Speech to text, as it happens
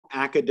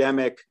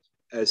academic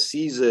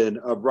season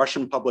of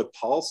Russian public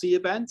policy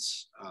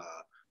events.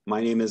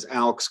 My name is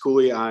Alex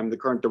Cooley. I'm the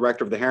current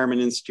director of the Harriman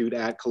Institute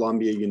at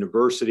Columbia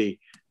University.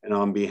 And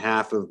on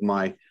behalf of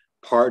my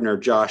partner,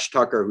 Josh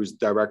Tucker, who's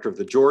director of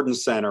the Jordan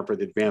Center for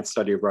the Advanced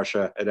Study of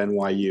Russia at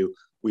NYU,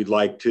 we'd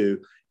like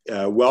to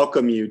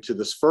welcome you to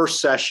this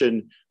first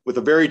session with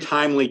a very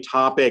timely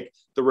topic,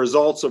 the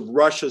results of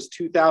Russia's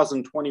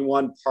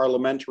 2021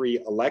 parliamentary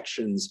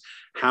elections.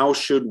 How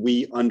should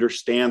we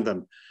understand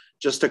them?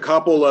 Just a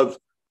couple of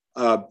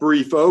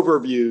brief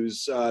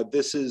overviews.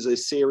 This is a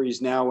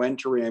series now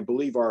entering, I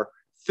believe, our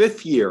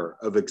 5th year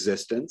of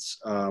existence,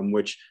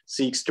 which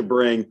seeks to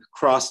bring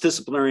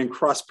cross-disciplinary and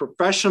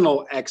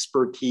cross-professional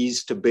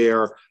expertise to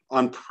bear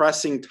on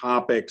pressing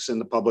topics in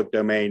the public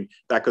domain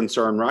that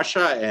concern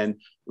Russia. And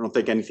I don't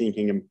think anything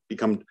can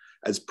become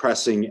as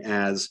pressing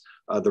as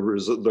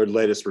the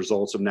latest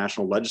results of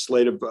national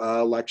legislative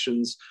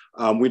elections.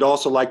 We'd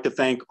also like to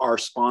thank our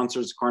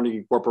sponsors,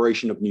 Carnegie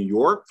Corporation of New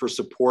York, for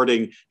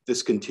supporting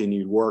this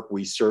continued work.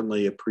 We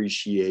certainly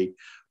appreciate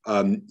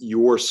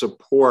your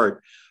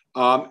support.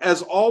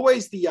 As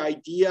always, the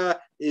idea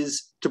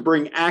is to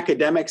bring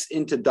academics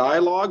into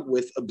dialogue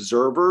with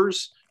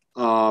observers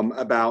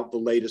about the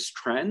latest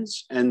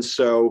trends. And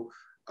so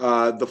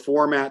the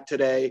format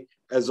today,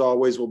 as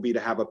always, will be to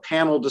have a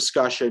panel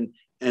discussion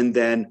and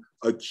then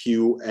a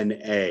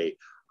Q&A.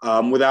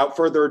 Without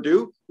further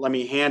ado, let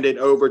me hand it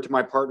over to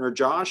my partner,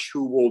 Josh,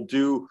 who will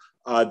do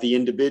the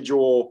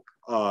individual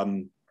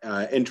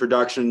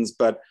introductions.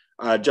 But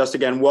just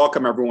again,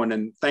 welcome everyone,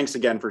 and thanks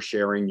again for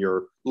sharing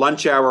your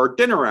lunch hour or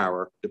dinner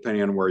hour,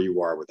 depending on where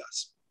you are with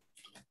us.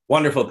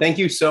 Wonderful. Thank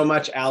you so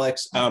much,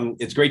 Alex.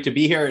 It's great to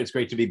be here. It's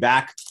great to be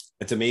back.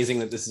 It's amazing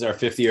that this is our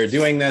 5th year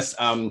doing this.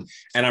 And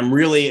I'm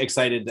really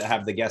excited to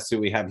have the guests who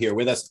we have here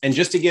with us. And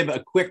just to give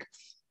a quick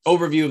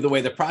overview of the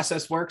way the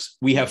process works,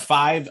 we have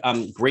 5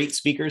 great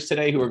speakers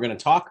today who are going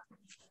to talk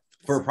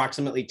for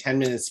approximately 10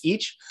 minutes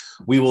each.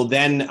 We will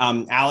then,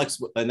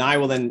 Alex and I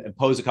will then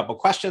pose a couple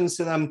questions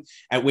to them,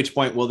 at which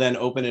point we'll then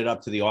open it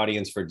up to the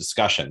audience for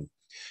discussion.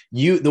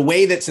 The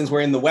way that, since we're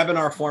in the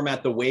webinar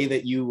format, the way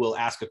that you will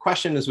ask a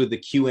question is with the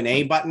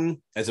Q&A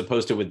button, as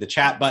opposed to with the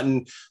chat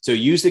button. So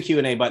use the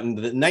Q&A button.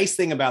 The nice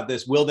thing about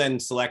this, we'll then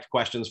select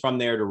questions from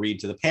there to read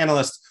to the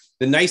panelists.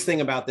 The nice thing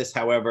about this,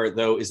 however,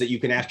 though, is that you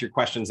can ask your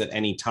questions at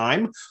any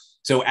time.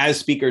 So as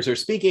speakers are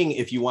speaking,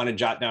 if you want to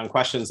jot down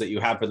questions that you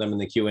have for them in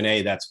the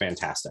Q&A, that's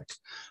fantastic.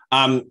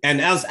 And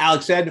as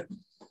Alex said,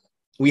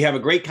 we have a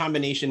great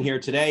combination here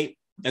today,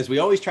 as we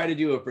always try to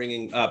do, of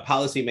bringing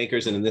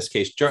policymakers, and in this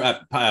case,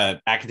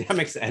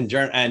 academics and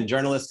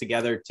journalists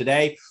together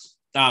today.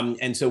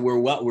 And so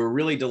we're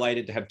really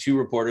delighted to have 2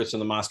 reporters from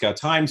the Moscow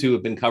Times who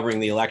have been covering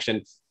the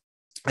election,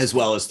 as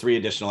well as 3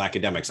 additional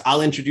academics.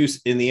 I'll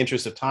introduce, in the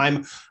interest of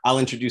time, I'll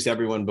introduce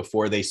everyone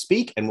before they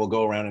speak, and we'll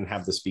go around and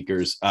have the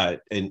speakers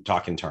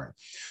talk in turn.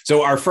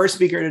 So our first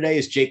speaker today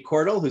is Jake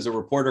Cordell, who's a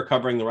reporter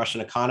covering the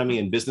Russian economy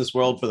and business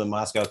world for the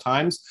Moscow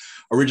Times.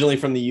 Originally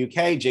from the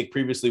UK, Jake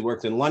previously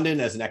worked in London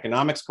as an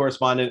economics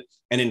correspondent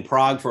and in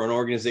Prague for an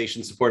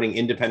organization supporting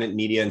independent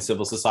media and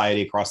civil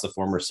society across the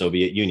former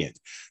Soviet Union.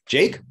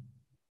 Jake?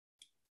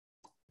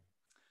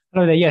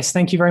 Hello there. Yes,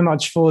 thank you very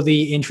much for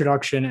the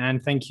introduction,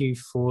 and thank you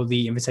for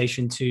the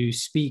invitation to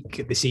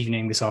speak this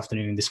evening, this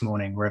afternoon, this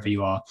morning, wherever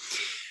you are.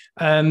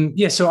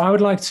 So I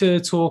would like to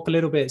talk a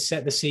little bit,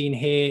 set the scene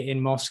here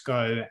in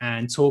Moscow,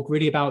 and talk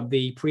really about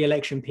the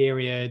pre-election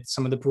period,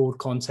 some of the broad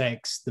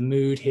context, the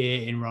mood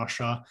here in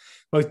Russia,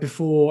 both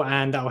before,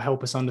 and that will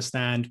help us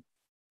understand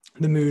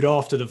the mood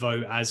after the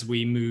vote as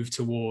we move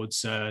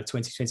towards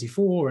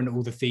 2024 and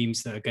all the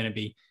themes that are going to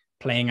be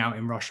playing out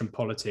in Russian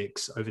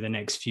politics over the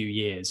next few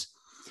years.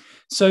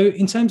 So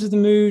in terms of the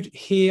mood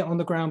here on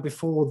the ground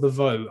before the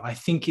vote, I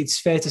think it's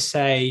fair to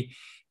say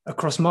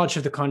across much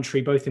of the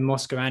country, both in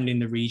Moscow and in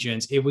the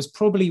regions, it was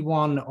probably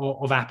one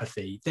of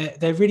apathy.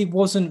 There really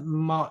wasn't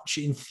much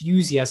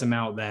enthusiasm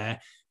out there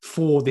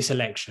for this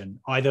election,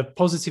 either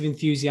positive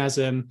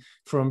enthusiasm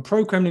from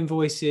pro-Kremlin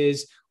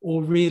voices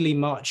or really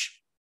much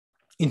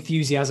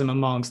enthusiasm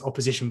amongst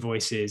opposition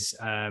voices,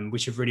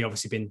 which have really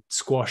obviously been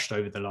squashed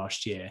over the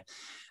last year.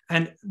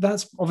 And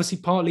that's obviously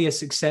partly a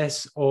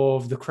success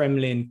of the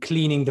Kremlin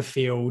cleaning the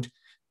field,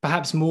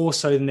 perhaps more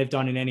so than they've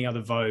done in any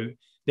other vote.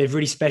 They've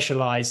really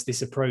specialized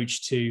this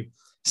approach to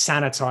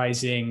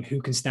sanitizing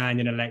who can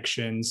stand in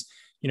elections,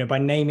 by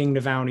naming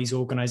Navalny's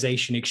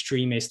organization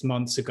extremist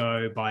months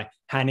ago, by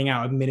handing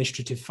out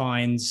administrative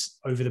fines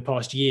over the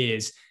past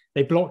years.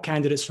 They blocked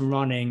candidates from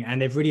running,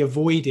 and they've really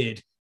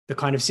avoided the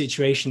kind of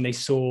situation they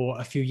saw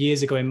a few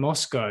years ago in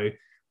Moscow,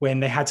 when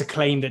they had to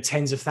claim that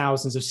tens of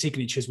thousands of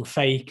signatures were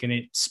fake, and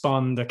it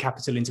spun the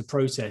capital into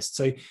protest.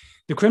 So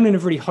the Kremlin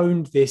have really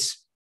honed this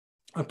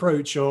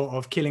approach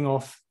of killing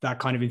off that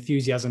kind of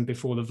enthusiasm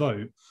before the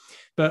vote.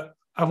 But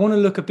I want to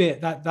look a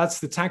bit, that's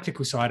the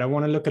tactical side. I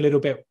want to look a little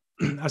bit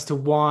as to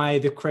why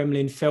the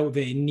Kremlin felt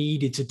that it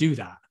needed to do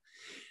that.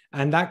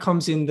 And that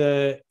comes in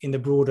the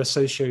broader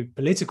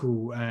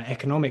socio-political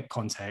economic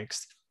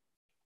context.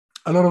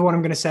 A lot of what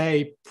I'm going to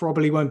say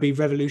probably won't be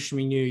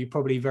revolutionary new. You're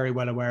probably very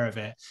well aware of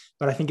it,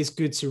 but I think it's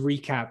good to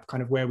recap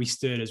kind of where we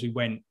stood as we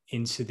went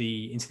into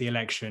the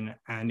election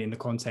and in the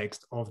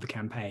context of the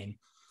campaign.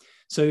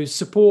 So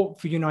support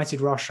for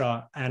United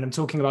Russia, and I'm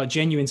talking about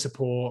genuine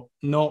support,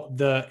 not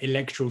the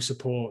electoral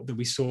support that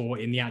we saw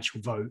in the actual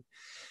vote,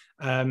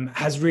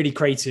 has really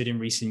cratered in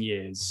recent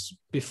years.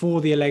 Before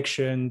the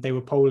election, they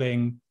were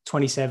polling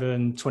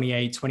 27,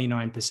 28,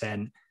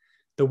 29%,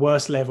 the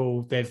worst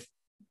level they've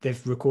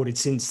recorded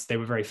since they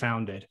were very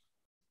founded.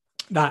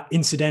 That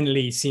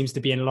incidentally seems to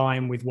be in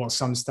line with what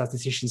some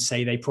statisticians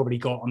say they probably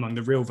got among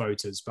the real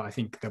voters, but I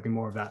think there'll be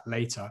more of that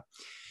later.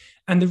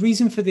 And the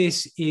reason for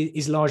this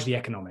is largely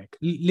economic.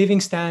 Living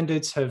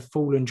standards have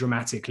fallen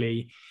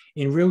dramatically.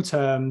 In real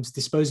terms,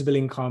 disposable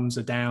incomes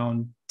are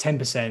down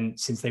 10%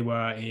 since they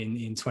were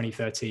in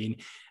 2013.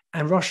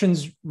 And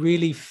Russians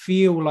really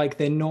feel like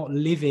they're not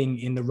living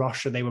in the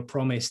Russia they were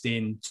promised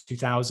in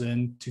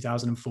 2000,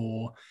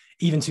 2004,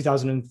 even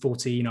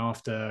 2014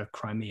 after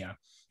Crimea.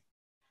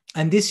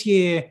 And this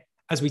year,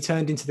 as we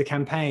turned into the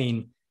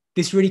campaign,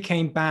 this really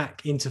came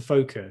back into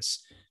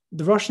focus.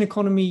 The Russian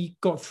economy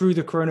got through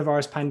the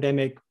coronavirus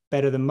pandemic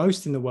better than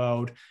most in the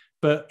world,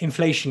 but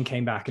inflation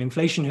came back, and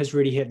inflation has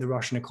really hit the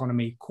Russian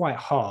economy quite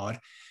hard.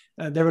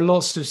 There are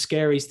lots of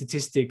scary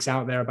statistics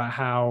out there about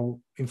how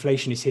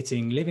inflation is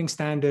hitting living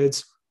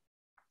standards.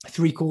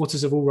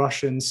 3/4 of all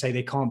Russians say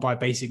they can't buy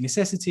basic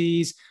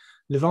necessities.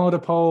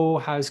 Levada poll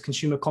has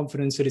consumer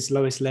confidence at its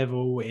lowest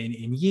level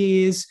in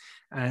years,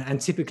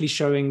 and typically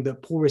showing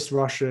that poorest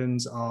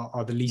Russians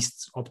are the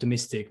least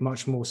optimistic,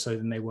 much more so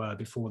than they were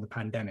before the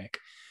pandemic.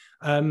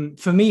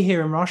 For me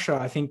here in Russia,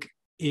 I think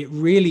it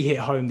really hit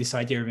home, this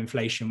idea of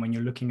inflation, when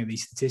you're looking at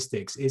these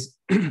statistics, is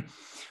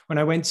when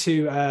I went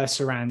to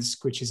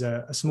Saransk, which is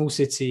a small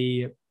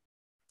city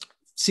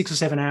 6 or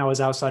 7 hours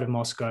outside of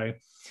Moscow,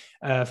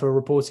 for a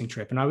reporting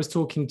trip. And I was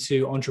talking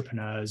to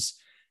entrepreneurs.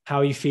 How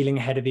are you feeling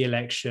ahead of the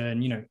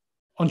election? You know,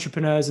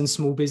 entrepreneurs and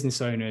small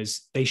business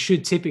owners, they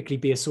should typically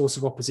be a source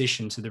of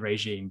opposition to the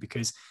regime,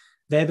 because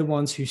they're the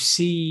ones who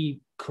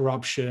see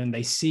corruption.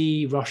 They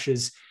see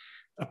Russia's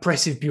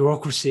oppressive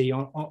bureaucracy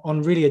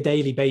on really a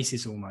daily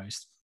basis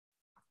almost.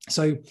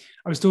 So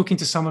I was talking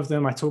to some of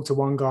them. I talked to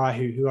one guy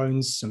who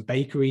owns some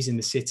bakeries in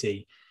the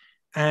city.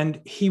 And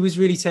he was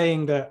really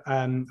saying that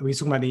we were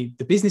talking about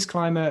the business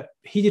climate.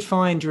 He did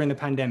fine during the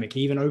pandemic.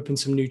 He even opened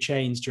some new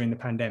chains during the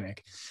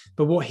pandemic.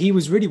 But what he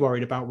was really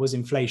worried about was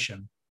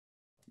inflation.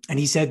 And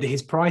he said that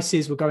his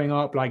prices were going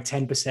up like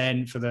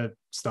 10% for the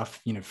stuff,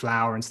 you know,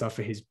 flour and stuff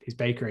for his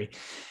bakery.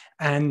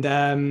 And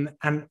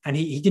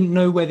he didn't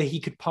know whether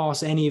he could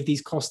pass any of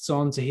these costs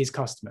on to his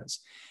customers.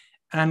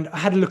 And I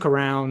had a look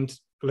around,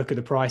 look at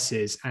the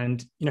prices,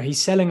 and you know, he's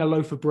selling a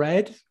loaf of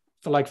bread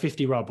for like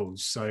 50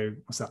 rubles. So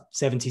what's that?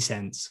 70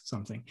 cents,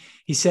 something.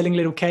 He's selling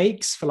little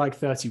cakes for like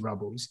 30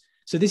 rubles.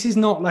 So this is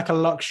not like a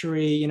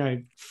luxury, you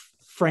know,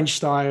 French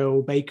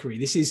style bakery.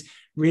 This is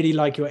really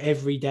like your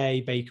everyday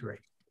bakery.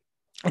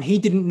 And he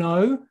didn't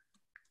know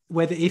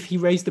whether, if he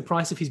raised the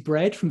price of his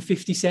bread from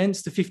 50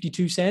 cents to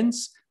 52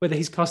 cents, whether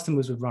his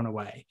customers would run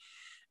away.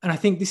 And I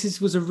think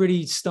this was a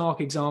really stark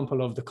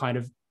example of the kind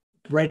of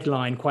red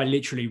line, quite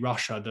literally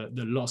Russia,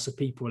 that lots of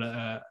people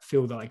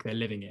feel like they're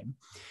living in.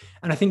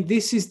 And I think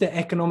this is the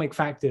economic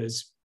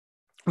factors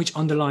which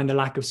underline the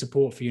lack of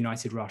support for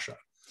United Russia.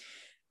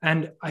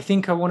 And I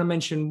think I want to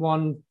mention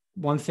one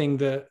thing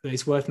that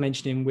is worth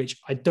mentioning, which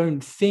I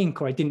don't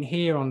think, or I didn't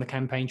hear on the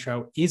campaign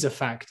trail, is a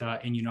factor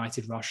in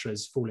United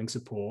Russia's falling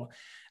support.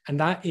 And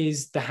that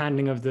is the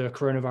handling of the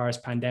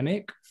coronavirus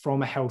pandemic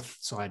from a health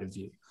side of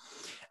view.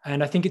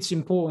 And I think it's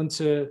important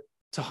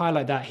to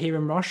highlight that here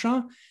in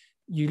Russia,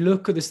 you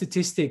look at the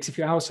statistics. If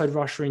you're outside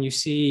Russia and you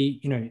see,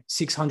 you know,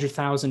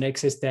 600,000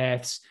 excess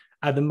deaths,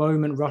 at the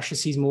moment, Russia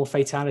sees more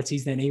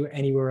fatalities than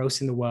anywhere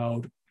else in the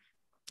world.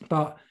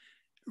 But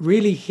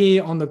really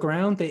here on the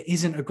ground, there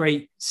isn't a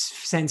great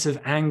sense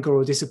of anger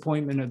or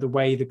disappointment at the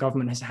way the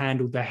government has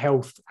handled the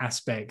health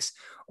aspects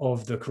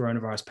of the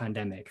coronavirus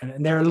pandemic.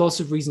 And there are lots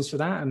of reasons for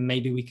that, and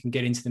maybe we can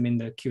get into them in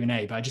the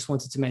Q&A, but I just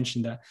wanted to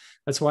mention that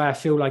that's why I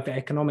feel like the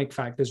economic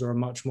factors are a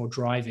much more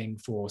driving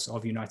force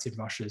of United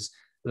Russia's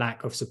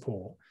lack of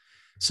support.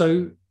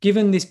 So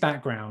given this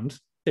background,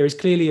 there is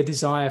clearly a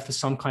desire for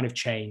some kind of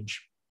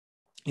change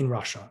in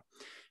Russia.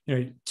 You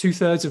know,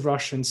 2/3 of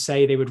Russians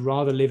say they would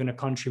rather live in a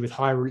country with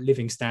higher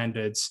living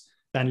standards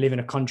than live in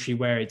a country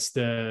where it's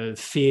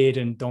feared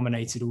and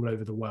dominated all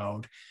over the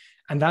world.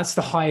 And that's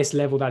the highest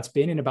level that's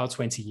been in about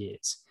 20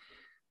 years.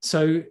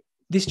 So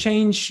this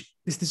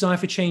desire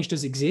for change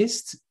does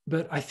exist,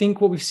 but I think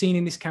what we've seen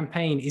in this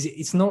campaign is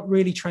it's not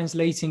really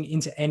translating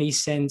into any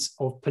sense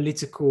of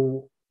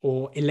political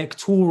or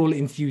electoral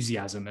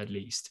enthusiasm, at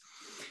least.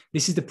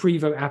 This is the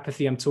pre-vote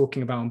apathy I'm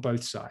talking about on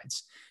both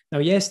sides. Now,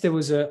 yes, there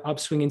was an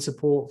upswing in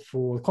support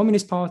for the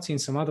Communist Party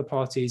and some other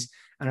parties,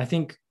 and I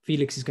think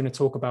Felix is going to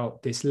talk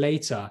about this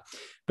later.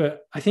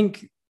 But I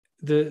think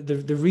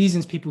the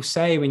reasons people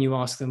say when you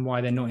ask them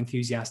why they're not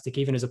enthusiastic,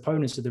 even as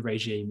opponents of the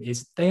regime,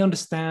 is they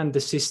understand the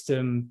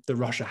system that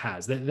Russia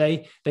has.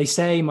 They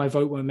say my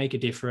vote won't make a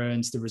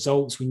difference. The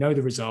results, we know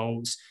the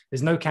results.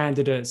 There's no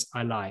candidates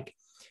I like.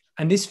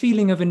 And this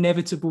feeling of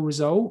inevitable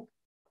result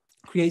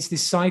creates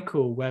this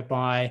cycle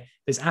whereby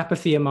there's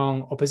apathy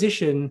among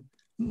opposition,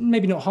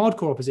 maybe not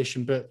hardcore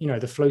opposition, but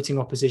the floating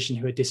opposition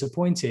who are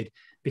disappointed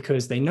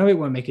because they know it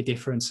won't make a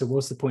difference. So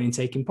what's the point in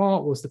taking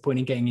part? What's the point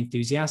in getting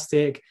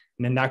enthusiastic?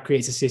 And then that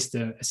creates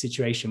a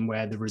situation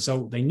where the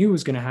result they knew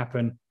was going to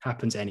happen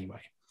happens anyway.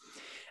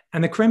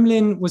 And the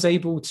Kremlin was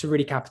able to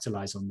really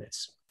capitalize on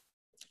this.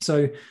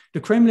 So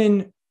the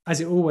Kremlin, as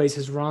it always,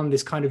 has run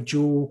this kind of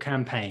dual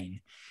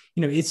campaign.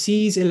 It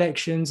sees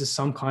elections as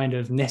some kind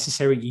of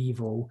necessary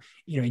evil.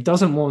 It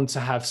doesn't want to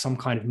have some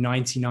kind of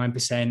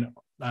 99%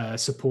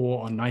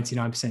 support on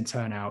 99%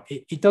 turnout.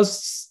 It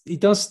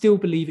does still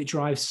believe it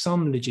drives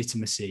some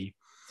legitimacy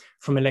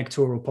from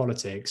electoral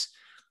politics.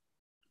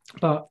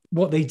 But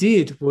what they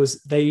did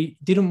was they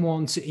didn't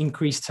want to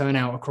increase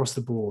turnout across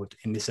the board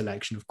in this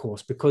election, of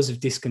course, because of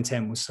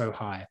discontent was so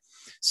high.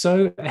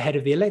 So ahead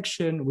of the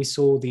election, we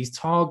saw these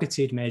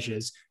targeted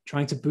measures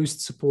trying to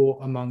boost support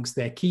amongst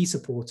their key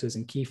supporters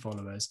and key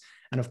followers.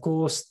 And of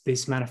course,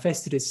 this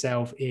manifested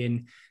itself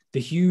in the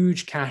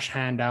huge cash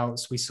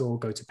handouts we saw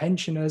go to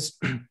pensioners.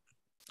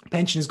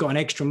 Pensioners got an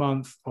extra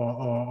month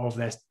of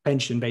their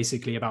pension,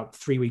 basically about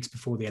 3 weeks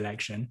before the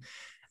election.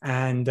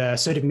 And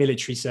so did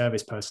military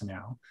service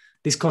personnel.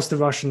 This cost the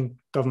Russian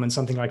government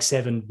something like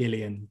 $7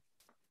 billion.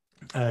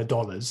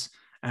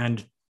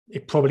 And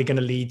it's probably going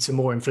to lead to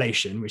more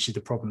inflation, which is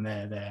the problem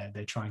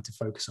they're trying to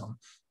focus on.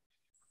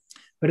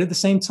 But at the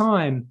same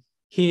time,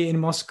 here in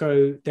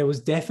Moscow, there was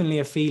definitely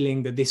a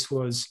feeling that this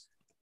was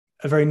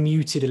a very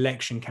muted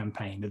election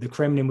campaign, that the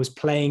Kremlin was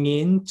playing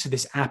into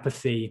this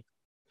apathy,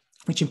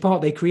 which in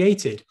part they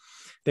created.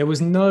 There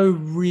was no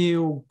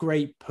real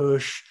great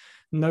push,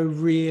 no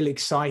real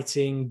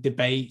exciting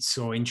debates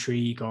or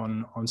intrigue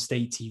on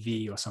state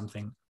TV or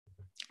something.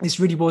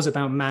 This really was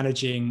about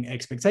managing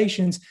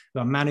expectations,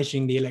 about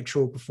managing the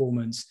electoral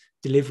performance,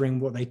 delivering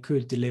what they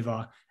could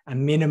deliver,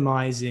 and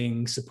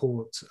minimizing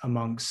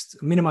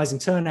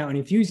turnout and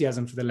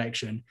enthusiasm for the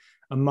election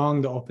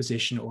among the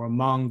opposition or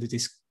among the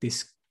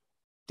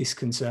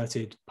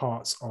disconcerted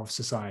parts of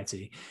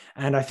society.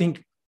 And I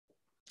think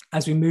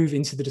as we move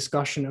into the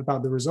discussion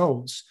about the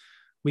results,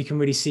 we can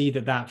really see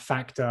that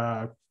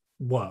factor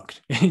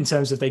worked in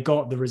terms of they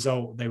got the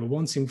result they were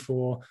wanting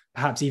for,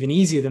 perhaps even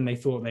easier than they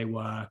thought they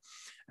were.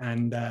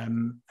 And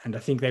I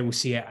think they will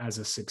see it as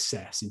a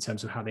success in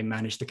terms of how they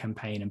managed the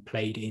campaign and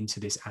played into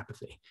this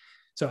apathy.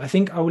 So I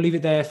think I will leave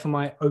it there for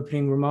my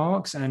opening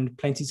remarks, and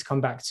plenty to come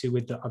back to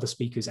with the other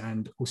speakers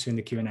and also in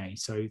the Q&A.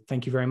 So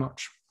thank you very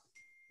much.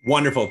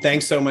 Wonderful.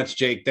 Thanks so much,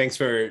 Jake. Thanks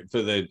for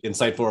the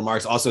insightful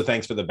remarks. Also,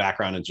 thanks for the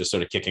background and just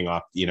sort of kicking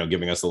off,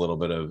 giving us a little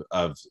bit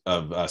of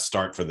a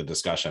start for the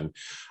discussion.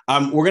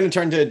 We're going to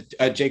turn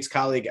to Jake's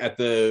colleague at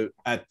the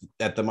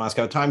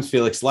Moscow Times,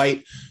 Felix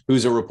Light,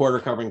 who's a reporter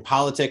covering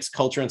politics,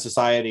 culture, and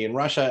society in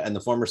Russia and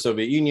the former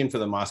Soviet Union for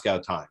the Moscow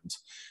Times.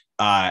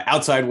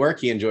 Outside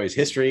work, he enjoys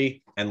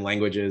history and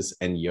languages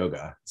and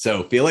yoga.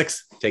 So,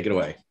 Felix, take it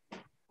away.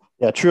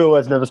 Yeah, true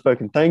words never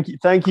spoken. Thank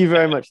you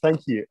very much.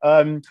 Thank you.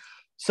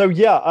 So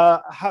yeah,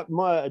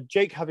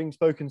 Jake having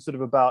spoken sort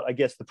of about, I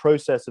guess, the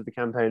process of the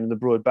campaign and the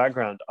broad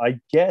background, I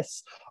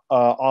guess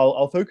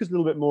I'll focus a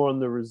little bit more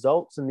on the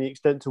results and the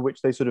extent to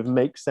which they sort of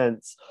make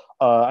sense,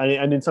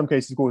 and in some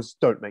cases, of course,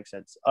 don't make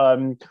sense.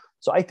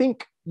 So I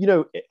think,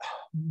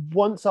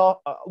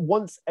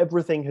 once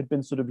everything had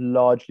been sort of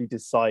largely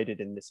decided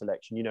in this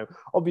election,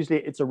 obviously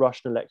it's a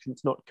Russian election,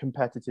 it's not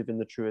competitive in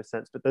the truest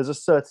sense, but there's a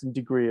certain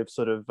degree of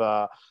sort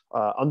of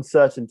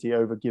uncertainty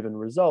over given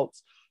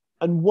results.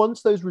 And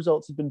once those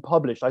results had been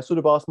published, I sort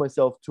of asked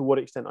myself to what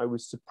extent I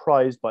was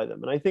surprised by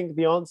them. And I think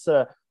the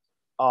answer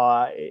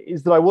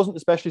is that I wasn't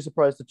especially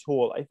surprised at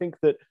all. I think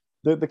that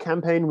the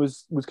campaign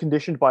was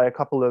conditioned by a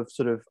couple of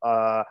sort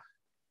of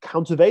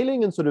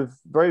countervailing and sort of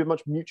very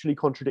much mutually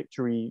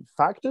contradictory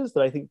factors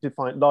that I think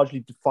largely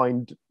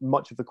defined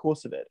much of the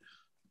course of it.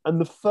 And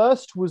the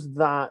first was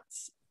that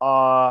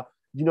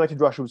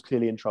United Russia was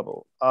clearly in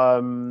trouble.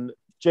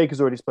 Jake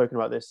has already spoken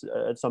about this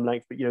at some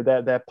length, but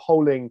their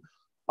polling,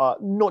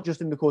 not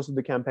just in the course of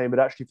the campaign, but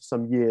actually for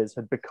some years,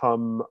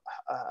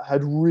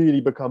 had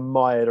really become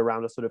mired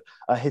around a sort of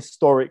a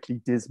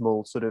historically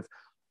dismal sort of,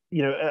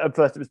 at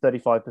first it was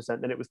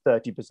 35%, then it was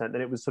 30%,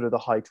 then it was sort of the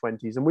high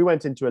 20s. And we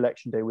went into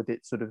election day with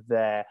it sort of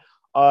there.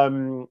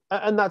 And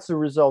that's a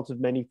result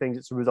of many things.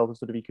 It's a result of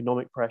sort of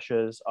economic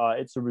pressures.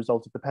 It's a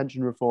result of the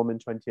pension reform in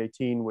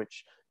 2018,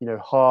 which,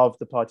 halved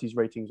the party's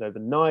ratings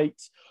overnight.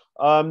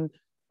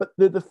 But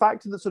the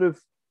factor that sort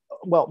of,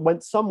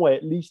 went some way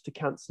at least to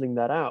cancelling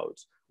that out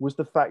was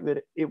the fact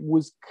that it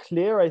was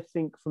clear, I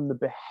think, from the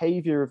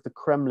behavior of the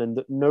Kremlin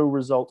that no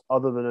result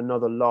other than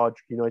another large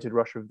United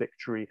Russia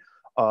victory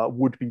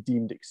would be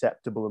deemed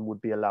acceptable and would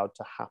be allowed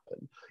to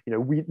happen.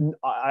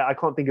 I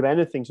can't think of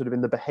anything sort of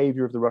in the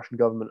behavior of the Russian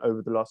government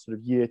over the last sort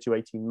of year to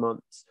 18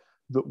 months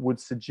that would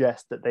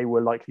suggest that they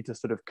were likely to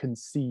sort of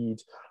concede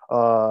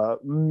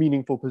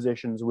meaningful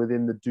positions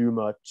within the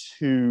Duma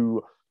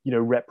to, you know,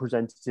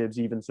 representatives,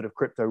 even sort of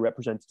crypto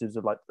representatives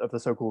of the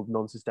so-called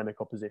non-systemic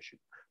opposition,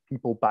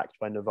 people backed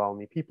by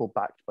Navalny, people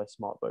backed by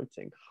smart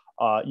voting.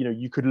 You know,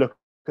 you could look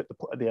at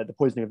the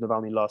poisoning of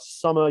Navalny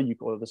last summer,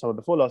 or the summer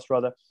before last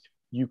rather.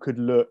 You could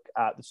look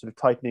at the sort of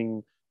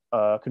tightening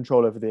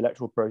control over the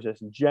electoral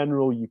process in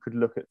general. You could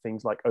look at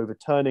things like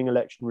overturning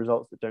election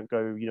results that don't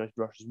go United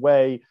Russia's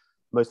way.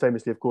 Most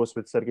famously, of course,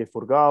 with Sergei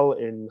Furgal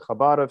in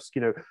Khabarovsk.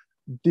 You know,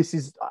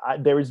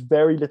 there is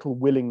very little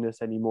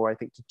willingness anymore, I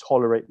think, to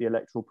tolerate the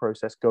electoral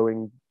process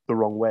going the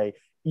wrong way,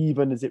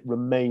 even as it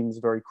remains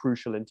very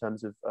crucial in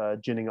terms of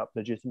ginning up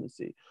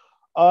legitimacy.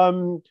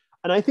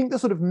 And I think the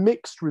sort of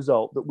mixed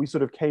result that we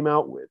sort of came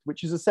out with,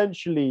 which is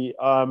essentially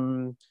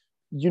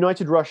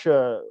United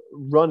Russia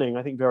running,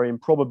 I think very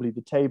improbably,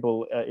 the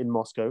table in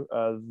Moscow,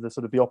 the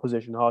sort of the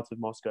opposition heart of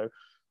Moscow,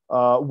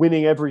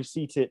 winning every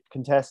seat it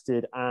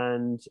contested,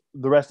 and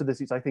the rest of the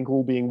seats, I think,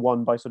 all being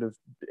won by sort of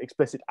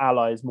explicit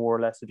allies, more or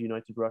less, of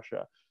United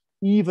Russia,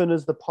 even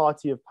as the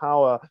party of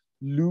power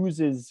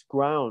loses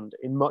ground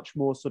in much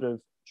more sort of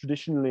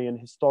traditionally and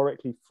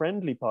historically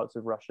friendly parts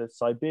of Russia,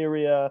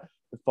 Siberia,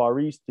 the Far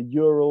East, the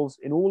Urals,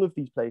 in all of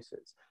these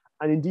places.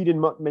 And indeed, in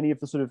many of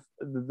the sort of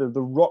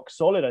the rock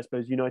solid, I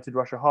suppose, United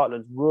Russia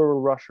heartlands, rural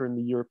Russia and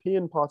the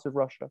European part of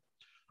Russia,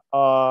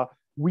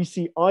 we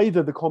see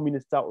either the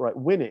communists outright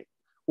winning,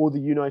 or the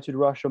United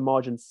Russia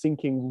margin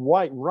sinking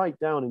right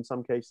down in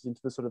some cases into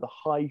the sort of the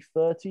high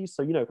 30s.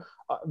 So, you know,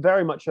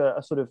 very much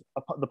a sort of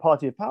the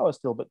party of power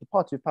still, but the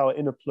party of power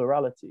in a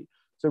plurality.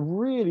 So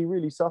really,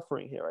 really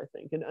suffering here, I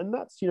think. And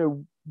that's, you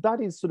know,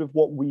 that is sort of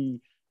what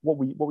we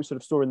sort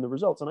of saw in the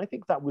results. And I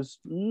think that was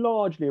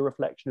largely a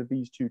reflection of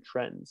these two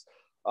trends.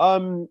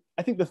 I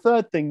think the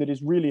third thing that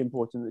is really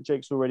important, that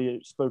Jake's already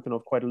spoken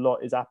of quite a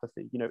lot, is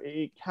apathy. You know,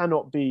 it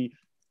cannot be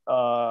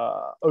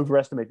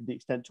overestimated the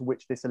extent to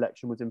which this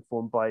election was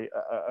informed by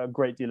a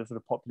great deal of sort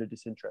of popular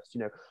disinterest.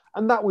 You know,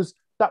 and that was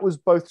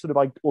both sort of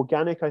like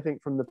organic, I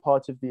think, from the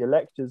part of the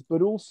electors,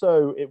 but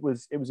also it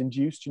was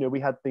induced. You know, we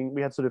had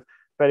sort of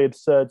very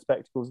absurd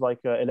spectacles like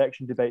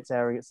election debates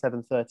airing at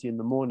 7:30 in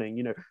the morning.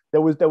 You know,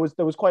 there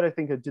was quite, I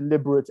think, a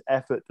deliberate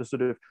effort to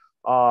sort of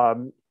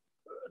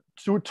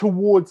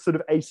towards sort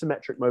of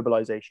asymmetric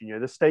mobilization. You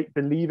know, the state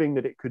believing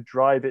that it could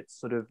drive its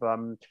sort of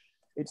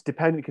its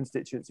dependent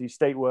constituencies,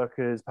 state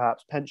workers,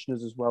 perhaps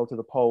pensioners as well, to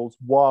the polls,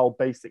 while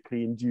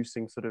basically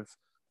inducing sort of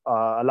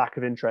a lack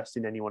of interest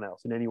in anyone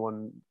else, in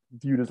anyone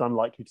viewed as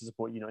unlikely to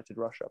support United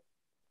Russia.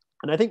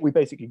 And I think we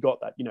basically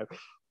got that. You know,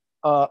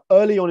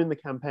 early on in the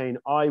campaign,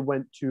 I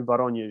went to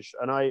Voronezh,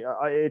 and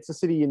it's a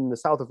city in the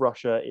south of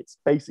Russia. It's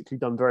basically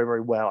done very,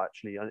 very well,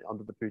 actually,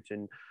 under the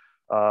Putin.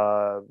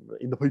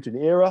 In the Putin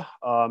era,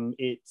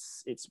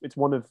 it's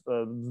one of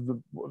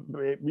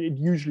it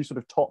usually sort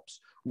of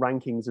tops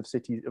rankings of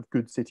cities, of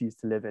good cities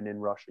to live in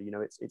Russia. You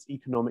know, it's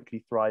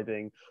economically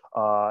thriving.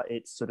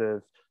 It's sort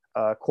of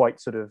quite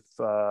sort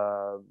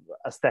of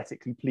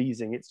aesthetically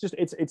pleasing.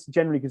 It's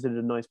generally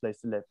considered a nice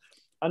place to live.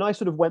 And I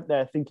sort of went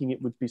there thinking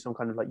it would be some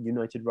kind of like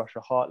United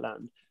Russia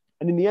heartland.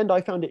 And in the end, I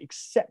found it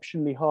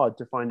exceptionally hard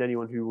to find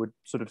anyone who would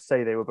sort of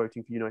say they were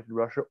voting for United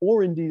Russia,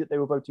 or indeed that they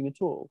were voting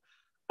at all.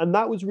 And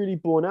that was really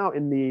borne out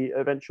in the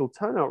eventual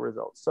turnout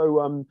results.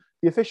 So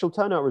the official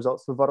turnout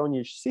results for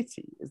Voronezh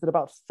city is that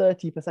about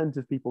 30%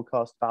 of people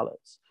cast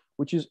ballots,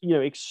 which is, you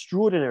know,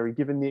 extraordinary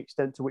given the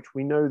extent to which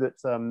we know that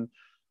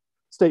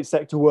state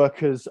sector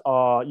workers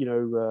are, you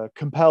know,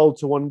 compelled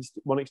to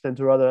one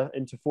extent or other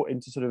into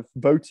sort of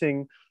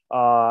voting,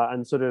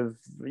 and sort of,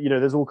 you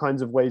know, there's all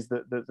kinds of ways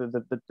that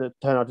the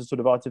turnout is sort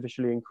of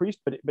artificially increased,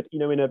 but you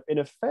know, in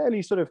a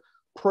fairly sort of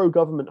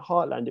pro-government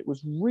heartland, it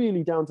was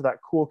really down to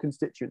that core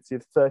constituency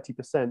of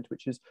 30%,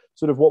 which is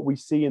sort of what we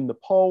see in the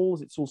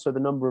polls. It's also the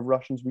number of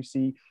Russians we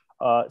see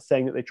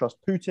saying that they trust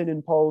Putin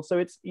in polls. So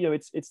it's, you know,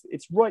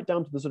 it's right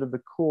down to the sort of the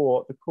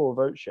core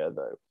vote share,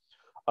 though.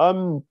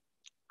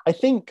 I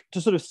think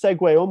to sort of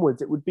segue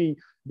onwards, it would be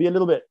a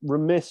little bit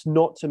remiss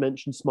not to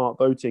mention smart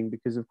voting,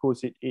 because of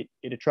course it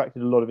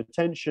attracted a lot of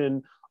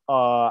attention,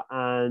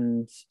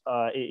 and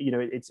you know,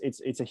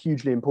 it's a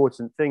hugely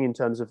important thing in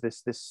terms of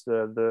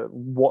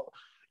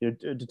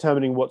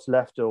determining what's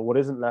left or what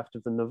isn't left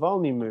of the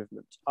Navalny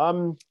movement.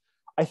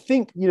 I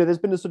think, you know, there's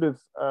been a sort of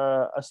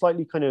a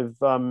slightly kind of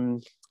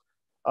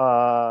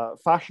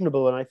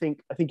fashionable and I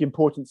think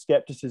important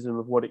skepticism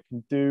of what it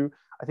can do.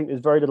 I think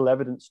there's very little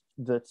evidence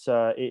that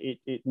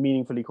it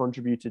meaningfully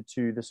contributed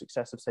to the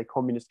success of, say,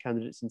 communist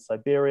candidates in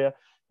Siberia,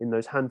 in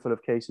those handful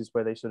of cases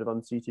where they sort of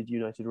unseated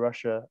United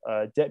Russia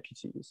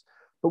deputies.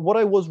 But what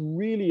I was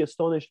really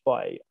astonished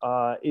by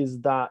is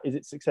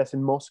its success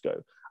in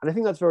Moscow, and I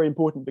think that's very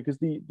important, because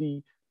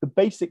the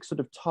basic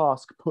sort of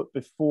task put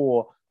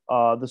before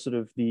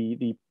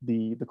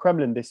the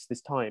Kremlin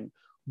this time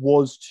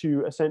was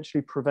to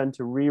essentially prevent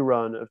a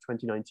rerun of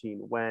 2019,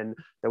 when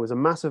there was a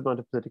massive amount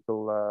of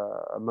political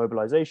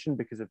mobilization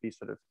because of these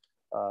sort of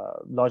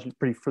largely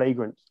pretty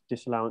flagrant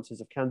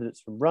disallowances of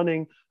candidates from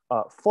running,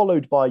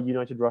 followed by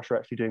United Russia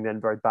actually doing then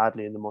very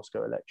badly in the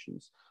Moscow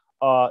elections.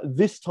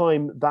 This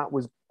time that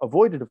was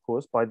avoided, of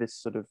course, by this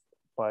sort of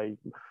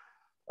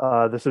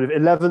the sort of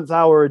 11th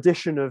hour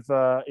edition of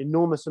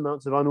enormous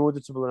amounts of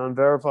unauditable and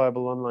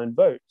unverifiable online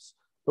votes.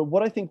 But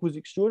what I think was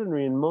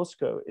extraordinary in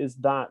Moscow is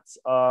that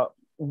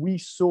we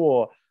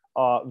saw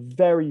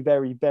very,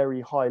 very,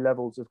 very high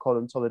levels of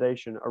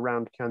consolidation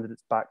around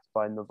candidates backed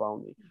by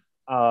Navalny.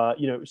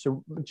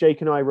 So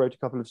Jake and I wrote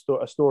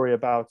a story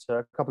about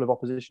a couple of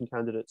opposition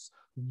candidates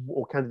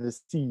or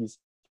candidacies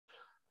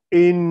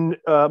in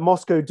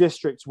Moscow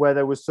districts where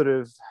there was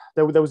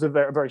there was a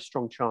very, very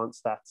strong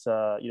chance that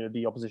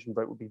the opposition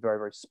vote would be very,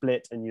 very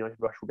split, and United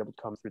Russia would be able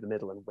to come through the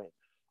middle and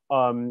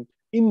win.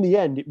 In the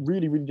end, it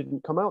really, really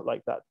didn't come out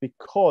like that,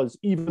 because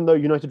even though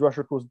United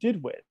Russia, of course,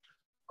 did win,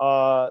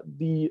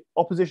 the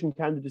opposition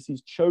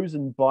candidacies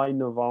chosen by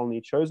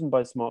Navalny, chosen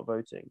by smart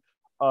voting,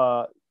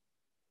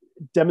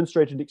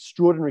 demonstrated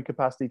extraordinary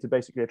capacity to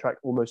basically attract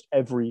almost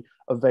every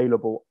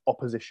available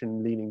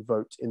opposition-leaning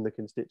vote in the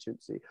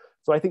constituency.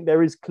 So I think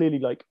there is clearly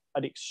like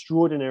an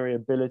extraordinary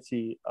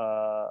ability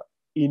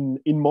in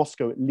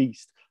Moscow, at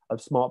least, of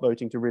smart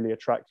voting to really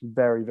attract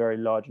very, very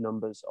large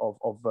numbers of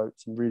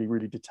votes and really,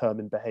 really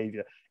determine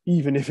behavior,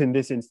 even if in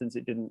this instance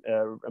it didn't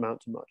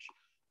amount to much.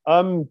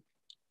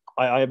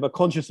 I am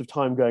conscious of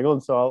time going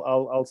on, so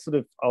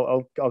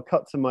I'll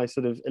cut to my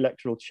sort of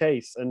electoral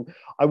chase, and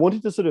I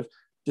wanted to sort of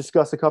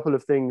discuss a couple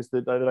of things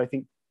that I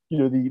think,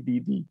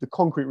 the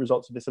concrete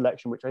results of this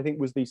election, which I think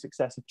was the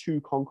success of two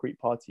concrete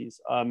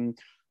parties.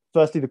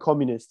 Firstly, the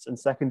communists, and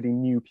secondly,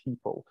 New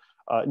People.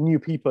 New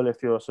People,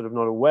 if you're sort of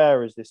not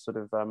aware, is this sort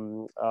of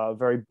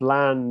very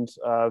bland,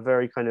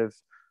 very kind of,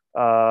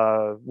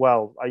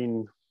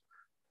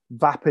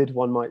 vapid,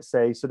 one might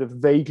say, sort of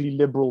vaguely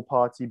liberal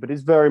party, but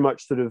is very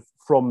much sort of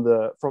from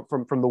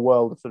the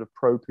world of sort of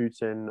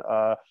pro-Putin,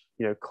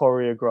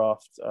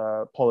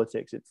 choreographed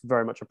politics. It's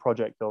very much a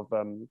project of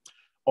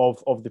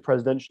the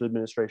presidential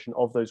administration,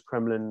 of those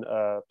Kremlin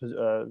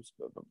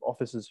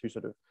officers who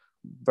sort of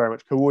very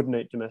much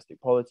coordinate domestic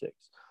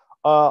politics.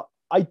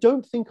 I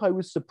don't think I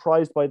was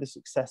surprised by the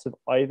success of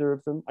either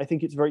of them. I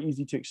think it's very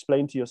easy to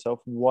explain to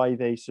yourself why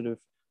they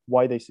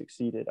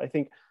succeeded. I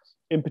think,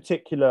 in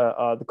particular,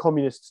 the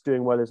communists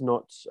doing well is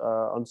not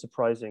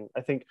unsurprising.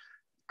 I think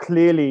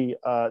clearly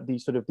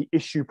the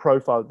issue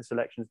profile of this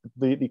election,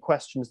 the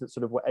questions that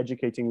sort of were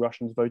educating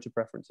Russians' voter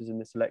preferences in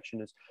this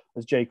election,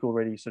 as Jake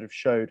already sort of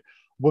showed,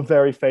 were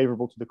very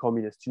favorable to the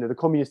communists. The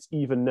communists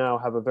even now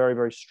have a very,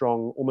 very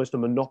strong, almost a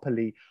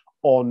monopoly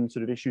on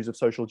sort of issues of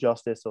social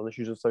justice, on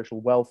issues of social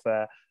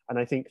welfare. And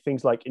I think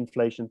things like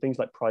inflation, things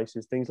like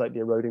prices, things like the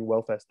eroding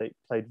welfare state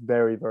played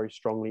very, very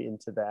strongly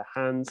into their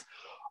hands.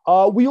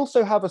 We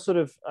also have a sort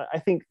of, I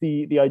think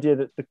the idea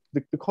that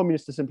the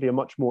communists are simply a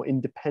much more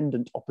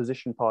independent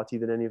opposition party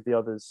than any of the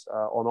others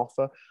on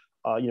offer.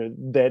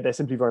 They're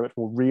simply very much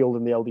more real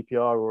than the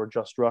LDPR or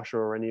Just Russia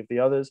or any of the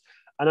others.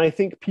 And I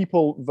think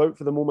people vote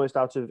for them almost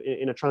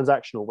in a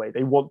transactional way.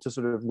 They want to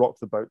sort of rock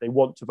the boat. They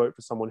want to vote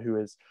for someone who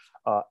is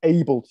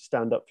able to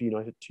stand up for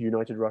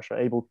United Russia,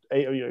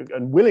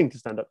 and willing to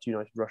stand up to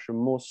United Russia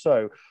more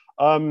so.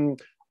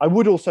 I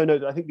would also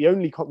note that I think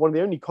one of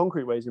the only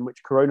concrete ways in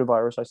which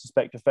coronavirus, I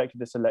suspect, affected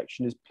this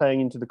election is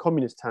playing into the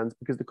communist hands,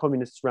 because the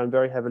communists ran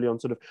very heavily on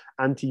sort of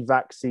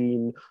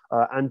anti-vaccine,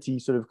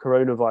 anti-sort of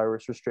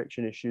coronavirus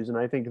restriction issues. And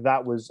I think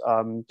that was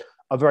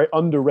a very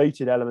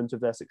underrated element of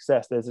their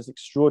success. There's this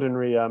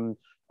extraordinary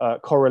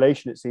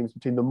correlation, it seems,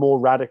 between the more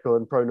radical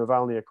and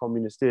pro-Navalny a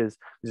communist is,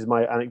 this is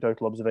my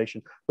anecdotal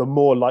observation, the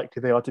more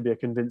likely they are to be a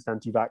convinced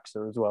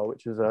anti-vaxxer as well,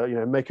 which is,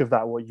 make of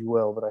that what you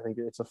will, but I think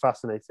it's a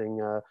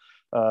fascinating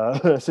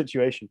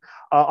situation.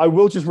 I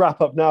will just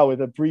wrap up now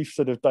with a brief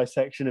sort of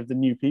dissection of the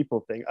New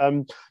People thing.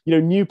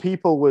 New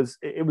People was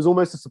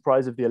almost a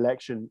surprise of the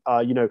election.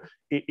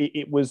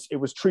 It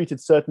was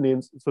treated certainly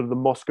in sort of the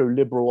Moscow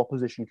liberal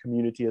opposition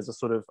community as a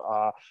sort of,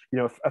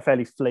 a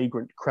fairly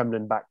flagrant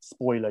Kremlin-backed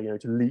spoiler,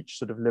 to leech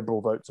sort of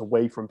liberal votes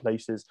away from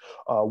places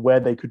where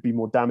they could be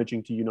more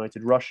damaging to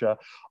United Russia.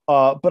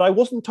 But I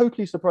wasn't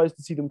totally surprised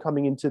to see them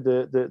coming into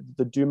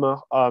the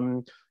Duma.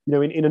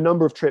 In a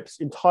number of trips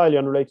entirely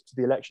unrelated to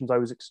the elections, I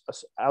was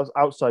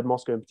outside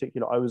Moscow in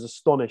particular. I was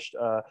astonished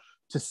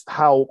to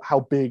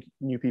how big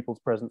New People's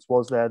presence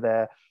was there.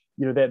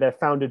 They're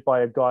founded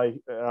by a guy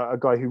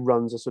who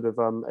runs a sort of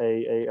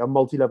a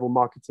multi-level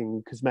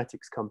marketing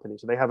cosmetics company.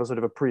 So they have a sort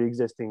of a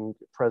pre-existing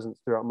presence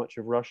throughout much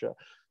of Russia.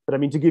 But I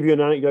mean, to give you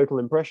an anecdotal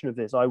impression of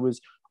this,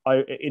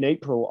 in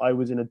April, I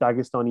was in a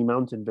Dagestani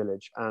mountain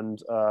village,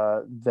 and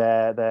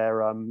their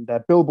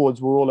billboards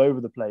were all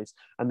over the place.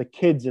 And the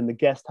kids in the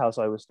guest house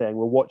I was staying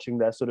were watching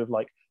their sort of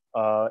like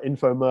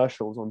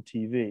infomercials on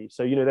TV.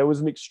 So, there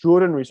was an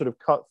extraordinary sort of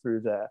cut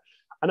through there.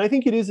 And I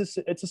think it's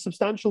a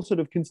substantial sort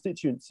of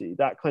constituency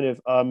that kind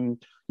of,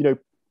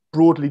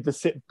 broadly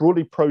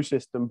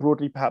pro-system,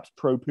 broadly perhaps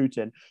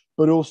pro-Putin,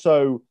 but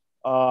also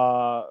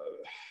pro,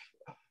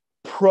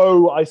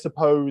 I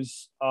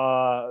suppose,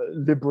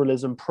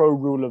 liberalism, pro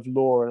rule of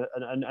law,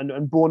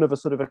 and born of a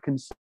sort of a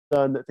concern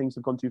that things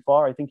have gone too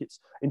far. I think it's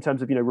in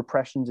terms of,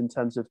 repressions, in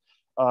terms of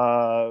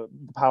the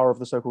power of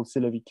the so-called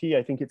siloviki.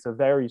 I think it's a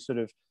very sort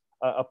of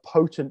a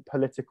potent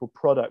political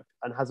product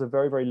and has a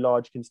very, very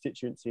large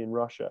constituency in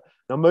Russia.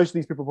 Now, most of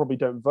these people probably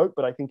don't vote,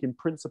 but I think in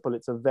principle,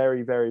 it's a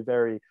very, very,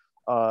 very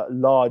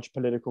large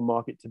political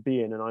market to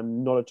be in. And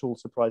I'm not at all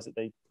surprised that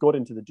they got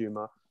into the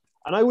Duma.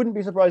 And I wouldn't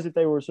be surprised if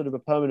they were sort of a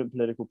permanent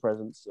political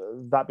presence.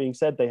 That being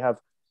said,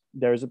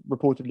 there is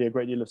reportedly a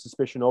great deal of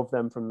suspicion of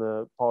them on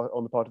the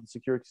part of the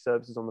security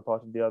services, on the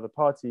part of the other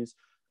parties.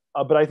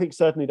 But I think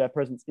certainly their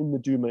presence in the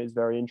Duma is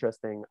very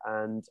interesting,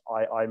 and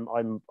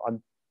I'm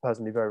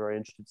personally very, very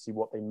interested to see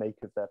what they make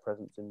of their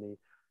presence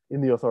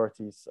in the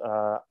authorities.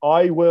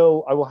 I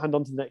will hand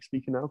on to the next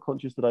speaker now,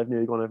 conscious that I've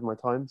nearly gone over my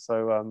time.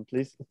 So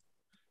please,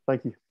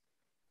 thank you.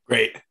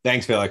 Great,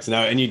 thanks, Felix.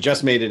 No, and you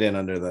just made it in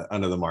under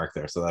the mark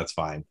there, so that's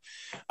fine.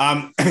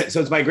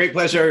 So it's my great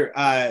pleasure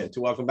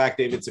to welcome back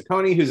David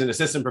Ciccone, who's an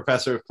assistant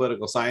professor of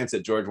political science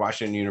at George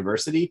Washington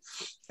University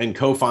and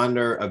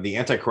co-founder of the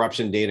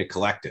Anti-Corruption Data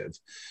Collective.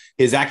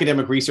 His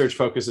academic research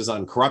focuses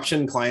on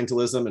corruption,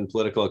 clientelism, and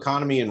political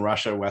economy in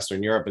Russia,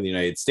 Western Europe, and the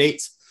United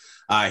States.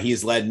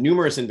 He's led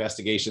numerous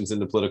investigations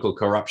into political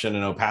corruption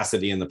and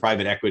opacity in the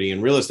private equity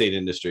and real estate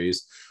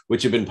industries,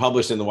 which have been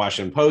published in the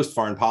Washington Post,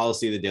 Foreign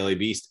Policy, the Daily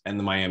Beast, and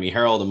the Miami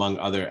Herald, among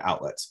other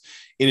outlets.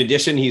 In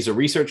addition, he's a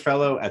research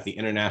fellow at the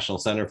International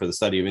Center for the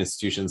Study of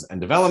Institutions and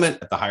Development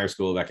at the Higher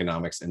School of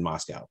Economics in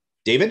Moscow.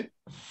 David?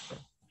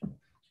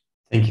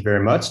 Thank you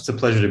very much. It's a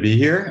pleasure to be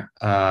here.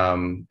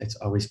 It's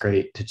always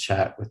great to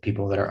chat with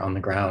people that are on the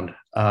ground.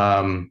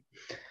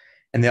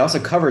 And they also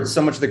covered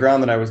so much of the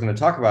ground that I was going to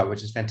talk about,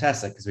 which is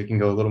fantastic because we can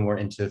go a little more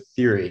into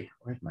theory.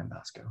 Where did my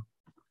mouse go?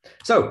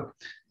 So,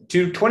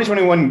 to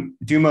 2021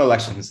 Duma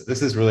elections,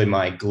 this is really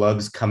my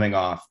gloves coming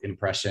off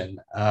impression.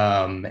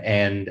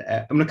 And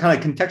I'm going to kind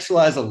of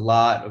contextualize a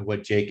lot of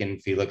what Jake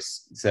and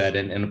Felix said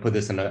and put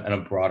this in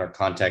a broader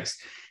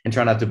context and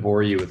try not to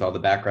bore you with all the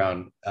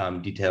background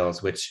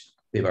details, which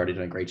they've already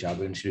done a great job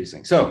of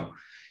introducing. So,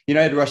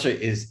 United Russia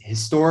is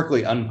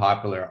historically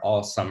unpopular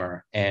all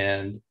summer,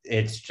 and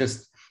it's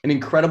just an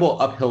incredible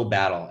uphill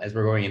battle as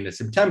we're going into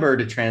September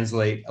to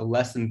translate a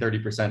less than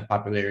 30%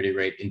 popularity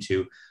rate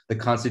into the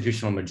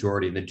constitutional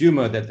majority in the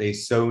Duma that they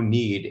so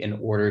need in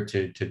order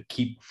to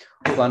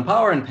hold on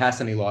power and pass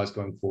any laws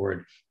going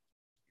forward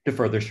to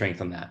further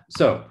strengthen that.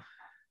 So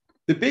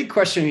the big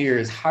question here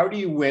is, how do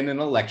you win an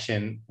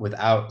election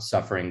without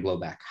suffering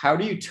blowback? How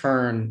do you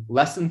turn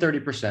less than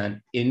 30%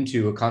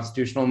 into a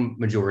constitutional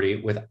majority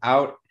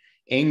without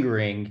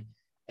angering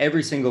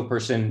every single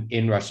person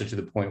in Russia to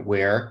the point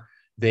where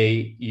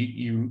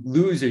you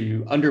lose or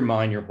you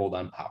undermine your hold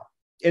on power?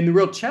 And the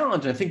real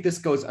challenge, and I think this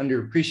goes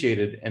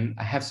underappreciated, and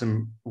I have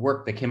some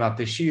work that came out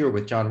this year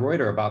with John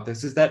Reuter about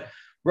this, is that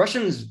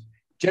Russians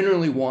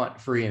generally want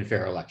free and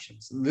fair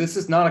elections. This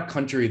is not a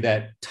country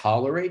that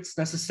tolerates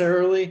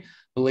necessarily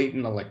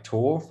blatant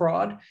electoral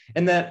fraud,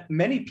 and that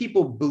many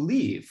people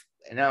believe.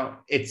 Now,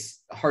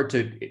 it's hard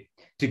to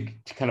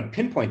kind of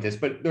pinpoint this,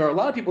 but there are a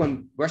lot of people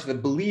in Russia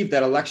that believe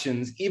that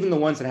elections, even the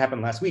ones that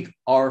happened last week,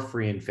 are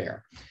free and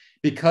fair.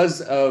 Because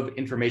of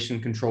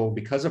information control,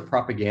 because of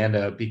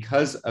propaganda,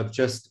 because of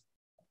just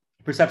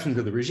perceptions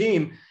of the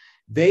regime,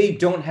 they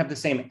don't have the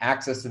same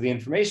access to the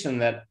information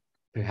that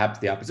perhaps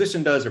the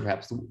opposition does, or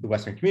perhaps the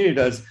Western community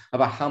does,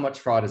 about how much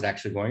fraud is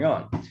actually going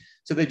on.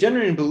 So they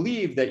genuinely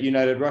believe that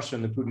United Russia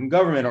and the Putin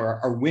government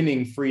are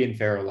winning free and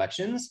fair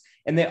elections.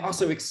 And they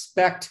also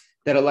expect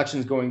that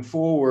elections going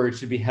forward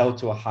should be held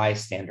to a high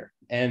standard.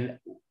 And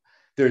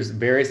there's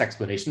various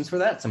explanations for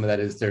that. Some of that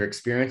is their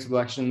experience with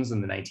elections in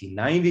the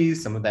 1990s.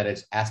 Some of that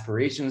is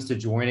aspirations to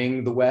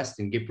joining the West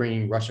and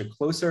bringing Russia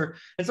closer.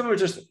 And some of it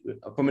just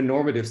from a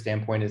normative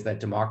standpoint is that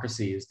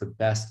democracy is the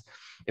best,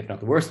 if not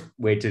the worst,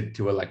 way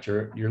to elect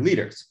your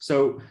leaders.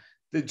 So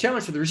the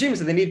challenge for the regime is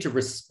that they need to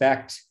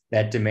respect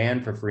that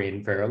demand for free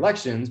and fair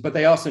elections, but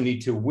they also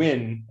need to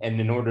win.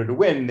 And in order to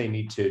win, they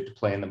need to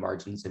play in the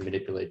margins and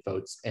manipulate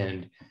votes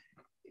and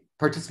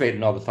participate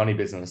in all the funny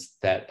business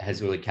that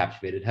has really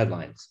captivated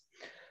headlines.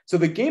 So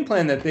the game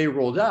plan that they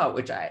rolled out,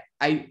 which I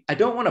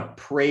don't want to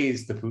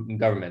praise the Putin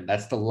government.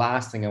 That's the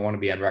last thing I want to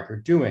be on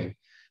record doing.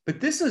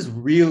 But this is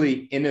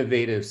really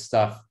innovative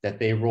stuff that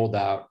they rolled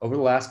out over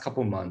the last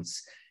couple of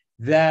months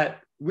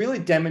that really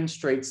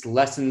demonstrates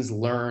lessons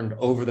learned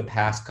over the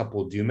past couple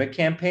of Duma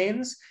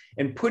campaigns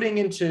and putting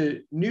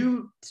into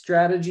new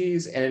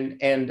strategies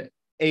and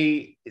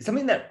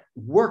something that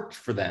worked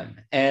for them.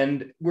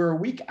 And we're a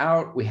week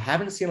out. We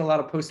haven't seen a lot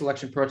of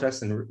post-election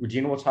protests, and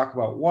Regina will talk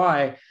about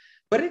why.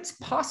 But it's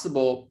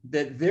possible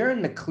that they're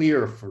in the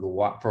clear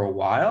for a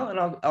while. And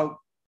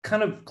I'll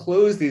kind of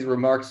close these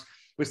remarks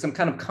with some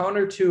kind of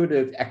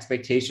counterintuitive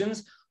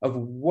expectations of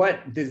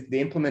what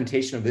the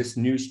implementation of this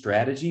new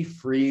strategy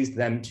frees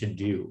them to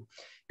do.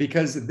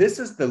 Because this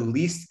is the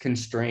least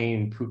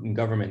constrained Putin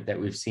government that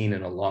we've seen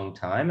in a long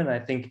time. And I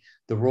think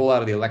the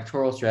rollout of the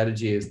electoral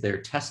strategy is their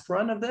test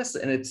run of this.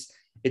 And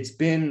it's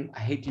been, I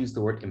hate to use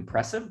the word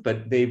impressive,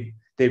 but they've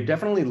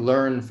definitely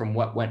learned from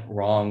what went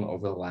wrong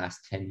over the last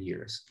 10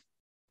 years.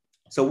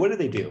 So what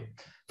do?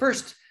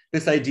 First,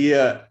 this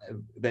idea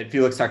that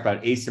Felix talked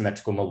about,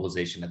 asymmetrical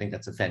mobilization. I think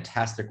that's a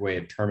fantastic way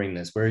of terming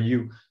this, where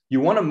you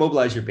want to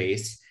mobilize your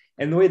base.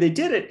 And the way they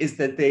did it is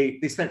that they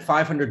spent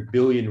 500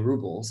 billion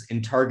rubles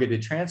in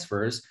targeted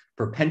transfers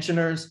for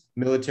pensioners,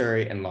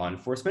 military, and law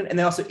enforcement. And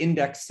they also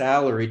indexed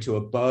salary to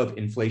above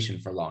inflation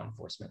for law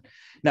enforcement.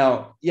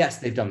 Now, yes,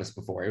 they've done this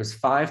before. It was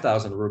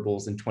 5,000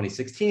 rubles in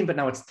 2016, but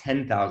now it's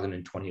 10,000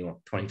 in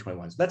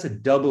 2021. So that's a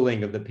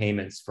doubling of the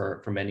payments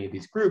for many of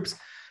these groups.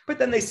 But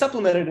then they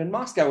supplemented in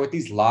Moscow with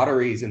these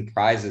lotteries and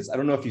prizes. I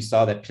don't know if you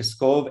saw that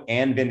Peskov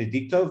and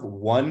Venediktov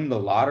won the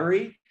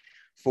lottery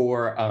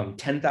for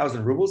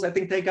 10,000 rubles, I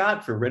think they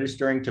got for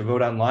registering to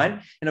vote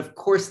online. And of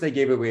course, they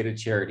gave it away to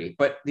charity.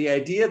 But the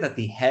idea that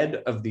the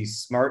head of the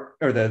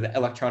the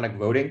electronic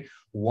voting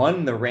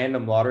won the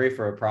random lottery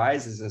for a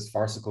prize is as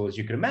farcical as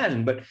you can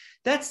imagine. But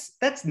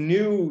that's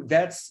new.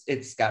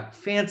 It's got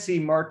fancy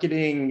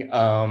marketing.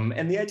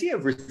 And the idea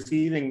of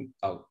receiving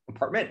an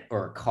apartment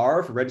or a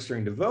car for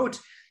registering to vote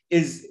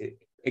is,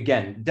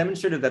 again,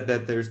 demonstrative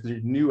that there's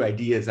new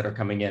ideas that are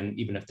coming in,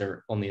 even if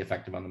they're only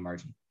effective on the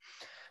margin.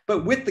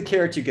 But with the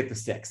carrot, you get the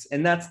sticks.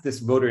 And that's this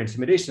voter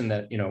intimidation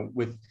that,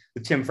 with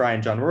Tim Fry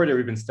and John Reuter,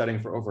 we've been studying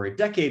for over a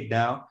decade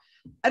now.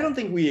 I don't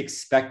think we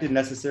expected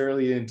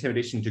necessarily the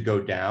intimidation to go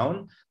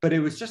down, but it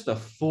was just a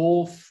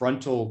full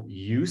frontal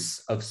use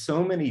of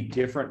so many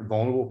different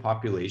vulnerable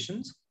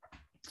populations.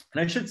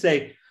 And I should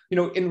say,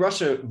 in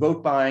Russia,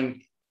 vote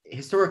buying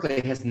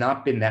historically has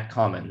not been that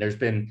common. There's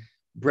been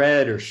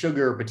bread or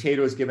sugar or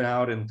potatoes given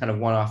out and kind of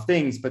one-off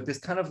things, but this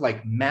kind of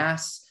like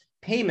mass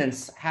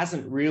payments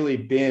hasn't really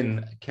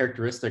been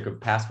characteristic of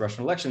past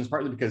Russian elections,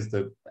 partly because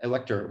the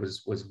electorate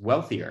was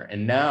wealthier.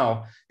 And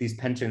now these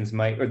payments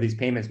might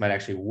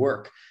actually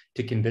work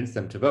to convince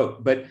them to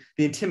vote. But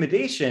the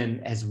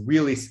intimidation has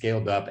really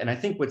scaled up. And I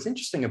think what's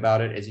interesting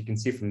about it, as you can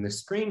see from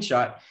this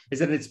screenshot, is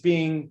that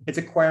it's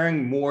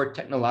acquiring more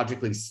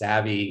technologically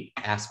savvy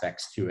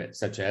aspects to it,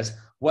 such as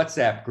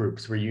WhatsApp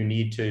groups where you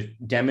need to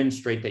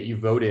demonstrate that you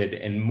voted,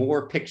 and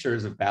more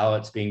pictures of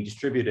ballots being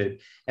distributed,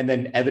 and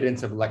then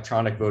evidence of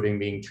electronic voting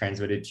being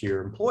transmitted to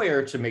your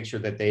employer to make sure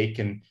that they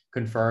can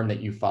confirm that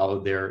you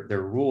followed their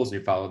rules,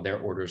 you followed their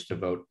orders to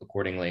vote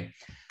accordingly.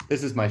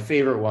 This is my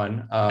favorite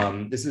one.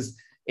 This is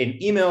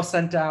an email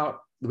sent out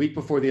the week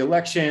before the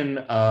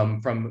election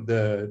from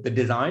the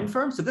design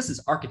firm. So this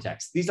is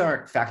architects. These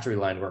aren't factory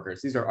line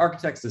workers. These are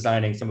architects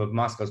designing some of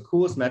Moscow's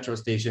coolest metro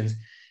stations,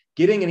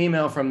 getting an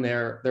email from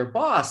their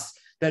boss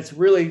that's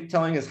really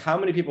telling us how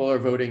many people are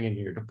voting in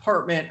your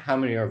department, how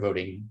many are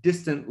voting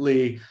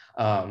distantly,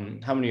 how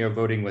many are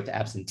voting with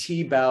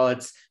absentee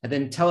ballots, and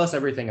then tell us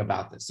everything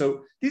about this.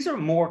 So these are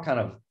more kind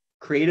of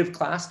creative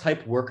class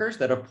type workers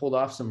that have pulled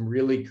off some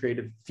really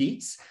creative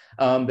feats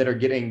that are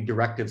getting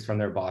directives from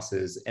their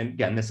bosses. And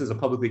again, this is a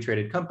publicly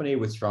traded company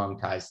with strong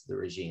ties to the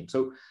regime.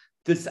 So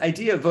this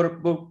idea of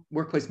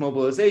workplace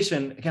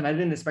mobilization, again, I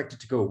didn't expect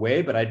it to go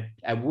away, but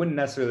I wouldn't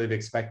necessarily have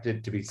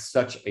expected to be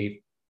such a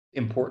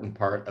important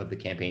part of the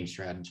campaign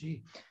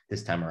strategy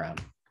this time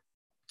around.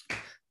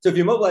 So if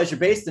you mobilize your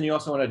base, then you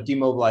also want to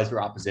demobilize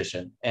your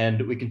opposition.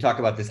 And we can talk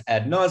about this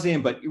ad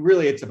nauseum, but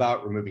really it's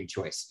about removing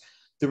choice.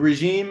 The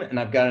regime, and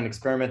I've got an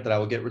experiment that I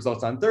will get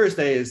results on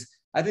Thursday, is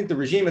I think the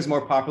regime is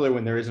more popular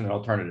when there isn't an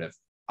alternative.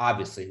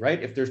 Obviously,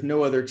 right? If there's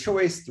no other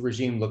choice, the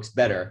regime looks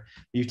better.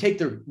 You take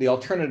the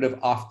alternative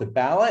off the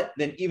ballot,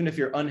 then even if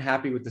you're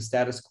unhappy with the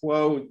status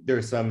quo,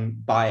 there's some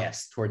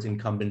bias towards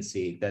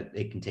incumbency that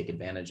they can take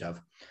advantage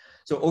of.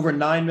 So over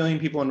 9 million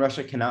people in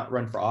Russia cannot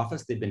run for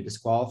office. They've been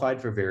disqualified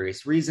for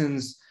various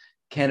reasons.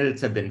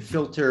 Candidates have been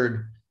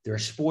filtered. There are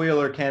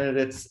spoiler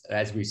candidates,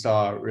 as we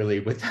saw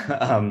really with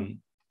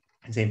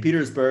St.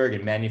 Petersburg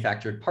and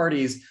manufactured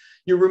parties.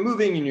 You're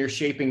removing and you're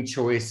shaping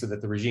choice so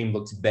that the regime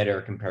looks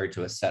better compared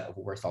to a set of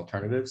worse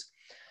alternatives.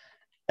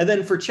 And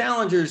then for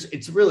challengers,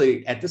 it's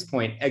really, at this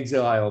point,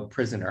 exile,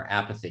 prisoner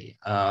apathy,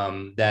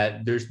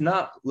 that there's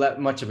not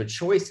much of a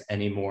choice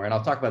anymore. And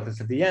I'll talk about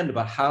this at the end,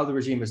 about how the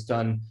regime has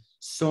done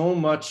so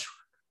much,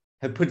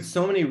 have put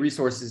so many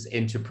resources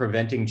into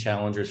preventing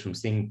challengers from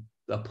seeing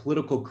a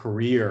political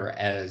career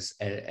as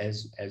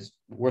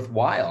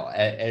worthwhile,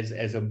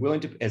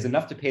 as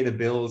enough to pay the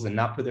bills and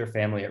not put their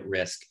family at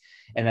risk.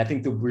 And I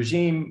think the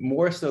regime,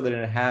 more so than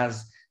it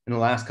has in the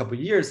last couple of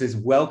years, is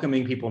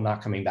welcoming people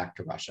not coming back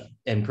to Russia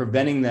and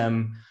preventing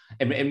them,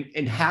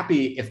 and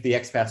happy if the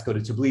expats go to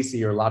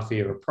Tbilisi or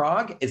Latvia or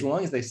Prague. As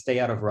long as they stay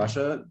out of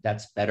Russia,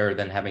 that's better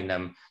than having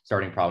them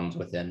starting problems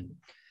within.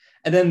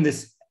 And then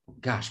this,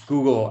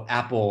 Google,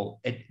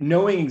 Apple,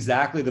 knowing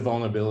exactly the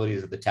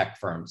vulnerabilities of the tech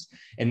firms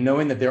and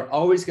knowing that they're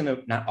always going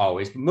to, not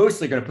always, but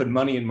mostly going to put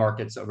money in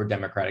markets over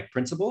democratic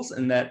principles,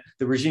 and that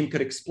the regime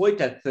could exploit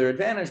that to their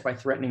advantage by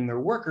threatening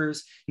their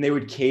workers, and they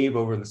would cave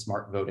over the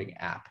smart voting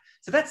app.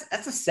 So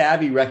that's a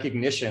savvy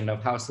recognition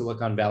of how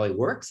Silicon Valley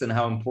works and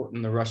how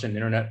important the Russian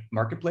internet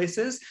marketplace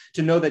is,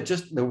 to know that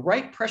just the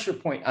right pressure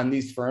point on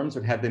these firms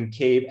would have them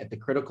cave at the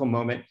critical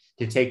moment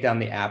to take down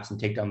the apps and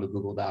take down the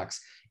Google Docs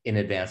in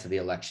advance of the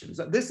election.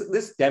 So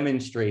this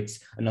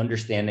demonstrates an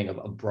understanding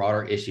of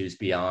broader issues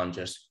beyond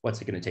just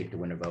what's it going to take to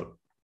win a vote.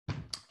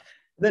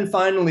 Then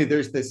finally,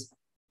 there's this,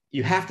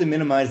 you have to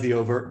minimize the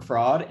overt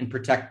fraud and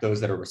protect those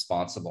that are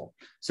responsible.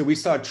 So we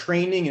saw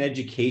training and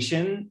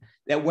education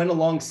that went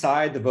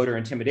alongside the voter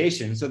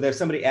intimidation. So there's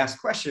somebody asks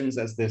questions,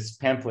 as this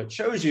pamphlet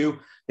shows you,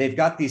 they've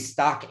got these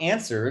stock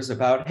answers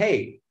about,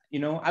 hey, you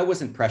know, I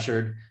wasn't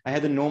pressured. I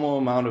had the normal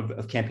amount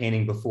of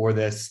campaigning before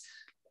this.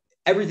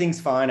 Everything's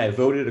fine. I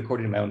voted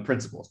according to my own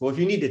principles. Well, if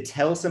you need to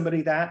tell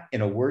somebody that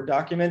in a Word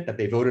document that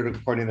they voted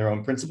according to their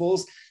own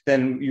principles,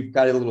 then you've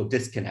got a little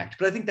disconnect.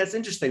 But I think that's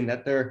interesting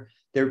that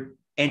they're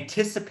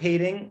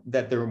anticipating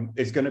that there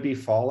is going to be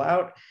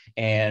fallout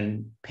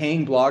and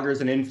paying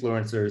bloggers and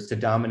influencers to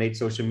dominate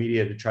social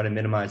media to try to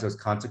minimize those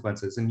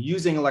consequences, and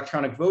using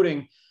electronic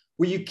voting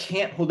where you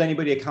can't hold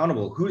anybody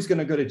accountable. Who's going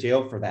to go to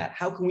jail for that?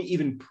 How can we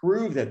even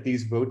prove that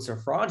these votes are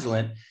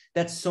fraudulent?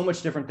 That's so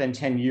much different than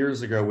 10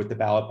 years ago with the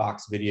ballot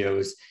box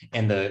videos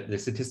and the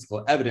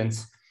statistical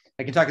evidence.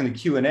 I can talk in the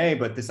Q&A,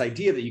 but this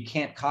idea that you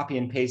can't copy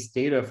and paste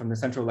data from the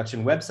Central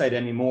Election website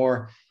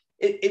anymore,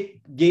 it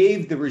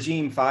gave the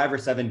regime 5 or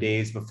 7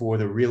 days before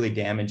the really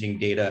damaging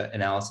data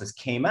analysis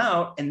came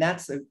out. And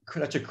that's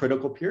such a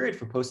critical period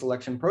for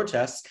post-election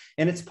protests.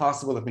 And it's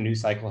possible that the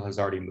news cycle has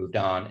already moved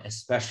on,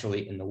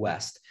 especially in the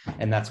West.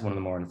 And that's one of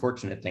the more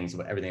unfortunate things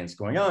about everything that's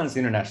going on, is the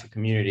international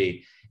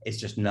community is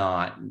just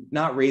not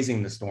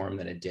raising the storm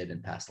that it did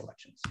in past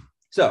elections.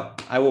 So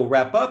I will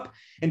wrap up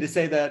and to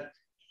say that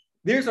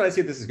here's what I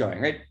see this is going,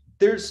 right?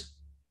 There's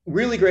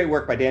really great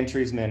work by Dan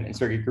Treisman and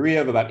Sergei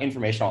Guriev about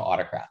informational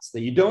autocrats, that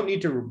you don't need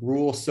to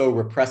rule so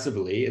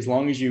repressively as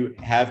long as you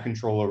have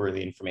control over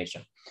the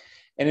information.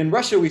 And in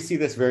Russia, we see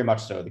this very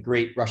much so. The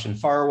great Russian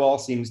firewall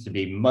seems to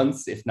be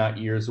months, if not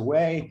years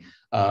away,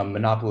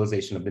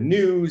 monopolization of the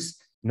news,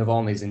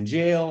 Navalny's in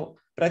jail.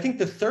 But I think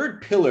the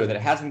third pillar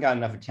that hasn't gotten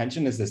enough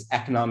attention is this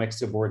economic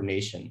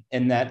subordination,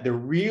 and that they're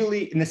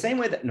really, in the same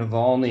way that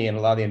Navalny and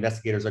a lot of the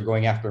investigators are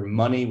going after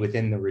money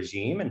within the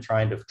regime and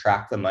trying to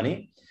track the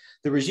money,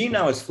 the regime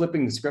now is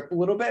flipping the script a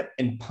little bit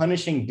and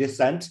punishing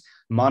dissent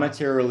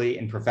monetarily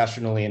and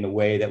professionally in a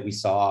way that we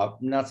saw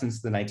not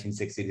since the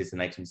 1960s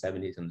and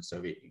 1970s in the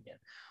Soviet Union.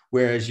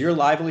 Whereas your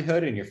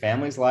livelihood and your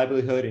family's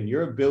livelihood and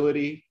your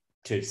ability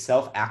to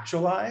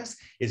self-actualize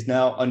is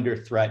now under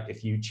threat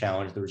if you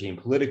challenge the regime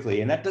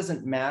politically. And that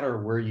doesn't matter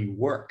where you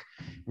work.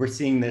 We're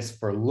seeing this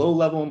for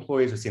low-level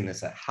employees. We're seeing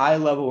this at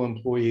high-level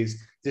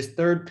employees. This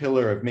third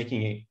pillar of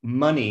making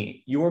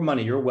money, your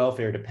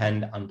welfare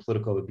depend on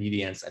political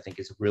obedience, I think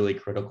is really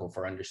critical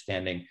for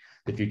understanding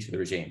the future of the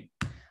regime.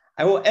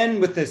 I will end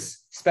with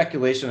this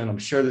speculation, and I'm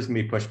sure there's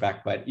gonna be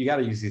pushback, but you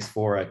gotta use these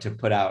fora to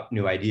put out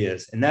new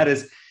ideas. And that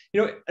is,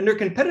 you know, under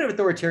competitive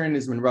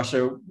authoritarianism in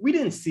Russia, we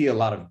didn't see a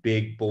lot of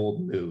big,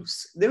 bold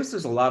moves. There was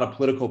a lot of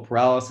political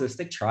paralysis.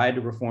 They tried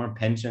to reform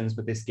pensions,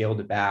 but they scaled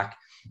it back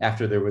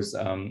after there was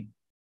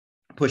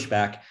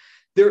pushback.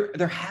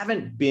 There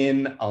haven't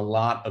been a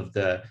lot of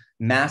the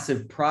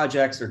massive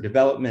projects or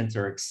developments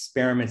or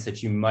experiments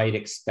that you might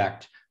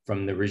expect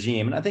from the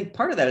regime. And I think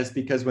part of that is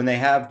because when they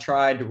have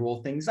tried to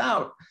roll things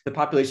out, the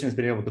population has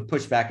been able to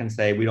push back and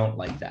say, we don't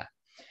like that.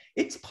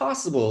 It's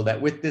possible that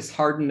with this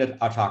hardened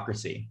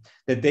autocracy,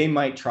 that they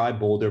might try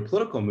bolder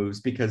political moves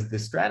because the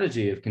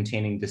strategy of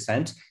containing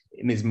dissent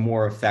is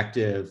more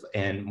effective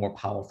and more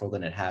powerful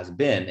than it has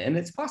been. And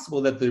it's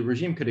possible that the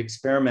regime could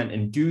experiment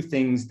and do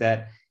things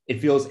that it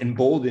feels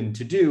emboldened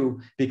to do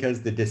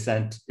because the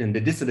dissent and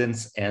the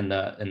dissidents and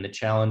the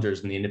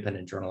challengers and the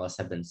independent journalists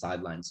have been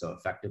sidelined so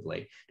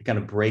effectively to kind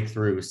of break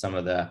through some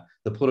of the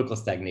political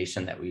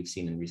stagnation that we've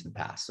seen in recent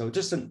past. So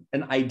just an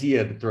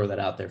idea to throw that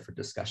out there for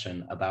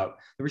discussion about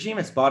the regime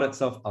has bought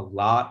itself a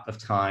lot of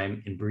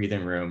time and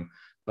breathing room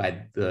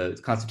by the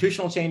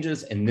constitutional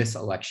changes in this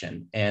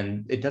election.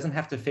 And it doesn't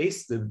have to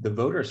face the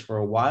voters for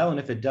a while. And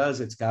if it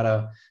does, it's got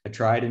a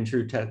tried and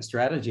true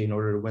strategy in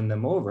order to win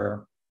them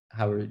over.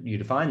 However you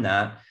define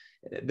that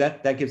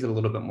gives it a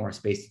little bit more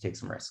space to take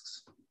some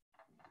risks.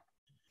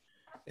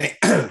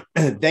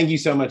 Thank you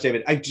so much,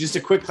 David. Just a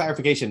quick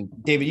clarification.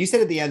 David, you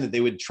said at the end that they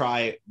would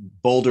try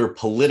bolder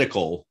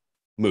political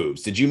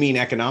moves. Did you mean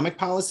economic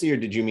policy or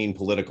did you mean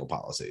political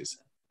policies?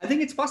 I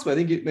think it's possible. I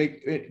think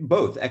it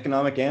both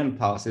economic and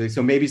policy.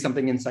 So maybe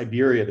something in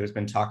Siberia, there's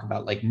been talk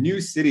about like new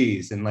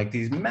cities and like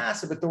these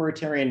massive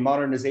authoritarian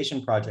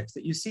modernization projects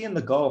that you see in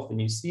the Gulf and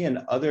you see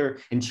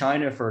in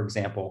China, for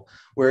example,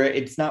 where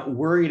it's not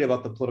worried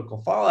about the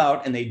political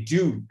fallout and they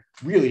do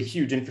really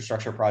huge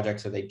infrastructure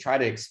projects. So they try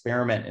to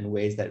experiment in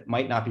ways that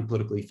might not be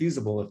politically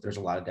feasible if there's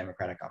a lot of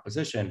democratic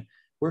opposition.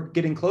 We're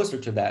getting closer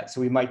to that. So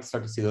we might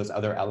start to see those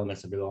other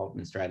elements of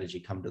development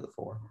strategy come to the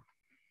fore.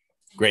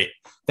 Great.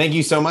 Thank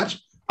you so much.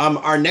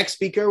 Our next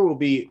speaker will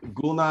be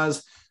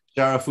Gulnaz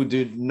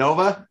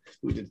Sharafudinova,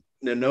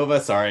 Nanova,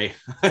 sorry,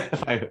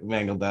 I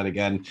mangled that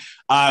again,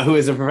 who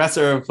is a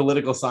professor of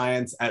political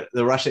science at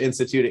the Russia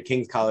Institute at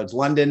King's College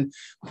London.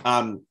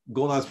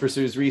 Gulnaz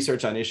pursues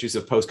research on issues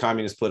of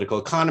post-communist political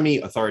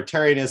economy,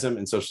 authoritarianism,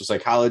 and social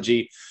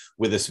psychology,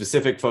 with a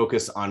specific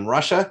focus on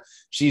Russia.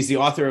 She's the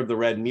author of The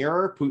Red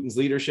Mirror, Putin's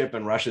Leadership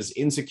and Russia's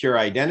Insecure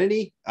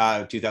Identity,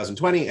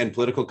 2020, and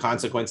Political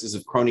Consequences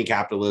of Crony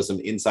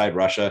Capitalism Inside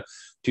Russia,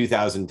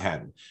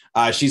 2010.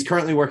 She's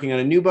currently working on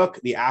a new book,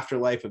 The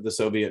Afterlife of the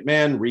Soviet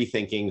Man,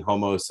 Rethinking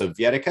Homo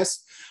Sovieticus.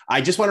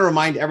 I just want to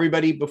remind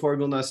everybody before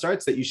Gulnaz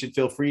starts that you should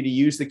feel free to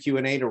use the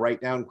Q&A to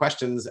write down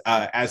questions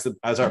as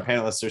our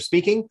panelists are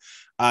speaking,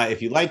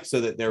 if you like, so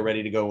that they're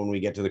ready to go when we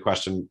get to the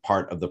question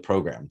part of the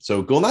program.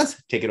 So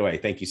Gulnaz, take it away.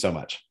 Thank you so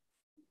much.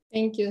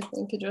 Thank you,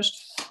 Josh.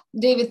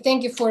 David,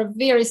 thank you for a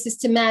very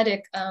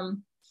systematic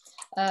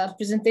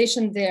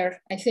presentation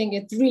there. I think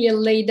it really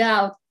laid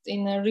out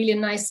in a really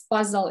nice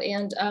puzzle,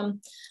 and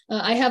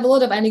I have a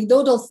lot of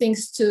anecdotal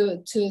things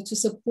to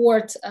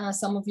support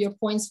some of your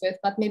points with,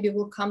 but maybe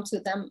we'll come to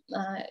them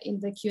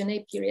in the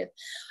Q&A period.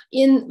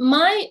 In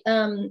my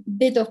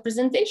bit of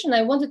presentation,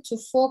 I wanted to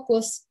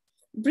focus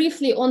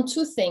briefly on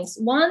two things.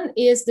 One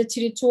is the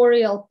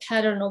territorial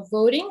pattern of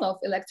voting of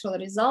electoral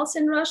results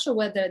in Russia,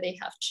 whether they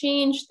have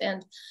changed,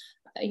 and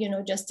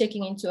just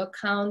taking into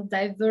account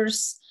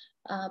diverse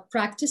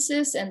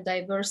practices and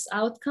diverse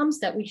outcomes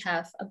that we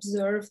have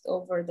observed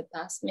over the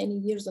past many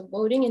years of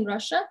voting in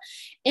Russia.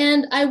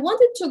 And I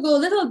wanted to go a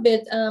little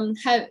bit,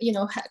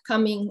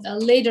 coming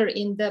later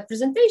in the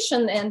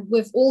presentation and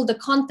with all the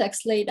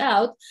context laid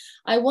out,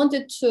 I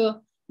wanted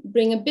to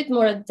bring a bit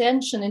more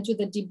attention into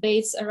the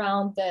debates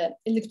around the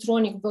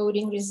electronic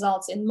voting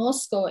results in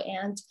Moscow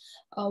and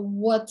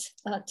what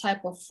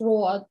type of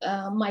fraud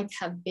might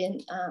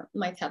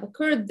have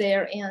occurred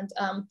there, and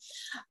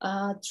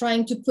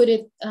trying to put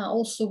it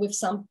also with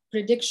some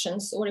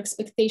predictions or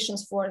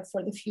expectations for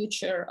the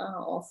future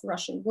of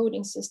Russian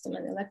voting system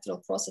and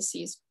electoral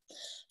processes.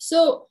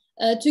 So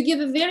to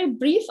give a very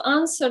brief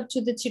answer to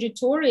the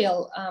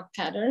territorial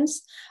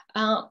patterns,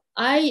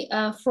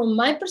 from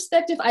my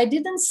perspective, I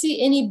didn't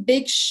see any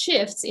big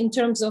shifts in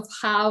terms of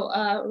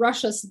how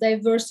Russia's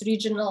diverse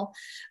regional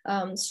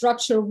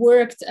structure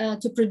worked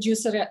to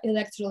produce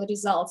electoral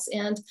results.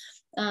 And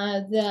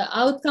the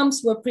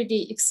outcomes were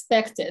pretty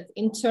expected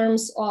in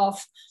terms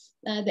of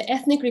the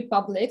ethnic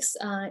republics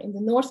in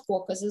the North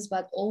Caucasus,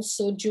 but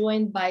also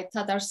joined by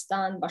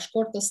Tatarstan,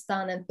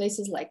 Bashkortostan, and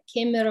places like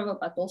Kemerovo,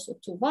 but also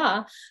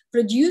Tuva,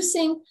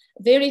 producing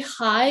very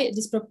high,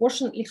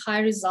 disproportionately high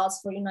results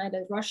for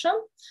United Russia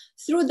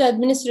through the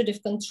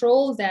administrative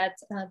control that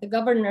the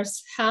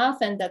governors have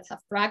and that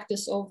have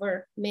practiced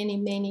over many,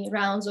 many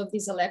rounds of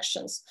these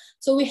elections.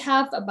 So we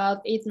have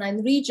about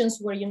 8-9 regions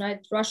where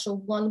United Russia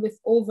won with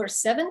over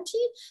 70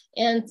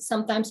 and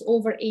sometimes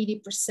over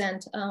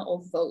 80%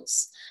 of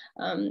votes.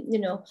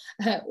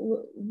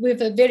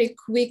 With a very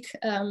quick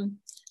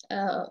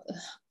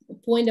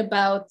point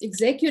about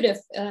executive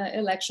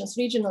elections,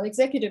 regional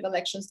executive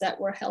elections that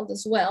were held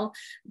as well,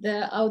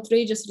 the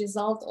outrageous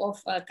result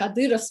of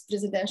Kadyrov's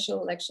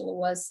presidential election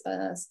was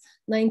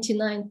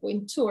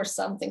 99.2 or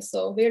something,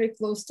 so very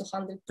close to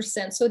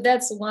 100%. So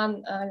that's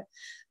one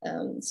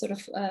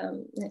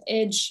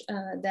edge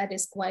that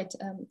is quite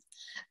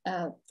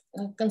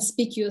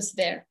conspicuous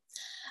there.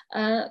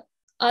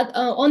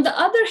 On the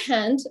other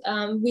hand,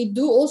 we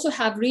do also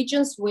have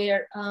regions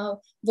where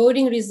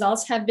voting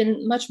results have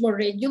been much more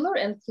regular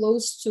and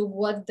close to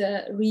what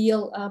the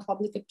real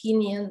public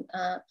opinion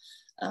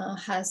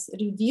has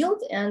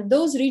revealed. And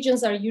those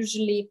regions are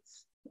usually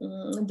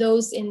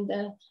those in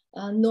the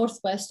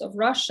northwest of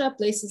Russia,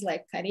 places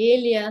like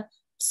Karelia,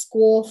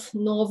 Pskov,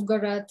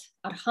 Novgorod,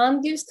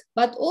 Arkhangelsk,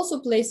 but also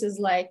places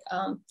like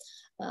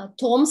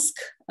Tomsk,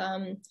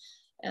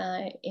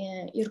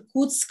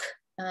 Irkutsk,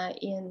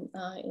 in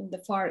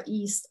the Far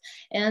East.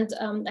 And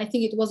I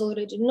think it was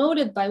already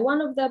noted by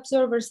one of the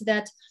observers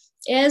that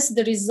as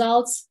the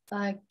results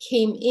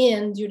came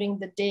in during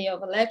the day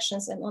of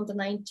elections and on the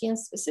 19th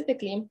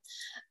specifically,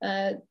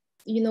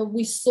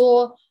 we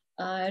saw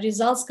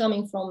results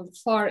coming from the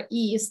Far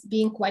East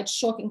being quite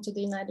shocking to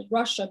the United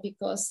Russia,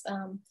 because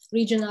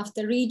region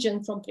after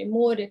region, from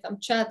Primorye,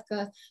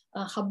 Kamchatka,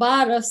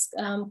 Khabarovsk,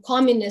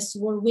 communists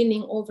were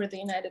winning over the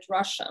United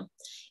Russia.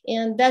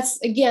 And that's,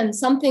 again,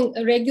 something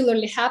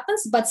regularly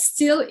happens, but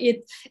still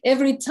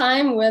every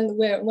time when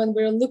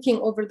we're looking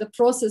over the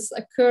process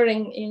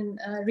occurring in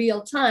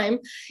real time,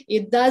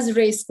 it does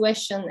raise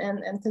questions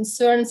and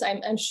concerns,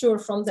 I'm sure,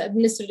 from the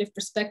administrative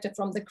perspective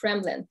from the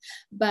Kremlin.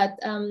 But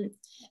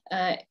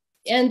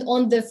and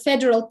on the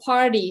federal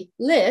party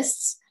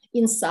lists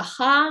in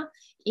Sakha,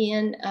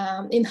 in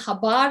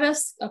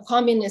Khabarovsk,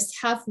 communists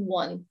have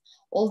won,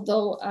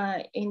 although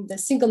in the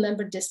single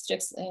member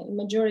districts,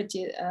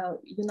 majority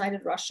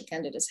United Russia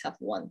candidates have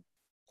won.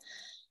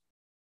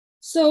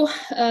 So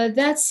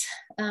that's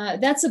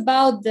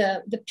about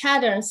the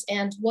patterns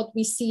and what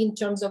we see in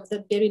terms of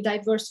the very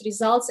diverse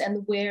results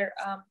and where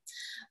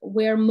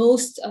where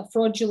most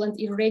fraudulent,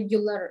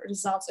 irregular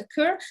results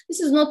occur. This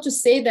is not to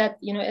say that,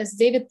 as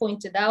David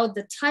pointed out,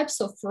 the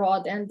types of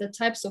fraud and the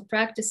types of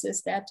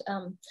practices that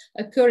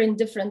occur in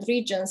different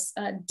regions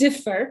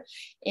differ,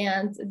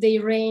 and they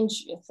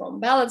range from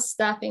ballot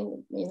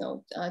stuffing,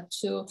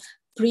 to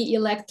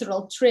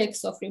pre-electoral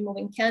tricks of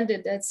removing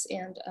candidates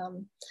and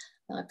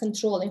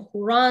controlling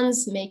who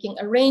runs, making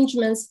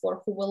arrangements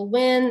for who will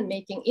win,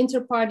 making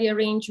inter-party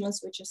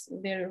arrangements, which is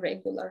very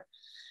regular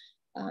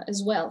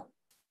as well.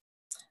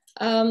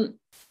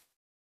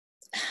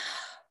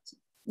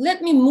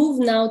 Let me move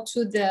now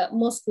to the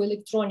Moscow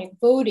electronic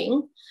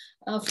voting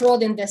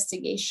fraud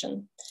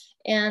investigation.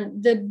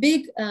 And the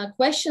big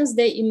questions,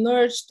 they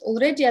emerged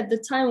already at the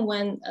time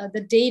when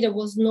the data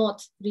was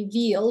not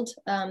revealed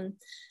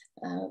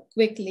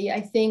quickly.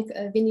 I think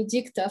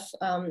Venediktov,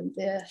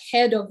 the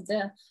head of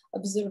the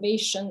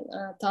observation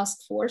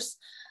task force,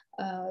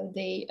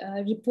 they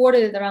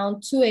reported it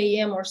around 2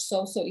 a.m. or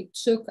so. So it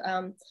took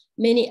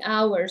many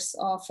hours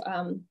of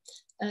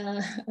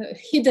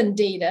hidden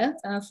data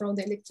from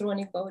the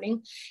electronic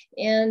voting.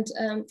 And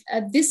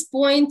at this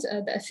point,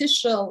 the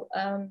official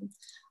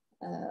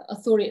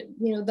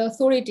the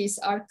authorities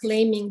are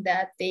claiming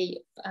that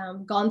they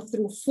gone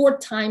through 4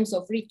 times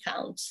of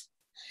recount.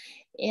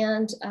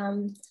 And,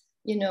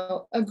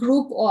 a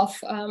group of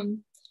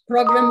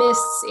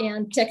programists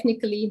and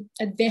technically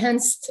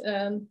advanced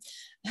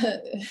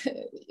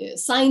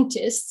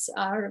scientists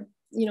are,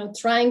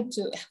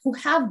 who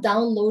have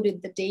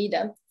downloaded the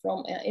data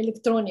from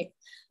electronic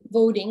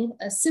voting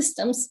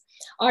systems,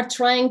 are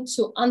trying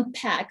to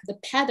unpack the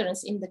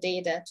patterns in the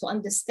data to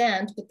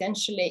understand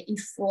potentially if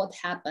fraud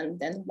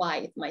happened and why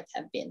it might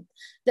have been.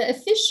 The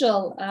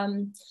official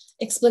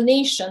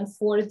explanation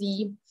for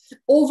the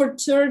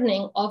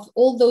overturning of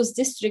all those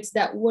districts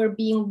that were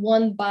being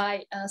won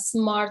by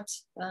smart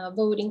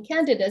voting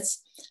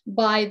candidates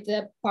by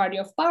the party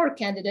of power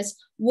candidates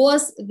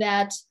was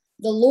that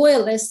the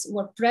loyalists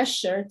were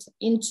pressured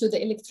into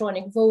the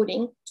electronic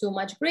voting to a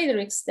much greater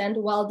extent,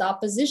 while the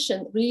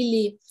opposition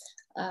really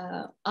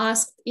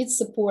asked its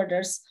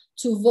supporters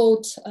to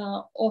vote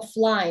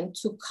offline,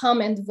 to come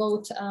and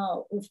vote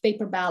with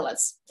paper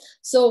ballots.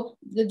 So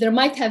there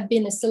might have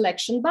been a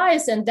selection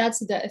bias, and that's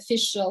the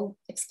official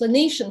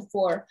explanation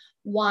for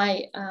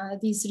why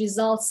these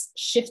results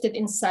shifted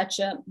in such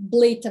a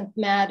blatant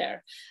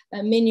manner.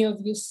 Many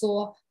of you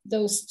saw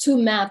those 2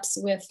 maps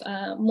with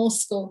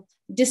Moscow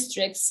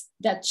districts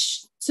that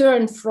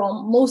turned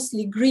from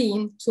mostly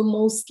green to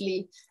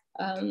mostly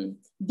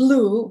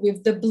blue,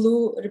 with the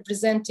blue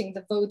representing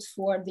the vote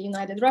for the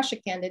United Russia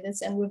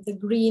candidates, and with the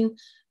green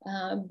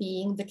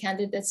being the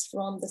candidates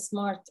from the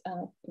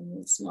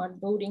smart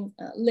voting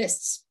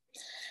lists.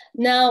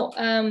 Now,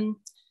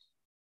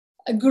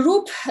 a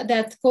group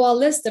that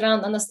coalesced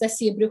around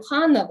Anastasia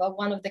Bryukhanova,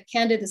 one of the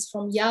candidates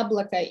from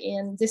Yabloko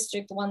in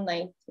District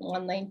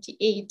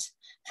 198,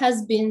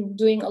 has been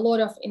doing a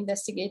lot of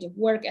investigative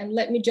work. And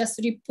let me just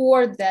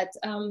report that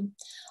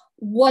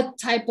what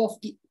type of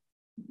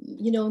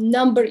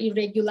number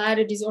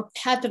irregularities or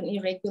pattern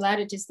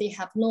irregularities they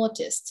have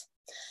noticed.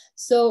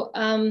 So,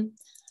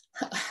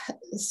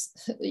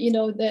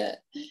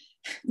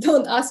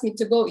 don't ask me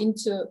to go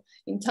into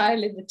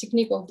entirely the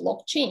technique of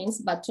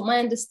blockchains, but to my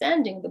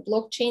understanding, the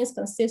blockchains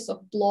consist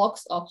of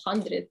blocks of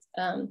 100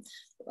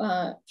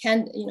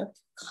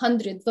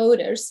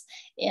 voters,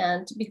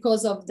 and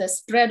because of the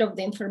spread of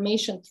the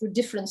information through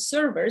different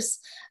servers,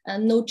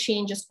 no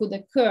changes could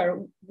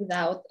occur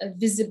without a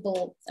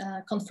visible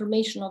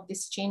confirmation of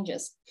these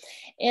changes.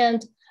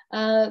 And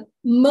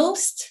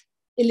most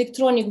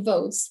electronic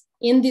votes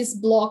in these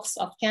blocks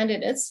of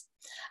candidates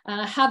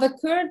have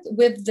occurred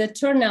with the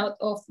turnout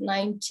of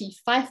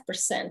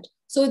 95%,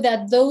 so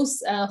that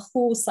those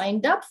who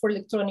signed up for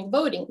electronic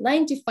voting,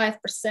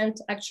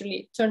 95%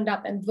 actually turned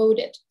up and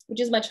voted,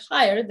 which is much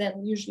higher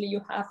than usually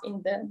you have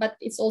but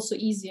it's also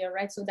easier,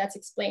 right? So that's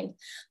explained.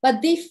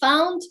 But they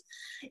found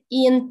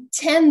in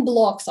 10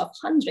 blocks of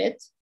 100,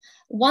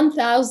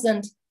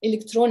 1,000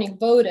 electronic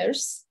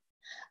voters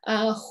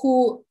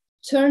who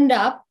turned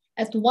up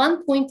at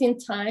one point in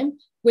time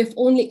with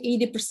only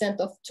 80%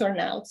 of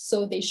turnout.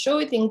 So they show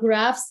it in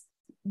graphs,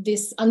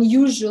 this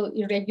unusual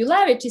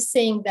irregularity,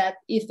 saying that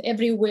if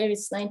everywhere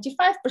it's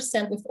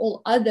 95% with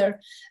all other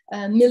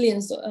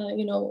millions,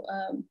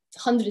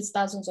 hundreds,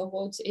 thousands of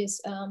votes is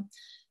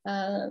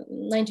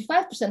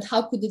 95%,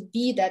 how could it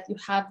be that you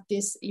have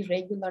this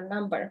irregular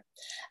number?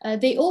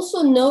 They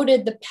also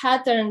noted the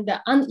pattern, the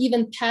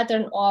uneven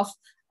pattern of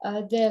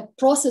the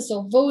process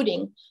of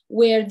voting,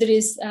 where there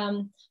is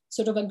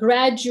sort of a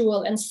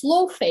gradual and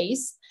slow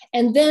phase,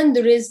 and then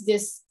there is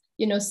this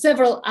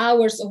several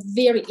hours of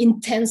very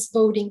intense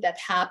voting that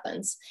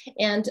happens.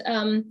 And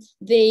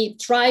they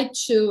try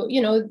to,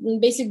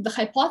 basically the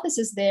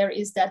hypothesis there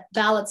is that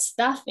ballot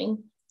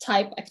stuffing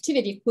type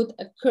activity could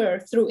occur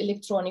through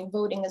electronic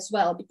voting as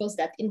well, because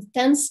that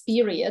intense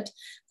period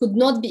could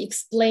not be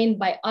explained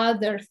by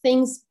other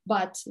things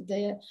but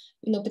the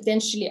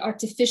potentially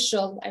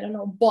artificial, I don't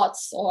know,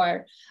 bots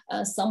or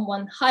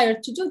someone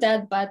hired to do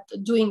that, but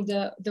doing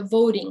the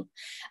voting.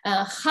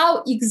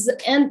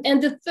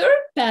 And the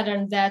third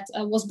pattern that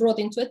was brought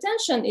into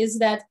attention is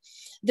that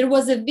there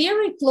was a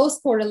very close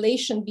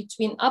correlation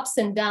between ups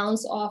and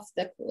downs of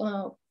the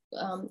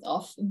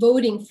of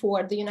voting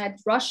for the United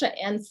Russia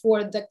and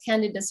for the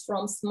candidates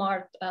from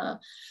smart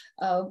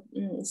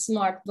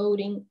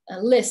voting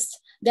list.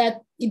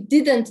 That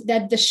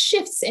the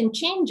shifts and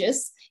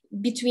changes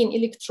between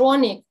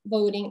electronic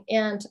voting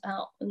and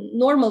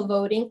normal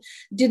voting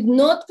did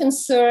not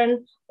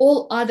concern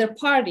all other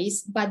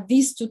parties, but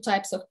these two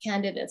types of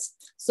candidates.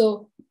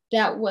 So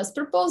that was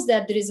proposed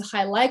that there is a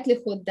high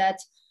likelihood that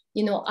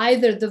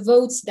either the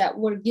votes that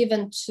were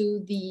given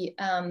to the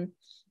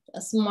a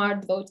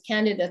smart vote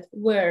candidate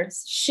were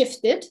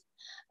shifted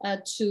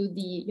to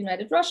the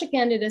United Russia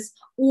candidates,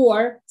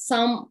 or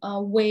some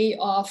way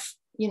of,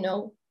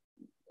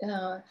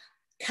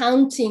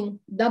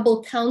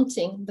 double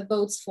counting the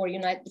votes for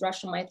United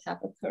Russia might have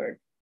occurred.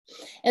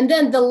 And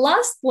then the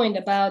last point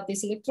about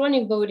this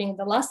electronic voting,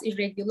 the last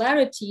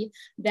irregularity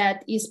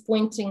that is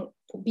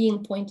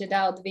being pointed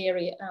out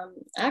very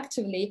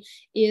actively,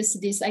 is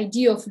this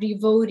idea of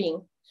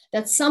revoting,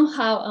 that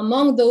somehow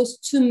among those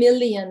 2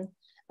 million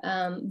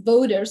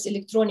voters,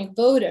 electronic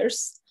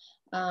voters,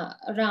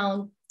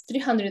 around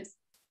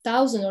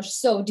 300,000 or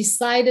so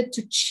decided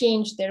to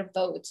change their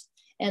vote.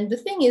 And the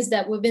thing is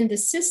that within the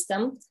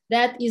system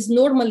that is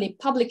normally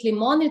publicly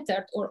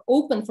monitored or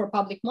open for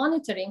public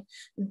monitoring,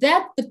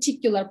 that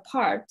particular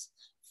part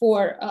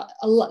for of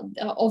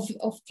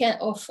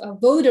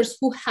voters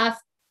who have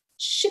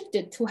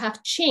shifted, who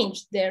have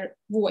changed their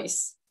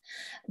voice,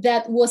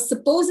 that was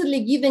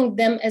supposedly giving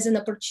them as an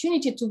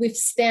opportunity to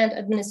withstand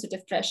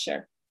administrative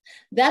pressure.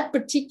 That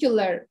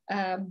particular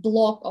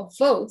block of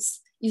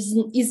votes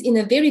is in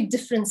a very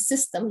different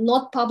system,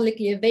 not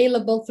publicly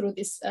available through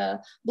this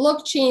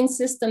blockchain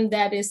system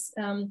that is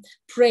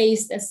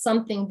praised as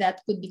something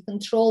that could be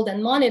controlled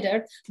and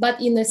monitored,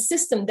 but in a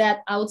system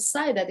that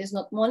outside that is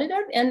not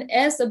monitored. And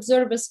as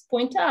observers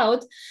point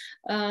out,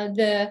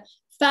 the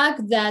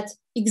fact that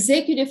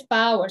executive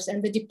powers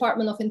and the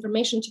Department of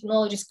Information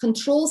Technologies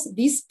controls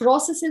these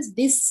processes,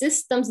 these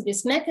systems,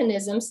 these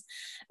mechanisms,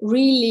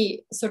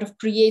 really sort of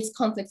creates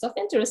conflicts of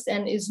interest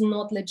and is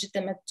not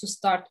legitimate to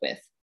start with.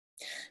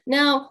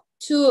 Now,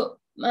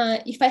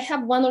 if I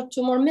have 1 or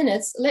 2 more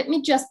minutes, let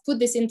me just put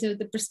this into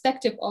the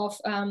perspective of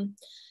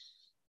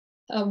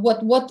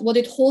what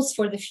it holds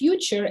for the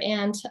future.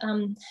 And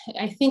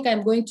I think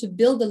I'm going to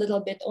build a little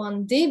bit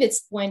on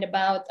David's point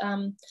about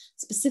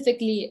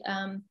specifically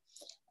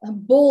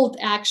bold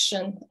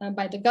action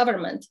by the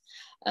government.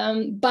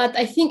 But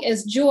I think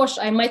as Josh,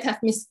 I might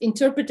have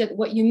misinterpreted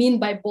what you mean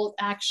by bold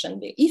action.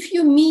 If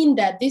you mean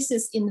that this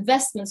is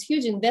investments,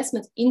 huge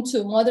investments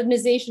into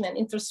modernization and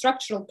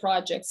infrastructural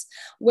projects,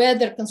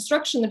 whether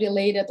construction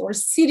related or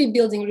city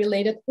building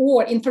related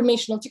or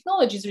informational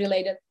technologies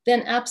related,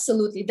 then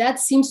absolutely, that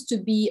seems to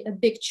be a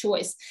big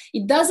choice.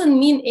 It doesn't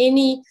mean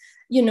any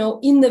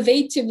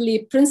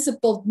innovatively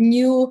principled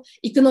new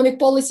economic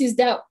policies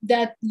that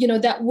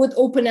would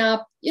open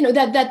up,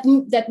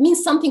 that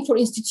means something for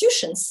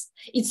institutions.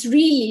 It's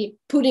really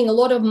putting a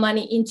lot of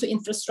money into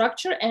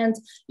infrastructure and,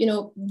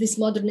 this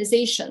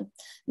modernization.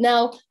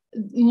 Now,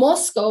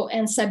 Moscow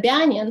and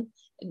Sobyanin,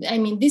 I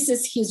mean, this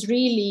is his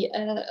really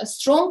a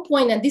strong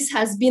point, and this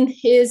has been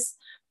his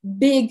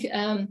big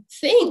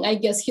thing, I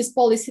guess, his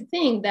policy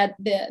thing, that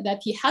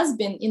he has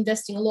been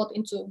investing a lot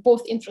into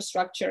both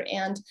infrastructure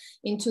and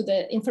into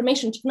the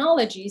information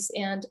technologies,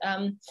 and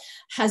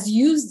has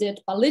used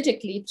it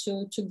politically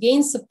to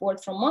gain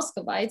support from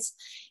Muscovites.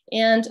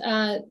 And,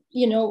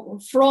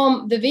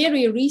 from the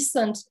very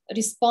recent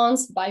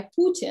response by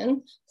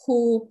Putin,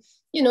 who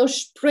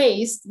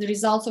praised the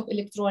results of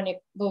electronic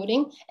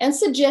voting and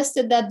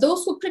suggested that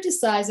those who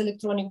criticize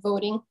electronic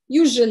voting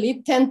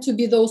usually tend to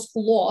be those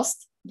who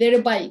lost,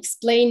 thereby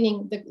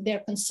explaining their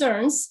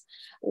concerns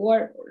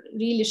or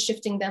really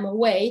shifting them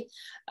away.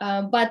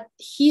 But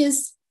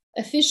his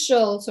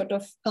official sort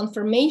of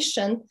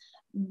confirmation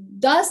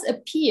does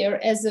appear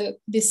as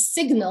this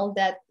signal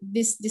that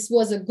this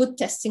was a good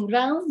testing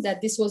ground, that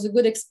this was a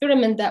good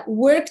experiment that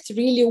worked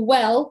really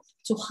well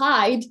to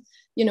hide,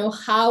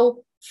 how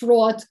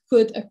fraud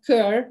could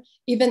occur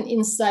even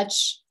in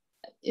such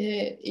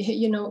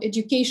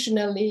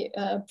educationally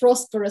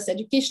prosperous,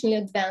 educationally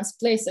advanced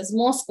place as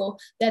Moscow,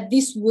 that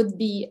this would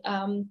be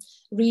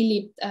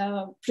really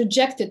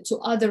projected to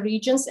other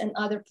regions and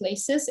other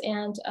places.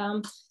 And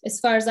as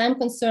far as I'm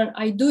concerned,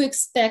 I do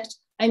expect,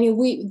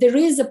 there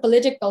is a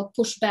political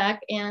pushback,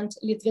 and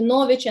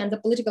Litvinovich and the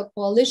political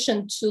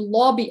coalition to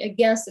lobby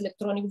against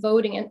electronic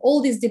voting, and all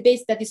these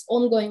debates that is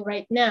ongoing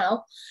right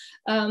now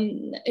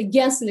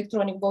against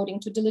electronic voting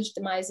to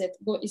delegitimize it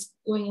is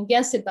going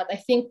against it. But I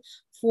think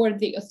for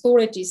the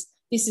authorities,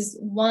 this is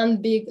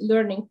one big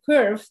learning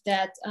curve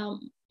that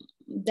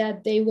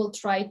that they will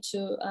try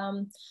to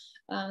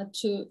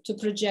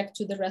project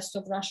to the rest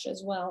of Russia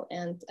as well.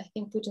 And I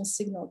think Putin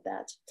signaled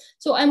that.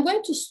 So I'm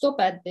going to stop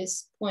at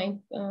this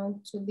point to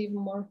leave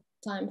more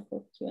time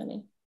for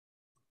Q&A.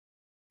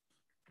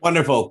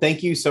 Wonderful.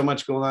 Thank you so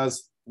much,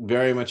 Gulnaz.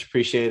 Very much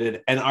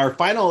appreciated. And our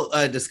final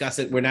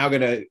discussant,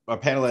 our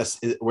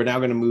panelists, we're now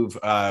going to move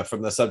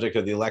from the subject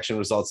of the election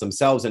results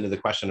themselves into the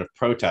question of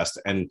protest.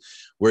 And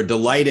we're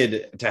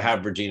delighted to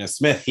have Regina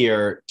Smith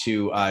here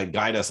to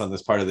guide us on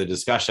this part of the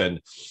discussion,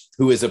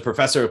 who is a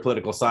professor of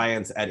political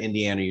science at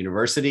Indiana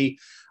University.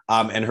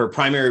 And her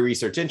primary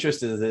research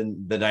interest is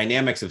in the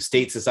dynamics of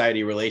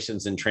state-society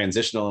relations in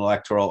transitional and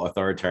electoral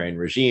authoritarian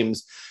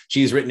regimes.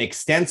 She's written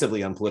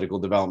extensively on political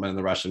development in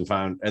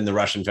the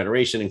Russian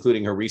Federation,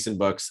 including her recent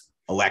books,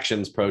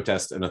 Elections,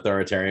 Protest, and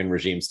Authoritarian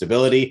Regime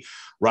Stability,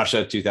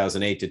 Russia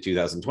 2008 to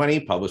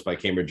 2020, published by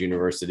Cambridge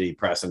University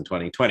Press in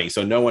 2020.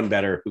 So no one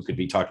better who could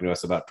be talking to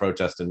us about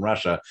protest in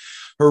Russia.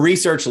 Her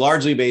research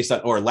largely based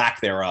on, or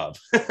lack thereof,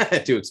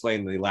 to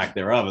explain the lack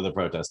thereof of the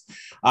protest.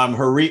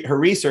 Her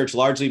research,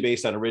 largely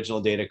based on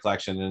original data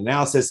collection and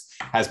analysis,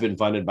 has been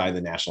funded by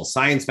the National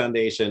Science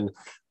Foundation,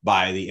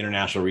 by the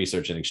International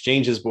Research and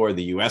Exchanges Board,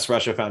 the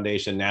U.S.-Russia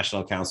Foundation,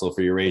 National Council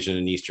for Eurasian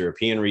and East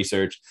European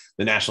Research,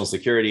 the National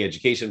Security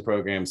Education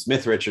Program,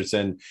 Smith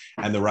Richardson,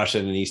 and the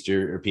Russian and East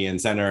European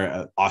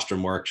Center,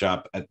 Ostrom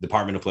Workshop at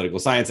Department of Political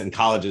Science, and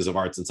Colleges of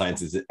Arts and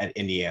Sciences at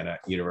Indiana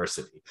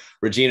University.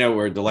 Regina,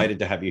 we're delighted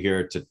to have you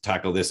here to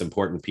tackle this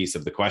important piece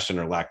of the question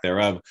or lack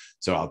thereof.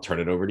 So I'll turn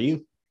it over to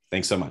you.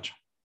 Thanks so much.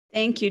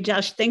 Thank you,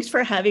 Josh. Thanks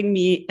for having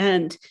me.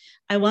 And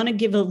I want to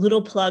give a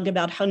little plug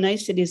about how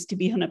nice it is to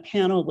be on a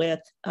panel with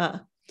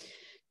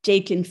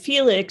Jake and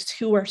Felix,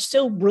 who are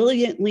so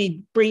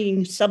brilliantly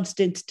bringing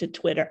substance to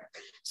Twitter.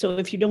 So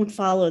if you don't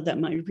follow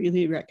them, I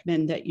really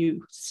recommend that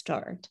you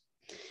start.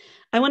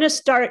 I want to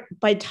start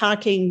by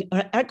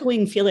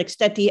echoing Felix,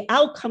 that the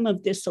outcome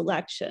of this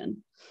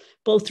election,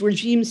 both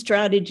regime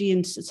strategy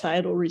and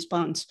societal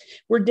response,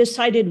 were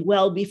decided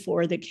well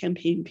before the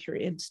campaign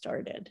period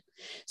started.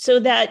 So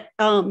that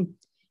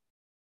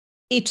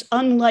it's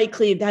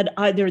unlikely that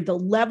either the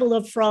level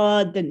of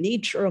fraud, the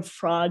nature of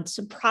fraud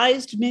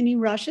surprised many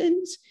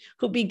Russians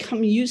who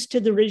become used to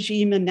the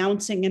regime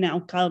announcing an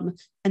outcome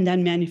and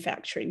then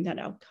manufacturing that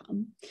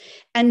outcome.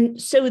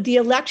 And so the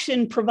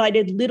election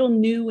provided little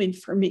new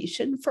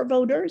information for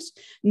voters,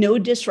 no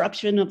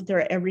disruption of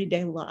their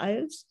everyday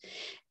lives.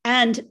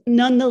 And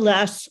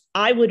nonetheless,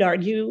 I would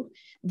argue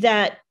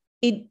that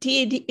it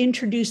did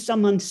introduce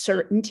some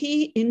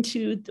uncertainty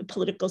into the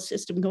political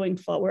system going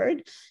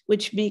forward,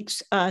 which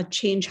makes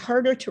change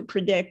harder to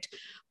predict.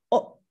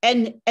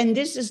 And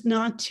this is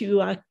not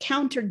to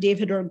counter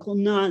David or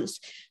Gulnaz.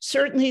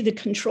 Certainly the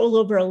control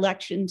over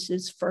elections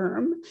is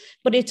firm,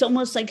 but it's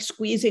almost like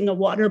squeezing a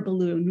water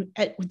balloon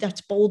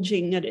that's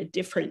bulging at a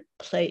different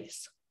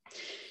place.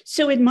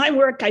 So in my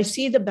work, I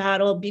see the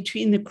battle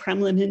between the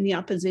Kremlin and the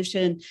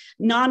opposition,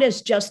 not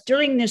as just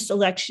during this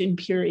election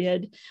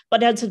period,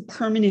 but as a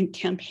permanent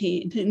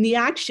campaign. And the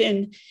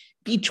action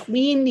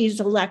between these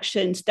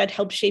elections that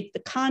help shape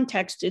the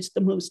context is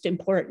the most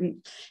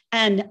important.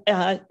 And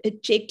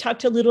Jake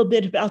talked a little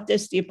bit about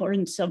this, the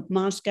importance of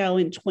Moscow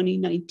in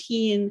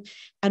 2019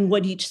 and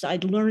what each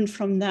side learned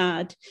from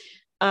that.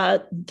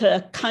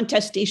 The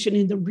contestation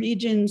in the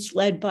regions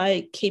led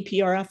by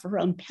KPRF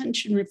around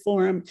pension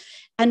reform,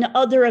 and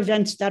other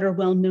events that are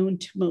well known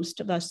to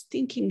most of us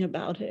thinking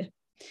about it.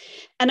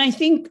 And I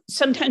think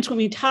sometimes when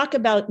we talk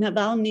about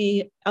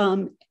Navalny,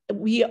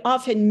 we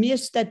often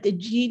miss that the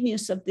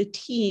genius of the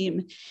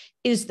team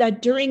is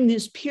that during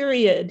this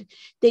period,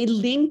 they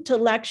linked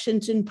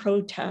elections and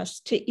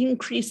protests to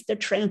increase the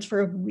transfer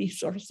of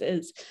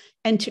resources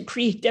and to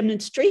create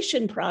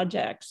demonstration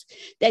projects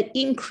that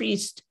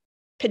increased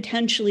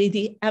potentially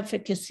the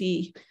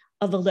efficacy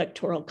of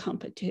electoral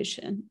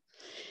competition.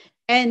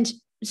 And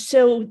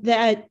so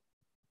that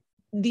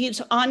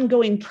these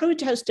ongoing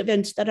protest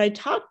events that I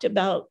talked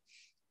about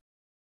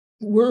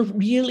were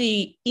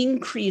really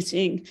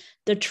increasing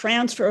the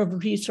transfer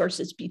of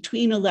resources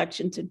between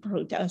elections and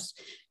protests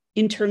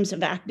in terms of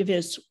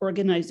activist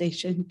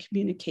organization,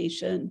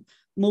 communication,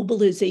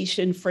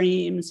 mobilization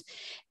frames.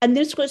 And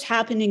this was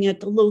happening at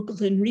the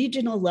local and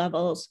regional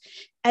levels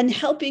and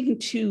helping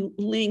to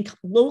link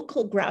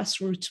local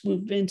grassroots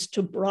movements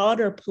to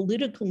broader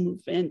political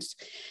movements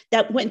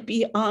that went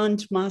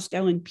beyond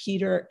Moscow and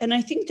Peter. And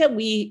I think that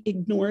we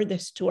ignore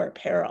this to our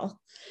peril.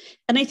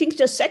 And I think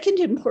the second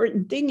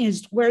important thing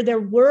is where there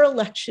were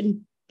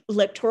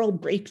electoral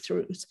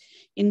breakthroughs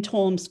in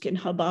Tomsk and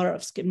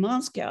Khabarovsk and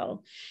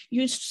Moscow,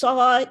 you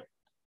saw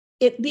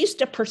at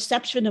least a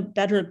perception of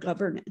better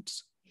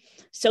governance,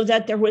 so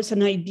that there was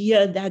an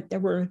idea that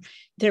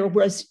there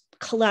was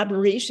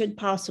collaboration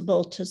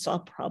possible to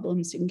solve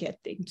problems and get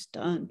things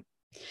done.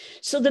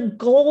 So the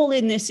goal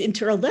in this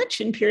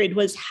inter-election period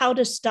was how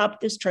to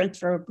stop this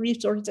transfer of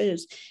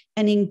resources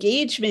and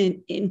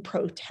engagement in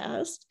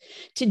protest,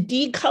 to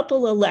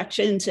decouple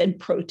elections and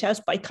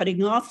protest by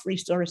cutting off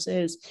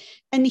resources.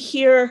 And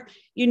here,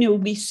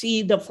 we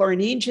see the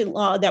foreign agent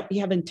law that we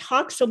haven't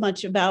talked so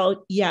much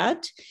about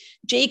yet.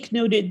 Jake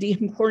noted the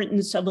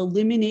importance of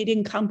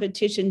eliminating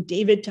competition.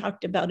 David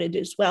talked about it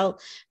as well.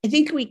 I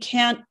think we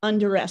can't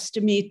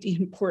underestimate the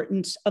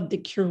importance of the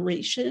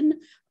curation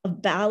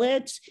of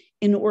ballots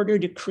in order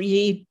to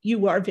create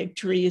UR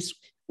victories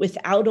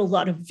without a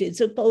lot of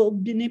visible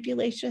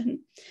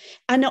manipulation,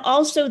 and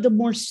also the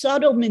more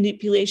subtle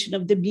manipulation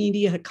of the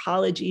media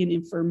ecology and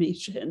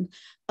information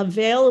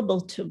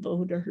available to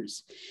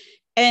voters.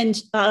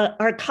 And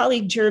our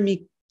colleague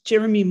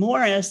Jeremy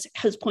Morris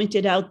has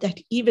pointed out that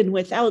even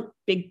without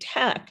big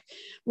tech,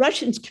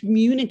 Russians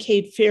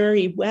communicate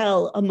very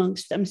well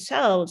amongst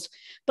themselves,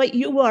 but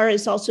UR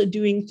is also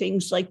doing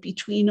things like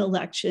between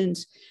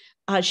elections,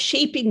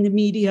 shaping the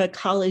media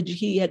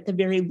ecology at the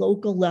very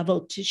local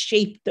level to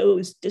shape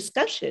those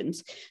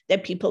discussions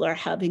that people are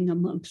having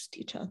amongst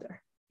each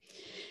other.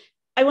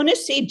 I want to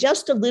say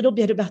just a little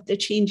bit about the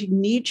changing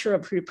nature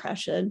of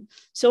repression.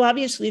 So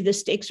obviously the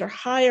stakes are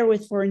higher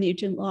with foreign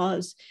agent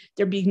laws.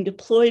 They're being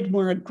deployed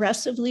more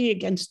aggressively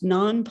against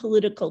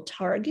non-political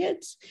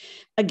targets,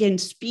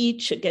 against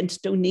speech,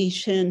 against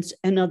donations,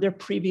 and other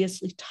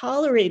previously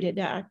tolerated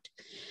acts.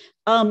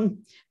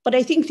 But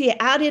I think the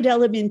added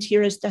element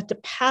here is that the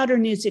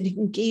pattern is it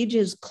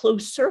engages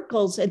close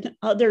circles and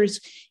others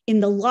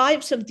in the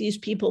lives of these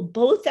people,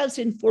 both as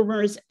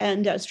informers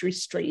and as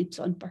restraints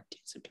on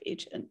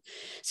participation,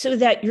 so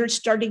that you're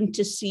starting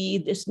to see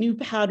this new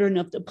pattern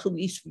of the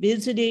police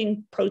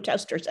visiting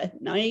protesters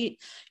at night.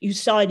 You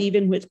saw it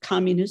even with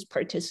communist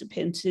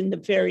participants in the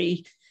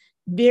very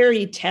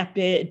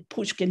tepid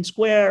Pushkin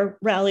Square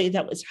rally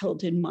that was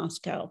held in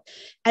Moscow.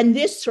 And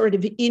this sort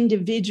of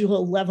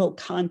individual level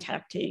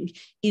contacting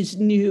is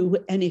new,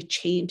 and it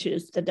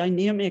changes the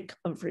dynamic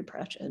of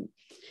repression.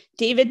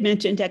 David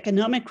mentioned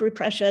economic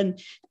repression,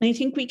 and I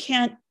think we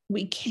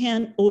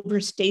can't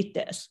overstate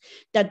this,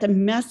 that the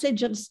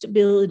message of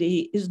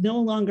stability is no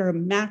longer a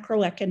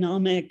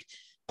macroeconomic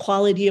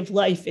quality of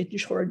life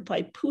ensured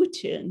by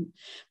Putin,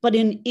 but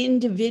an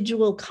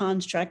individual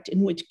construct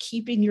in which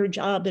keeping your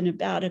job in a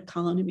bad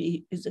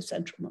economy is a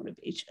central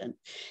motivation.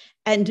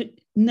 And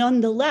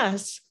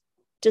nonetheless,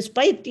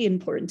 despite the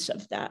importance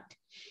of that,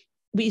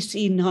 we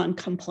see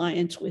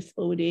non-compliance with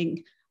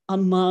voting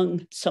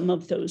among some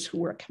of those who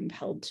were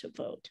compelled to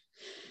vote.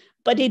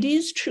 But it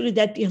is true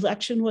that the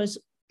election was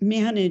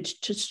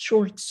managed to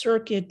short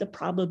circuit the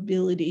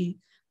probability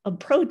of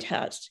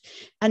protest.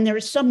 And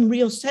there's some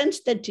real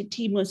sense that the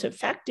team was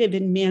effective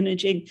in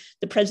managing,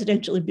 the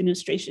presidential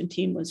administration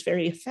team was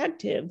very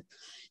effective.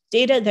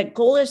 Data that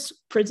Golis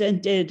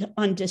presented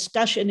on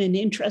discussion and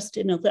interest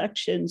in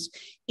elections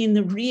in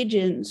the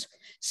regions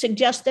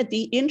suggests that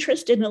the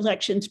interest in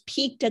elections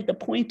peaked at the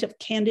point of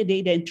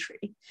candidate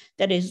entry,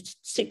 that is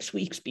 6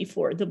 weeks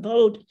before the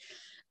vote,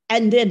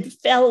 and then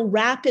fell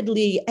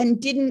rapidly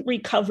and didn't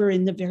recover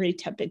in the very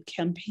tepid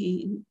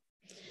campaign.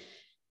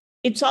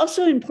 It's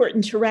also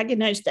important to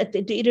recognize that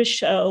the data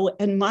show,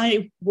 and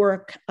my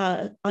work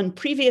on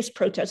previous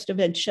protest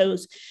events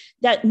shows,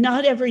 that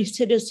not every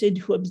citizen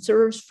who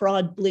observes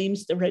fraud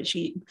blames the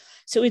regime.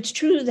 So it's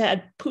true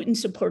that Putin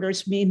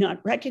supporters may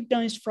not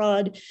recognize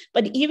fraud,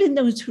 but even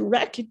those who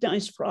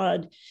recognize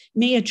fraud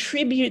may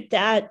attribute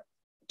that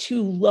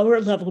to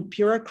lower level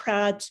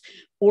bureaucrats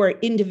or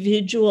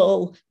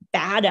individual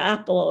bad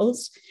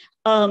apples.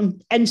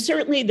 And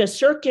certainly the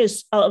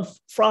circus of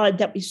fraud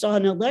that we saw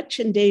on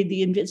election day,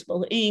 the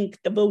invisible ink,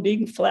 the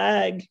voting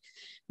flag,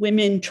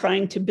 women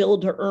trying to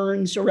build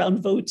urns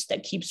around votes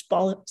that keep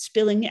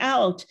spilling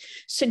out,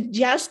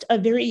 suggest a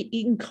very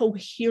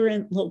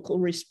incoherent local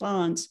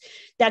response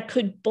that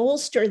could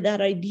bolster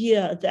that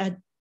idea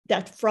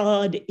that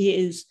fraud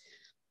is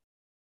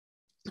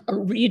a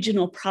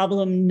regional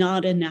problem,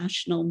 not a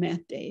national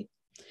mandate.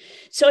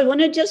 So I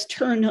want to just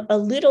turn a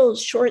little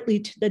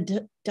shortly to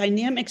the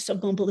dynamics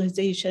of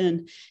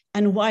mobilization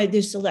and why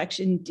this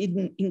election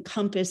didn't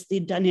encompass the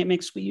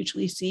dynamics we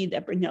usually see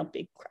that bring out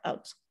big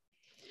crowds.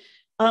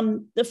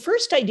 The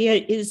first idea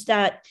is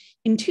that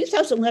in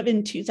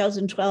 2011,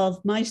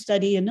 2012, my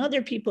study and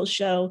other people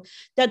show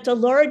that the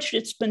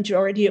largest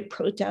majority of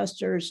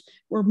protesters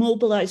were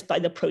mobilized by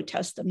the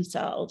protests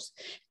themselves,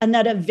 and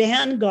that a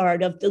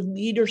vanguard of the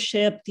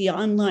leadership, the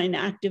online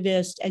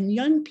activists, and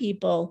young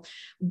people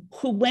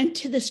who went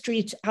to the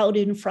streets out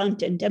in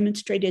front and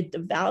demonstrated the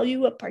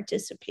value of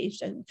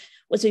participation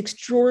was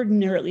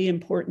extraordinarily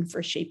important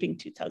for shaping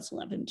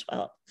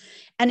 2011-12.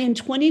 And in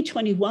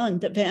 2021,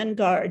 the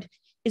vanguard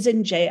is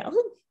in jail,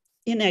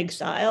 in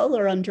exile,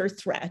 or under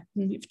threat.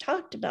 And we've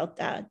talked about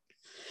that.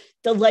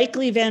 The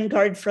likely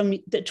vanguard from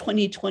the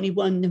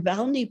 2021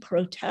 Navalny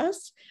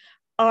protests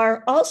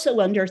are also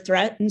under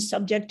threat and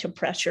subject to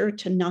pressure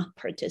to not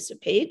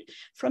participate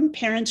from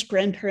parents,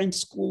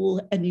 grandparents,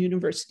 school, and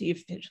university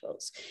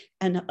officials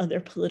and other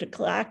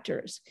political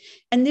actors.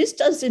 And this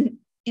doesn't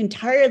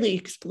entirely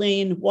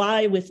explain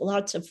why, with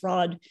lots of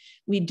fraud,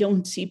 we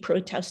don't see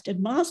protest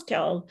in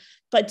Moscow.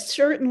 But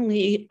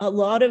certainly a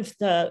lot of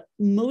the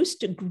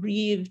most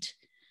aggrieved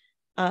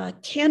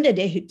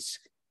candidates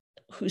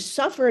who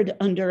suffered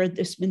under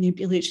this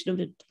manipulation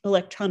of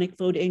electronic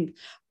voting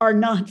are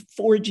not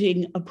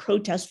forging a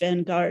protest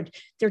vanguard.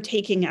 They're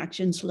taking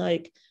actions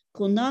like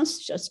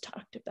Gulnaz just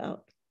talked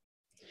about.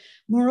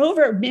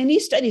 Moreover, many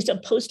studies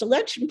of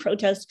post-election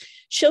protests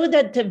show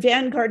that the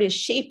vanguard is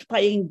shaped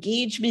by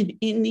engagement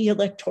in the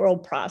electoral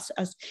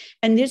process.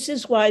 And this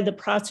is why the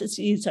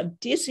processes of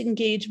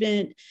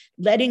disengagement,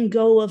 letting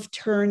go of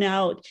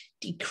turnout,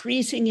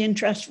 decreasing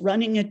interest,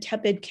 running a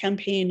tepid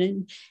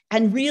campaign,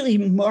 and really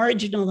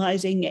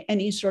marginalizing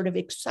any sort of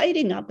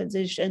exciting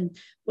opposition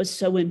was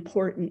so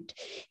important.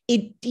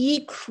 It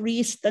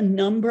decreased the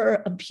number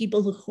of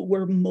people who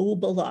were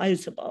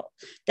mobilizable,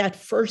 that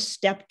first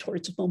step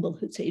towards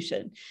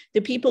mobilization.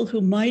 The people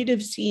who might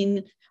have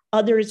seen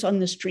others on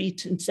the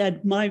streets and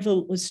said, my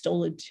vote was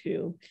stolen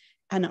too,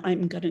 and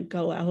I'm going to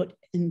go out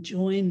and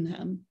join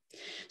them.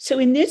 So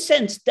in this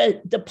sense,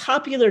 the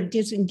popular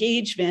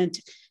disengagement,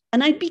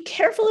 and I'd be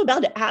careful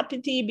about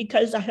apathy,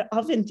 because I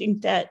often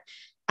think that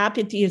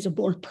apathy is a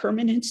more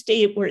permanent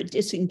state where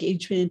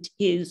disengagement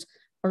is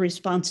a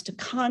response to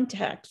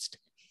context,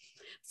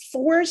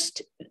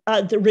 forced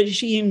the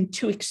regime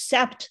to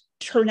accept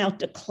turnout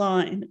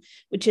decline,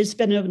 which has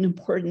been an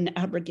important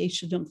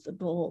abrogation of the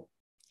goal.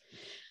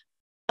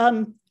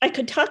 I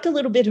could talk a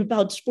little bit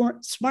about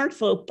smart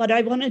vote, but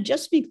I want to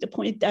just make the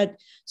point that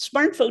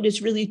smart vote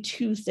is really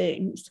two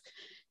things.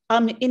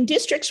 In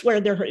districts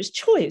where there is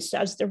choice,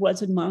 as there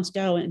was in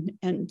Moscow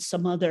and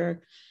some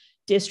other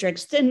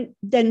districts, then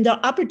the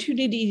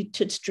opportunity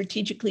to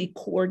strategically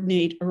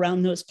coordinate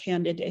around those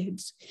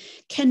candidates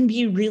can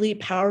be really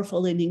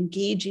powerful in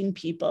engaging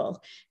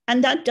people.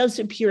 And that does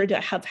appear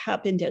to have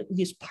happened at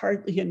least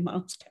partly in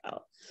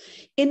Moscow.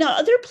 In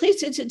other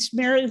places, it's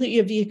merely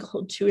a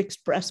vehicle to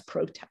express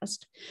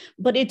protest,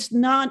 but it's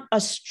not a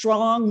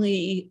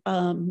strongly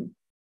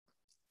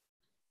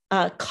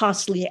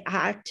costly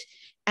act.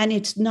 And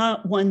it's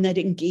not one that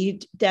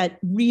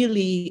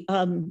really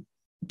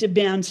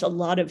demands a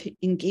lot of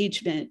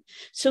engagement.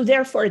 So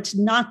therefore, it's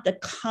not the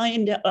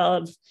kind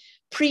of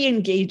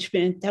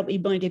pre-engagement that we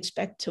might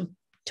expect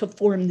to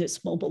form this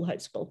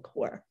mobilizable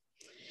core.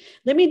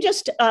 Let me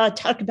just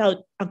talk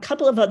about a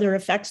couple of other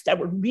effects that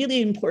were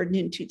really important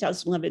in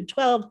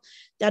 2011-12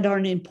 that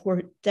aren't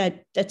important,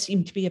 that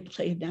seem to be at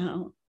play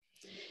now.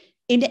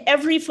 In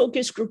every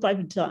focus group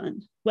I've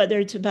done, whether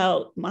it's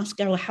about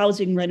Moscow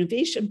housing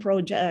renovation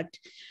project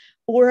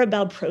or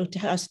about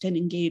protest and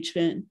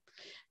engagement,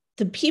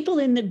 the people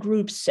in the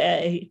group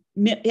say,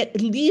 at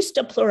least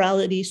a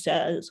plurality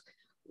says,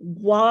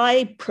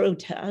 why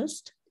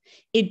protest?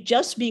 It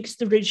just makes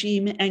the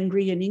regime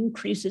angry and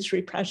increases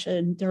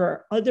repression. There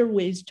are other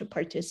ways to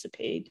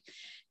participate.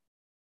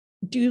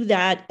 Do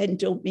that and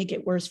don't make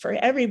it worse for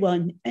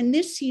everyone. And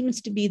this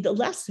seems to be the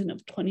lesson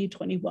of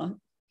 2021.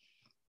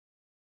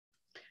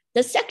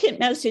 The second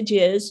message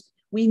is,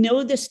 we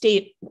know the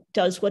state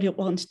does what it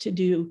wants to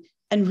do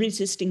and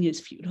resisting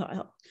is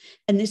futile.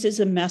 And this is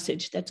a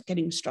message that's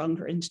getting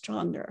stronger and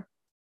stronger.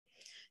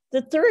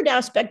 The third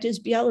aspect is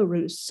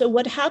Belarus. So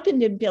what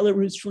happened in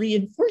Belarus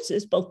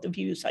reinforces both the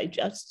views I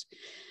just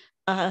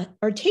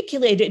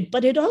articulated,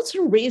 but it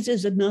also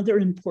raises another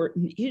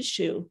important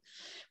issue,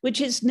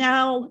 which is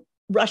now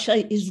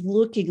Russia is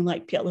looking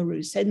like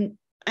Belarus. And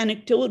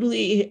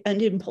anecdotally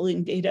and in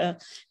polling data,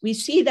 we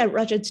see that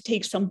Russians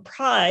take some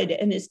pride,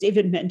 and as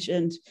David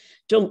mentioned,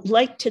 don't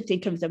like to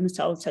think of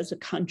themselves as a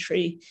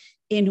country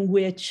in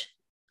which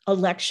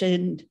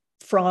election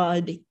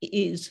fraud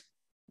is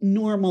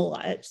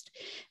normalized.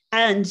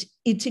 And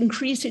it's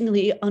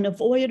increasingly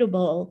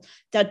unavoidable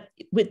that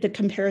with the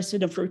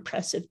comparison of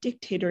repressive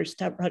dictators,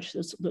 that Russia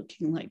is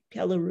looking like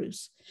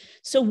Belarus.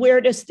 So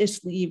where does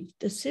this leave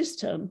the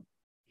system?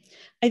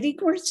 I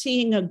think we're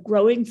seeing a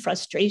growing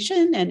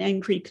frustration and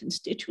angry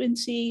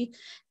constituency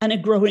and a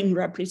growing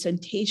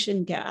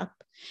representation gap.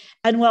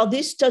 And while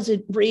this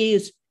doesn't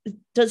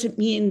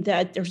mean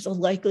that there's a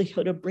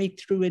likelihood of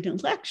breakthrough in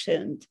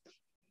elections,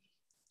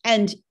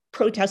 and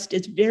protest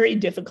is very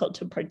difficult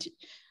to predict,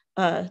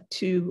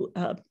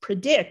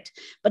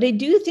 but I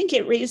do think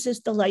it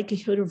raises the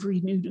likelihood of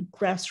renewed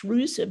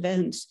grassroots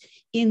events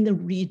in the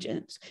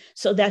regions,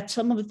 so that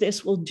some of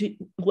this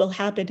will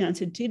happen as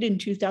it did in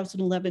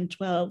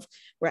 2011-12,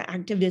 where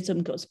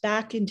activism goes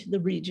back into the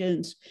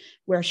regions,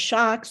 where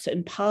shocks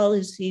and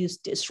policies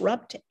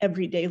disrupt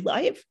everyday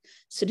life,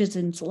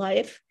 citizens'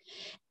 life,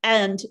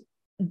 and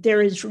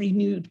there is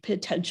renewed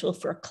potential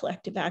for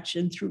collective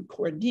action through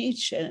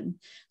coordination,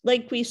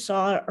 like we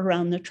saw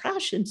around the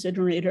trash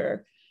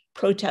incinerator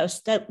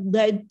protests that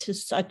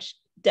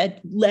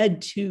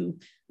led to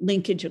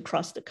linkage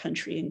across the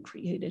country and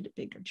created a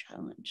bigger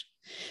challenge.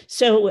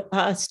 So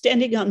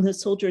standing on the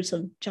shoulders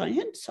of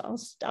giants, I'll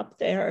stop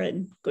there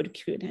and go to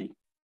Q&A.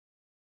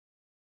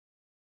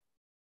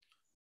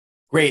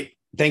 Great.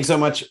 Thanks so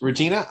much,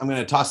 Regina. I'm going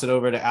to toss it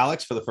over to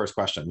Alex for the first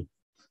question.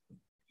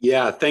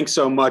 Yeah, thanks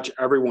so much,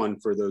 everyone,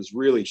 for those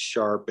really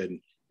sharp and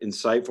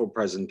insightful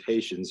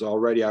presentations.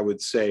 Already, I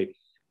would say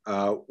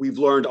we've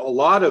learned a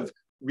lot of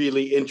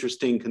really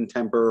interesting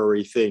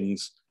contemporary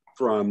things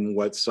from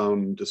what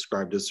some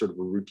described as sort of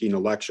a routine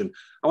election.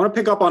 I want to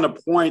pick up on a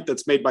point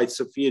that's made by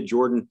Sophia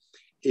Jordan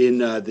in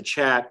the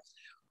chat,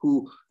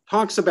 who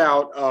talks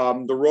about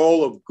the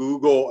role of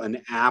Google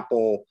and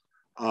Apple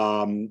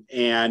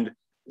and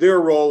their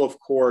role, of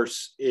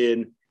course,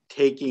 in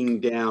taking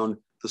down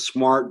the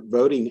smart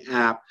voting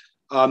app.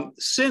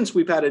 Since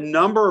we've had a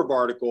number of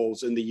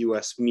articles in the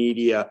US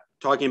media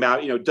talking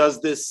about,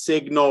 does this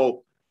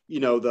signal,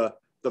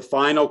 the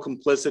final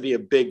complicity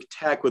of big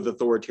tech with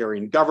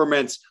authoritarian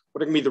governments?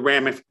 What are going to be the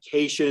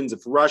ramifications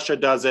if Russia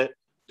does it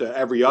to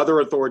every other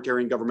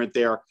authoritarian government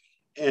there?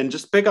 And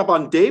just pick up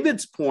on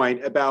David's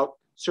point about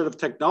sort of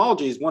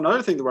technologies. One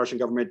other thing the Russian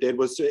government did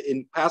was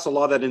to pass a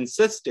law that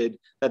insisted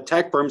that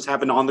tech firms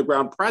have an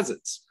on-the-ground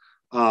presence.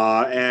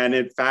 And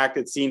in fact,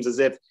 it seems as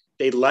if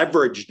they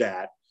leveraged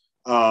that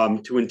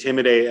to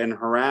intimidate and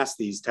harass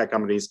these tech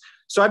companies.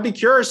 So I'd be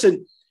curious,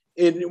 and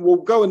we'll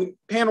go in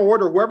panel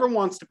order, whoever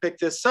wants to pick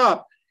this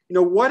up,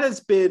 what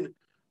has been,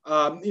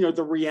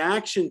 the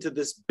reaction to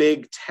this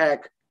big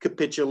tech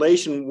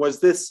capitulation? Was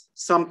this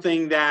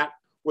something that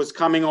was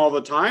coming all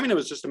the time and it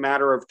was just a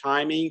matter of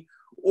timing?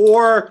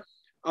 Or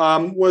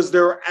was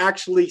there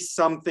actually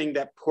something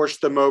that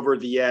pushed them over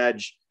the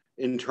edge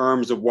in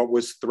terms of what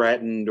was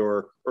threatened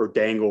or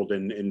dangled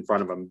in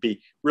front of them?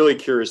 Be really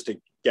curious to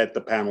get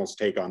the panel's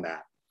take on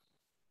that.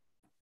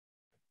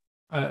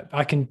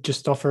 I can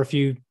just offer a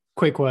few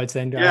quick words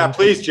then. Yeah,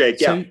 please,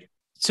 Jake. Yeah.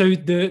 So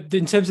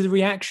in terms of the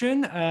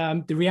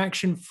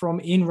reaction from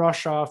in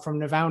Russia,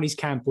 from Navalny's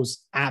camp,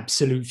 was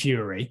absolute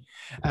fury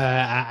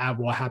at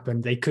what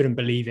happened. They couldn't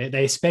believe it.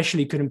 They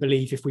especially couldn't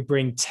believe, if we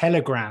bring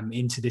Telegram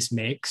into this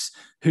mix,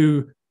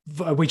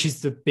 which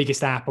is the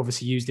biggest app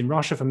obviously used in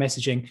Russia for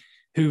messaging,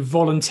 who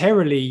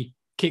voluntarily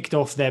kicked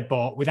off their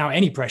bot without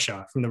any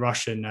pressure from the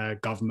Russian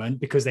government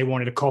because they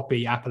wanted to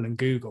copy Apple and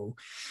Google.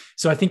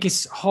 So I think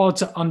it's hard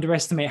to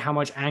underestimate how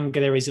much anger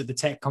there is at the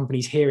tech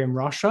companies here in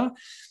Russia.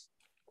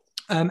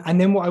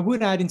 And then what I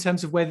would add in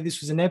terms of whether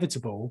this was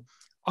inevitable,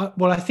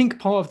 I think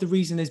part of the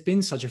reason there's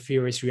been such a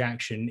furious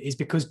reaction is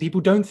because people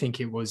don't think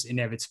it was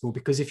inevitable.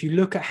 Because if you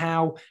look at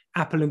how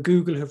Apple and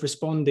Google have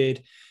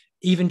responded,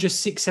 even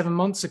just 6-7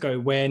 months ago,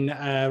 when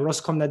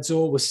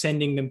Roskomnadzor was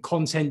sending them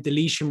content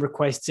deletion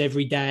requests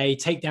every day,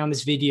 take down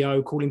this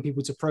video, calling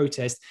people to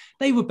protest,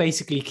 they were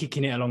basically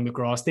kicking it along the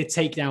grass. They'd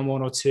take down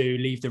one or two,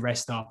 leave the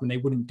rest up, and they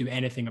wouldn't do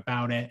anything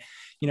about it.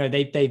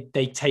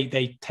 They take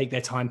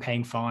their time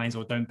paying fines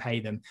or don't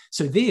pay them.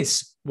 So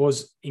this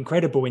was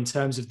incredible in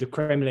terms of the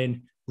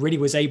Kremlin really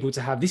was able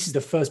to have, this is the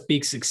first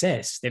big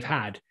success they've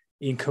had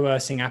in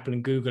coercing Apple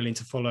and Google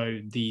into follow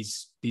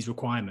these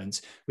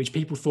requirements, which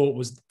people thought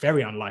was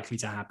very unlikely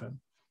to happen.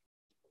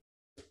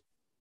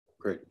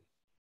 Great.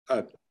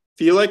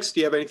 Felix, do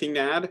you have anything to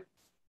add?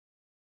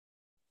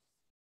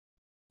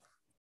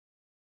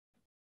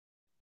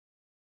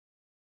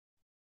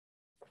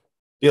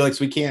 Felix,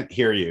 we can't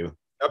hear you.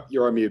 Oh,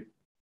 you're on mute.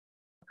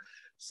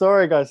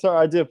 Sorry, guys. Sorry,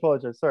 I do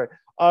apologize. Sorry.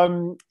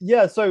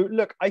 Yeah, so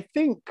look, I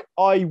think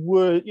I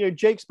would,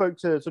 Jake spoke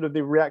to sort of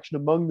the reaction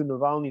among the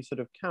Navalny sort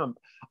of camp.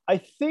 I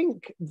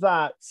think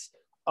that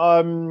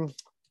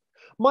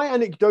my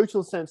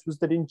anecdotal sense was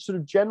that in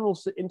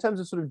terms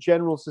of sort of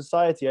general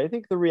society, I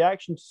think the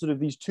reaction to sort of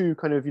these two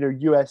kind of,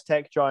 US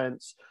tech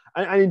giants,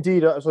 and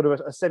indeed a sort of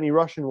a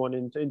semi-Russian one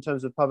in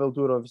terms of Pavel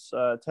Durov's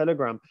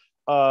Telegram,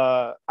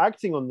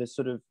 acting on this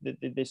sort of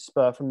this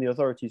spur from the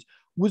authorities,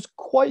 was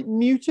quite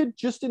muted,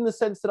 just in the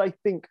sense that I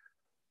think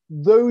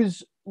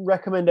those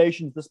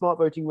recommendations, the smart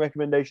voting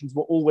recommendations,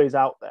 were always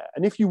out there.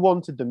 And if you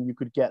wanted them, you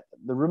could get them.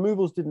 The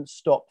removals didn't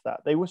stop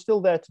that. They were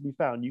still there to be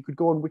found. You could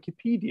go on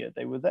Wikipedia.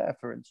 They were there,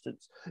 for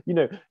instance.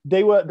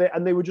 They were there,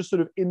 and they were just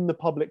sort of in the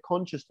public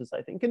consciousness,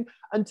 I think.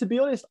 And to be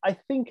honest, I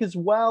think as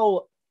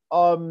well,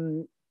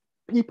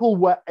 people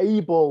were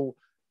able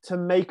to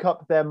make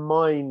up their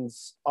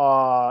minds,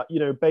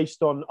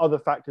 based on other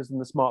factors than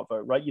the smart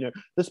vote, right?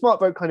 The smart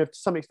vote kind of to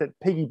some extent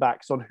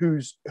piggybacks on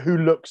who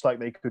looks like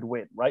they could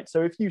win, right?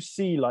 So if you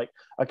see like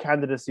a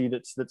candidacy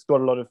that's got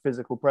a lot of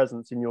physical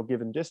presence in your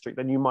given district,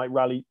 then you might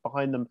rally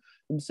behind them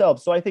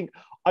themselves. So I think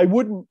it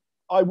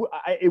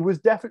was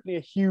definitely a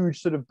huge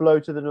sort of blow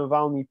to the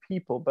Navalny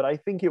people, but I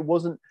think it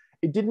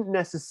didn't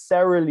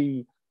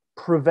necessarily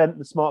prevent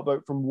the smart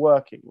vote from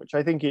working, which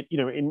I think it,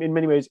 in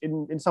many ways,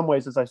 in some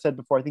ways, as I said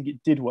before, I think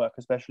it did work,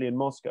 especially in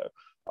Moscow.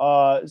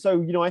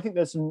 So, I think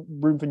there's some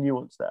room for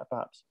nuance there,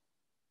 perhaps.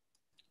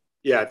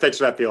 Yeah, thanks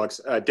for that, Felix.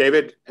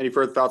 David, any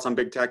further thoughts on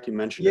big tech? You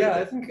mentioned it.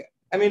 Yeah,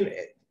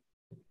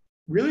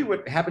 really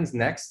what happens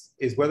next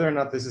is whether or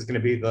not this is going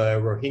to be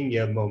the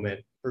Rohingya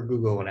moment for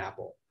Google and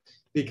Apple.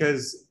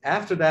 Because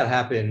after that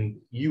happened,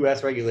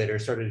 US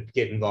regulators started to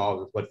get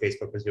involved with what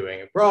Facebook was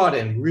doing abroad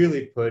and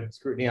really put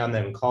scrutiny on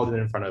them and called them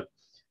in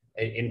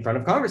front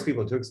of Congress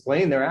people to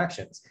explain their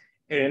actions.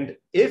 And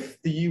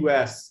if the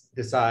US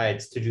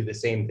decides to do the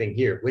same thing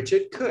here, which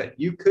it could,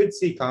 you could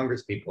see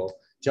Congress people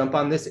jump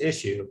on this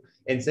issue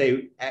and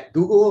say, at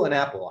Google and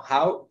Apple,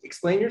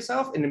 explain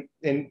yourself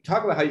and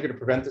talk about how you're going to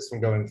prevent this from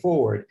going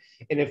forward.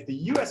 And if the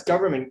US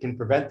government can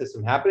prevent this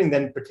from happening,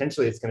 then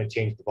potentially it's going to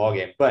change the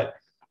ballgame. But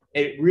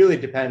it really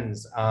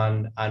depends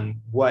on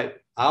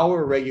what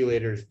our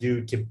regulators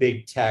do to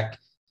big tech.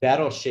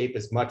 That'll shape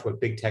as much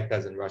what big tech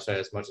does in Russia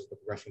as much as what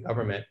the Russian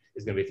government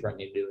is going to be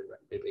threatening to do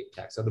in big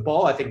tech. So the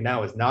ball, I think,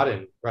 now is not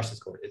in Russia's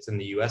court. It's in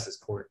the US's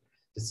court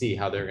to see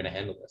how they're going to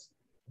handle this.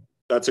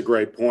 That's a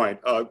great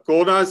point.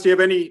 Golnaz, do you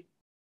have any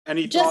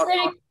just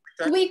thoughts?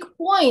 Just a quick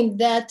point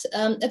that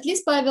at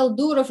least Pavel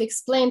Durov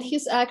explained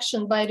his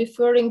action by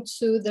referring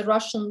to the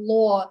Russian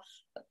law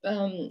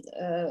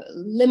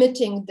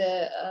limiting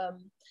the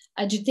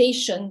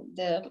agitation,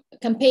 the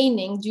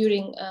campaigning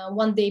during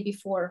one day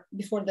before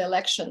the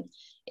election.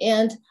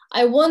 And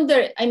I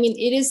wonder, I mean,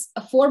 it is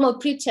a formal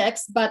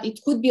pretext, but it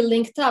could be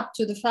linked up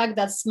to the fact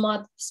that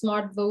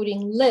smart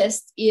voting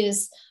list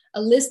is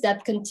a list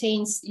that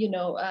contains, you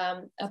know,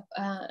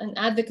 an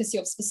advocacy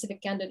of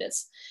specific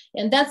candidates.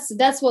 And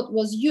that's what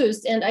was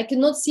used. And I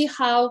cannot see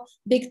how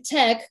big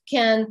tech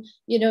can,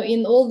 you know,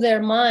 in all their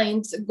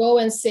minds go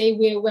and say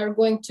we're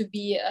going to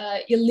be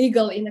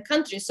illegal in the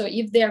country. So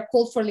if they are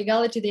called for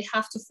legality, they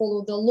have to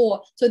follow the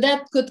law. So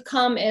that could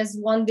come as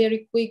one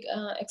very quick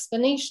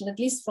explanation. At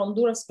least from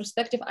Durov's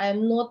perspective, I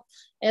am not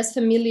as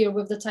familiar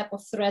with the type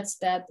of threats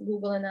that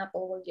Google and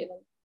Apple were given.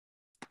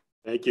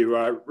 Thank you.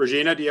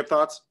 Regina, do you have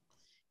thoughts?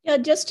 Yeah,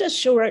 just a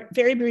short,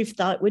 very brief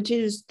thought, which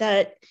is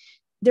that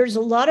there's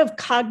a lot of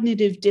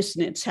cognitive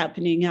dissonance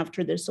happening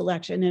after this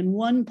election. And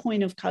one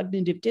point of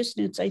cognitive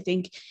dissonance, I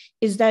think,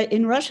 is that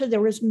in Russia, there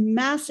was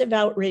massive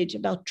outrage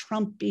about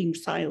Trump being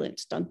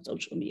silenced on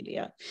social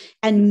media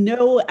and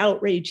no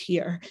outrage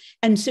here.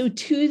 And so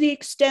to the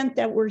extent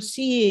that we're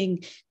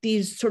seeing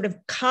these sort of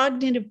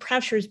cognitive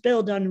pressures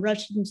build on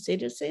Russian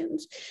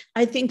citizens,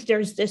 I think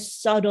there's this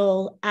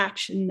subtle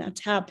action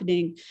that's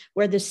happening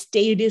where the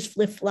state is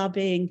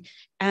flip-flopping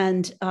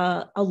and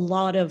a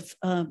lot of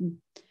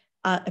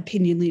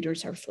opinion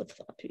leaders are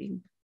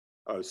flip-flopping.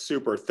 Oh,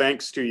 super.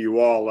 Thanks to you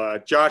all.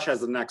 Josh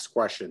has the next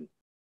question.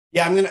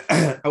 Yeah,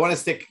 I want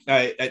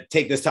to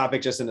take this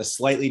topic just in a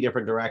slightly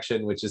different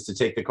direction, which is to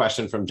take the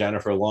question from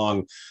Jennifer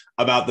Long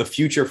about the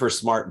future for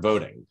smart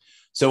voting.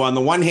 So on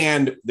the one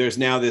hand, there's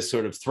now this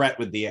sort of threat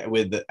with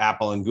the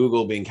Apple and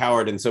Google being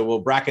coward. And so we'll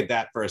bracket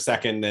that for a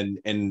second,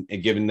 and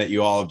given that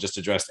you all have just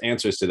addressed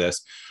answers to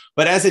this.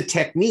 But as a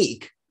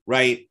technique,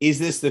 right, is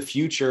this the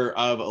future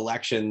of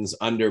elections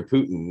under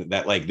Putin,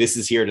 that like this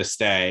is here to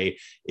stay?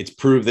 It's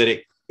proved that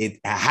it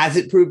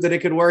proved that it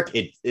could work.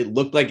 It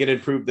looked like it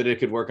had proved that it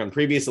could work on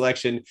previous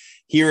election.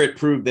 Here it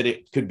proved that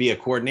it could be a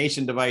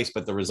coordination device,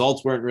 but the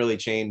results weren't really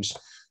changed.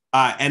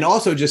 And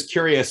also just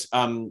curious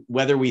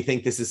whether we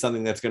think this is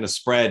something that's going to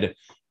spread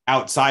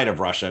outside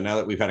of Russia now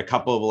that we've had a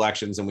couple of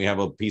elections and we have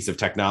a piece of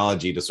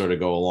technology to sort of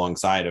go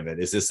alongside of it.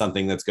 Is this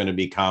something that's going to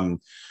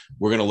become,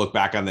 we're going to look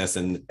back on this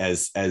and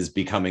as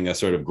becoming a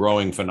sort of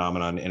growing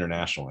phenomenon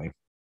internationally?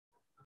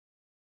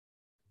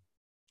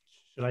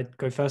 Should I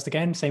go first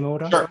again? Same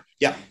order? Sure.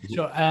 Yeah.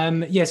 Sure.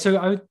 Yeah.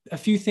 So a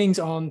few things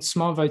on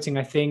smart voting.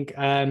 I think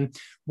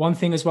one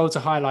thing as well to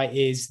highlight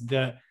is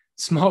that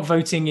smart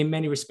voting in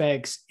many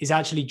respects is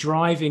actually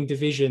driving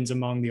divisions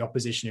among the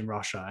opposition in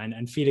Russia.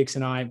 And Felix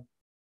and I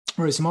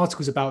wrote some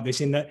articles about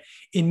this, in that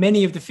in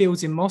many of the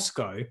fields in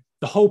Moscow,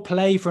 the whole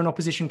play for an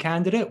opposition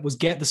candidate was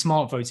get the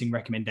smart voting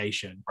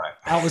recommendation. Right.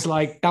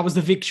 That was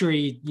the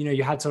victory, you know,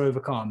 you had to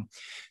overcome.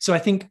 So I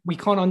think we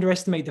can't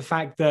underestimate the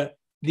fact that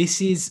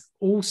this is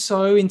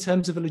also, in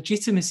terms of a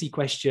legitimacy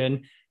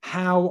question,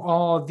 how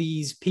are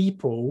these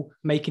people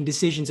making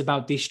decisions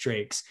about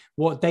districts?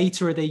 What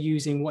data are they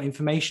using? What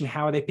information?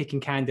 How are they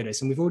picking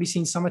candidates? And we've already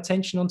seen some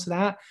attention onto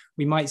that.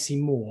 We might see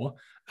more.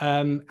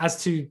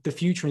 As to the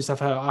future and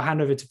stuff, I'll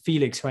hand over to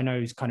Felix, who I know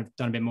has kind of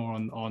done a bit more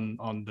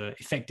on the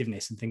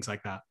effectiveness and things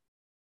like that.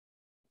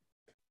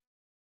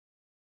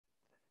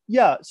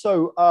 Yeah,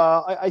 so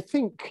I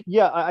think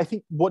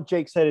what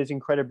Jake said is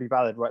incredibly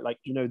valid, right? Like,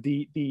 you know,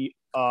 the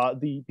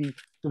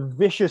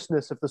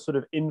viciousness of the sort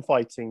of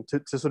infighting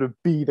to sort of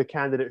be the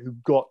candidate who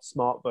got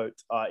smart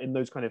vote in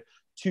those kind of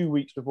 2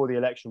 weeks before the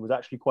election was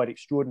actually quite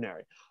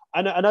extraordinary.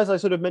 And as I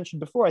sort of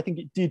mentioned before, I think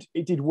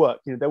it did work.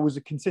 You know, there was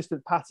a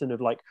consistent pattern of,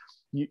 like,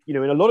 you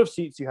know, in a lot of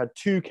seats you had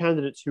two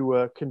candidates who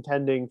were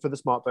contending for the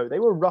smart vote. They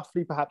were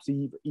roughly perhaps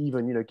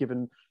even, you know,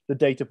 given the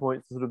data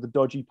points, sort of the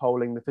dodgy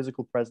polling, the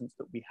physical presence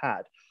that we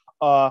had.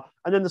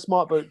 And then the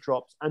smart vote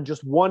drops, and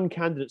just one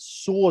candidate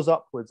soars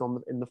upwards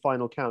in the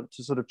final count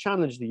to sort of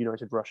challenge the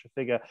United Russia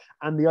figure,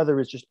 and the other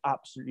is just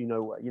absolutely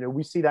nowhere. You know,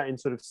 we see that in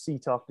sort of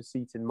seat after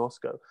seat in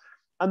Moscow.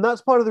 And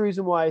that's part of the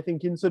reason why I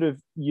think in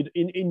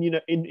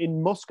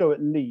Moscow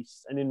at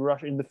least, and in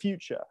Russia in the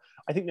future,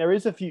 I think there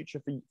is a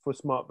future for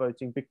smart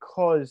voting,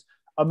 because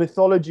a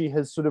mythology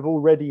has sort of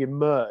already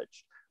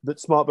emerged that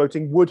smart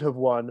voting would have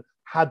won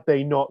had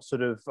they not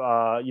sort of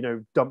you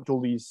know, dumped all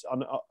these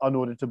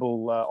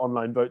unauditable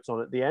online votes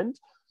on at the end.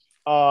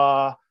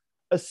 I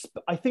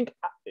think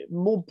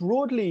more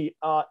broadly,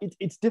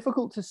 it's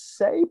difficult to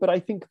say, but I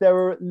think there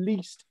are at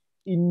least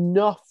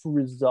enough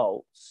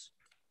results,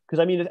 because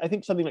I mean, I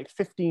think something like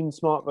 15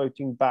 smart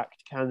voting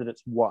backed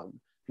candidates won.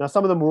 Now,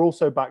 some of them were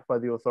also backed by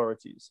the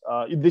authorities.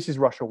 This is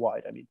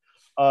Russia-wide, I mean.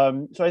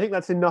 So I think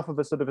that's enough of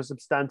a sort of a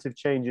substantive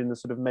change in the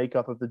sort of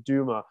makeup of the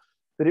Duma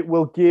that it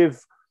will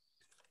give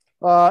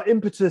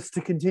impetus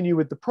to continue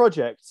with the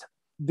project.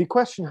 The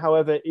question,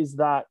 however, is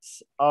that,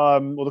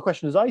 or the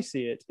question as I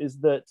see it, is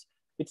that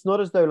it's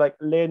not as though like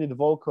Leonid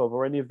Volkov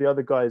or any of the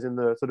other guys in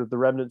the sort of the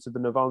remnants of the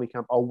Navalny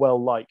camp are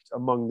well liked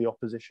among the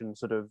opposition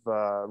sort of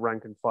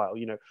rank and file.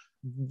 You know,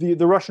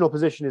 the Russian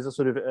opposition is a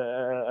sort of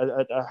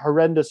a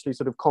horrendously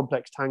sort of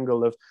complex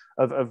tangle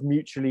of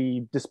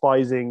mutually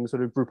despising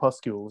sort of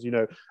groupuscules. You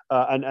know,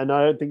 and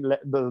I don't think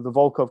the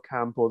Volkov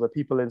camp or the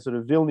people in sort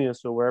of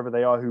Vilnius or wherever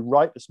they are who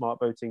write the smart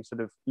voting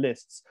sort of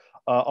lists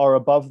are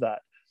above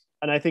that.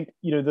 And I think,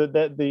 you know,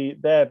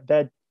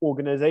 their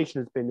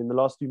organization has been in the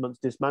last few months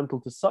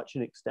dismantled to such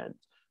an extent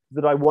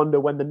that I wonder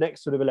when the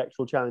next sort of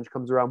electoral challenge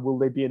comes around, will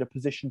they be in a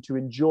position to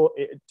enjoy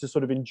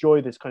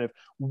this kind of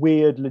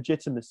weird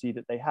legitimacy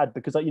that they had?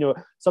 Because, you know,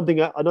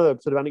 another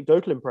sort of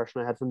anecdotal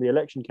impression I had from the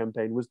election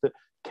campaign was that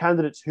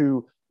candidates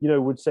who, you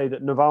know, would say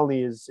that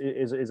Navalny is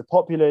a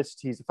populist,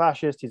 he's a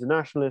fascist, he's a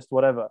nationalist,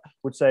 whatever,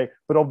 would say,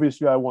 but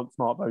obviously I want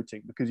smart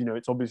voting because, you know,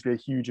 it's obviously a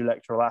huge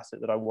electoral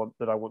asset that I want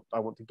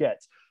to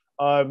get.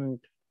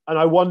 And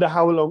I wonder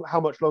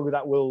how much longer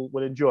that will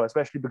endure,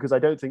 especially because I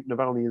don't think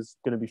Navalny is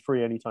going to be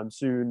free anytime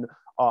soon.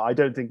 I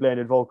don't think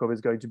Leonid Volkov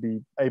is going to be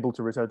able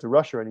to return to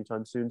Russia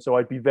anytime soon. So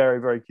I'd be very,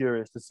 very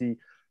curious to see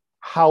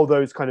how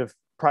those kind of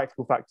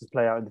practical factors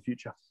play out in the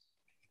future.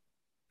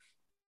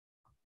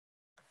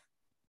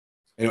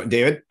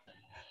 David?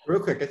 Real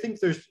quick, I think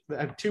I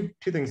have two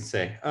things to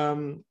say.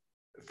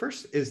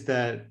 First is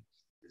that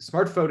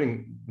smart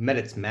voting met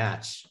its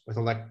match with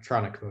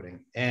electronic voting.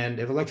 And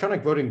if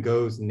electronic voting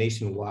goes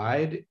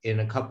nationwide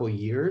in a couple of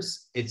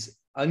years, it's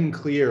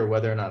unclear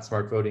whether or not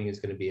smart voting is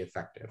going to be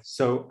effective.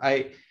 So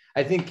I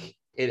think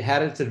it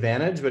had its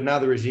advantage, but now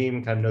the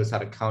regime kind of knows how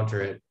to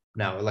counter it.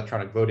 Now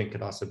electronic voting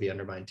could also be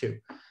undermined too.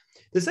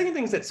 The second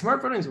thing is that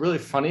smart voting is really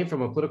funny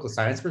from a political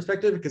science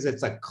perspective because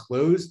it's a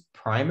closed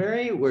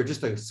primary where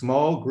just a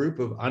small group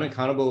of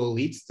unaccountable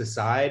elites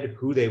decide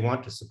who they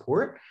want to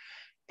support.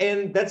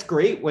 And that's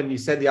great when you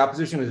said the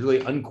opposition is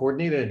really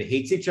uncoordinated and it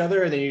hates each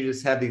other. And then you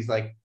just have these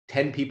like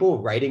 10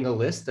 people writing a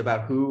list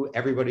about who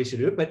everybody should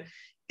do. But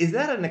is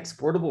that an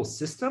exportable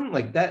system?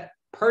 Like that,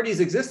 parties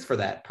exist for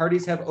that.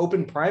 Parties have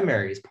open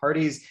primaries.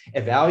 Parties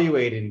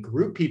evaluate and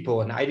group people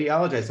and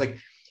ideologize. Like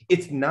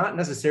it's not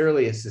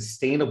necessarily a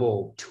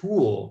sustainable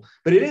tool,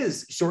 but it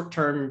is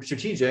short-term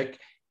strategic,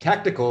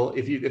 tactical.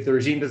 If the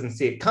regime doesn't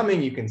see it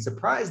coming, you can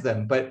surprise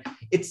them, but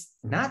it's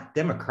not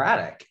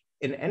democratic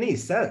in any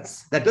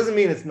sense. That doesn't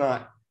mean it's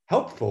not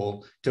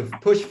helpful to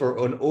push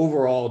for an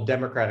overall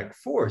democratic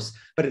force,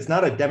 but it's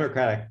not a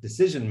democratic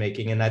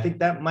decision-making. And I think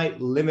that might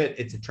limit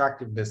its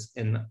attractiveness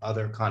in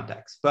other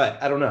contexts.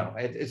 But I don't know,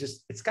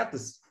 it's got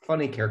this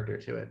funny character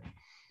to it.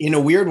 In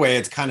a weird way,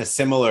 it's kind of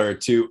similar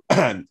to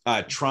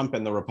Trump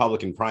and the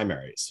Republican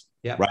primaries,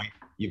 right?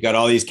 You've got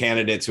all these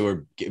candidates who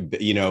are,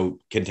 you know,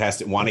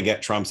 contested, want to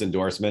get Trump's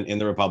endorsement in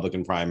the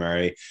Republican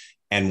primary.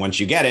 And once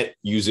you get it,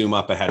 you zoom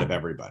up ahead of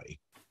everybody.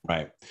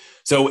 Right.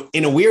 So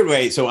in a weird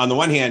way, so on the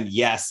one hand,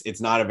 yes,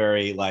 it's not a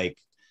very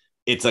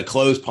it's a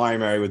closed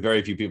primary with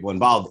very few people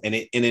involved. And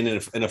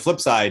in a flip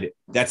side,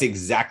 that's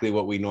exactly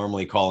what we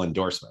normally call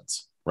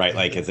endorsements, right?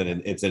 Like it's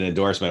an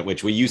endorsement,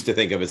 which we used to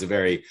think of as a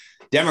very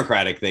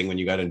democratic thing when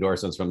you got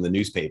endorsements from the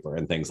newspaper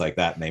and things like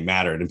that, and they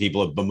mattered. And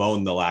people have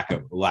bemoaned the lack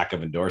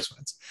of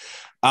endorsements.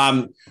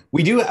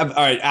 We do have,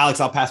 all right, Alex,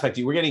 I'll pass back to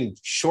you. We're getting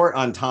short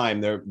on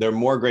time. There are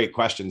more great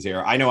questions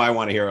here. I know I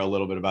want to hear a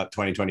little bit about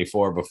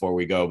 2024 before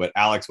we go, but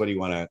Alex, what do you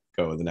want to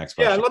go with the next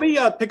question? Yeah, let me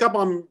pick up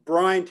on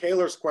Brian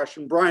Taylor's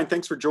question. Brian,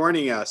 thanks for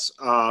joining us.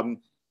 And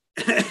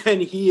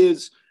he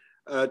is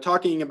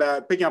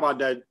picking up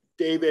on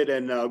David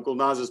and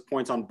Gulnaz's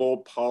points on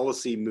bold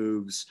policy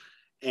moves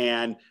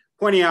and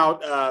pointing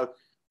out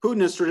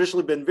Putin has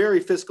traditionally been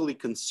very fiscally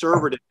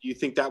conservative. Do you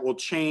think that will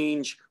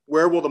change?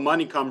 Where will the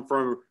money come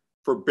from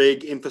for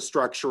big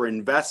infrastructure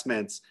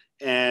investments?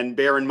 And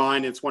bear in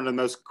mind, it's one of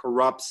the most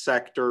corrupt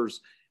sectors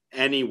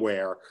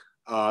anywhere.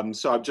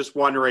 So I'm just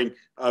wondering,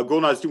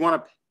 Gulnaz, do you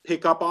want to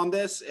pick up on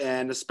this,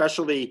 and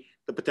especially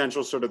the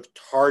potential sort of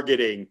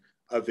targeting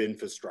of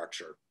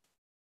infrastructure?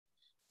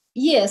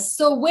 Yes,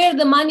 so where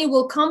the money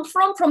will come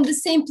from the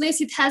same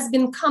place it has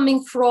been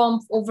coming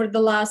from over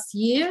the last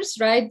years,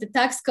 right? The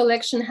tax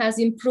collection has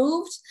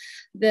improved,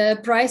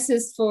 the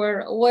prices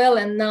for oil,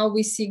 and now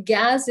we see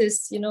gas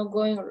is,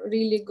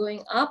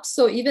 going up.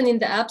 So even in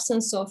the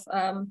absence of,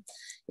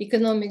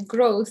 economic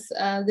growth,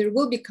 there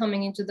will be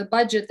coming into the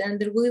budget, and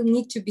there will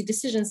need to be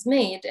decisions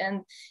made.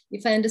 And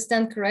if I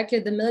understand correctly,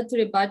 the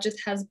military budget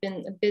has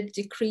been a bit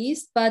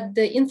decreased, but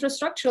the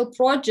infrastructural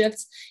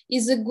projects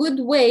is a good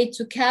way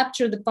to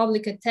capture the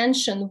public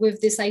attention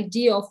with this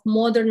idea of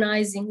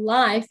modernizing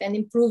life and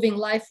improving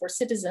life for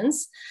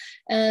citizens.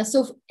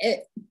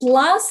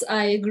 Plus,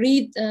 I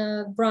agreed,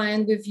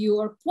 Brian, with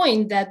your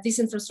point that these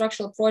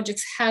infrastructural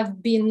projects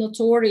have been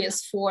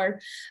notorious for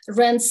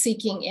rent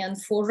seeking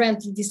and for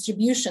rent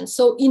distribution.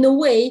 So in a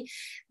way,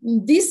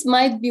 this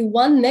might be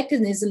one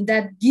mechanism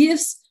that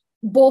gives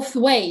both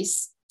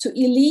ways to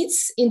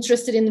elites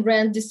interested in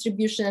rent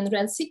distribution and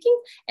rent seeking,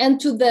 and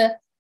to the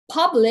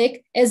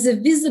public as a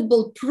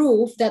visible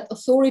proof that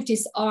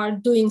authorities are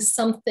doing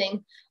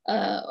something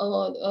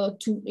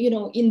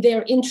in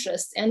their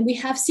interest. And we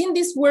have seen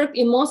this work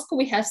in Moscow.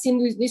 We have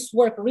seen this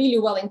work really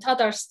well in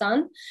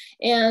Tatarstan,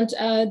 and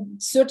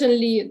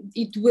certainly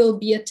it will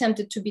be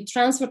attempted to be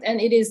transferred, and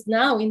it is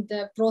now in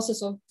the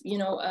process of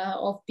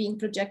being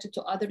projected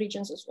to other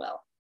regions as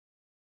well.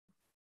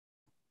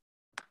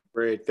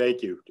 Great,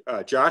 thank you,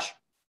 Josh.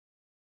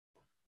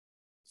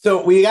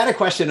 So we got a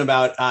question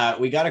about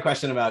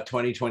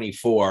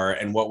 2024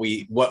 and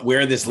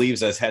where this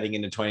leaves us heading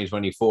into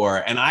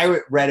 2024. And I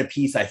read a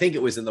piece, I think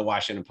it was in the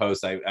Washington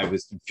Post. I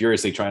was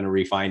furiously trying to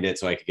re-find it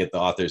so I could get the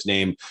author's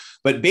name,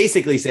 but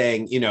basically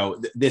saying,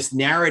 this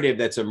narrative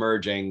that's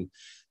emerging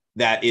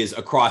that is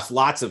across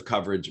lots of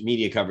coverage,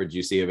 media coverage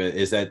you see of it,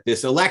 is that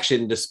this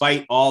election,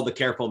 despite all the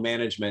careful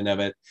management of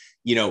it,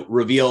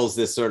 reveals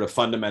this sort of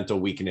fundamental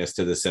weakness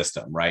to the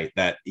system, right?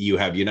 That you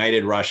have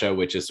United Russia,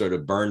 which is sort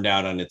of burned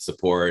out on its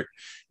support.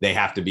 They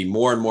have to be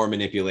more and more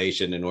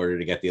manipulation in order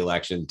to get the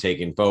election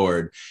taken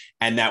forward.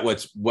 And that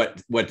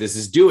what this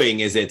is doing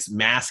is it's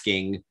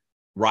masking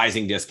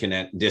rising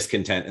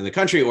discontent in the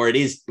country, or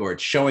it's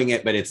showing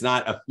it, but it's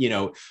not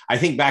I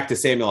think back to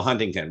Samuel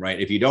Huntington,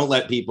 right? If you don't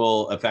let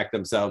people affect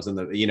themselves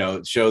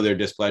and show their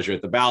displeasure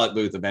at the ballot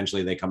booth,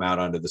 eventually they come out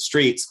onto the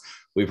streets.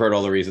 We've heard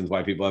all the reasons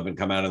why people haven't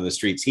come out on the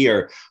streets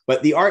here.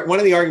 But one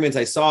of the arguments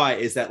I saw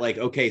is that,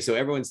 okay, so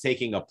everyone's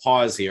taking a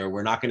pause here.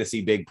 We're not going to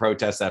see big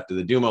protests after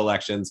the Duma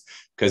elections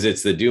because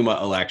it's the Duma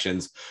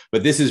elections,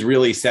 but this is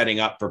really setting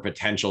up for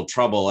potential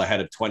trouble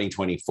ahead of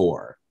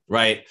 2024,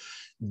 right?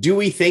 Do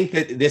we think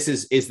that this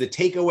is the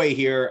takeaway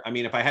here? I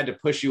mean, if I had to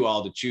push you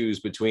all to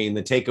choose between,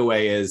 the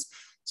takeaway is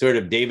sort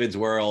of David's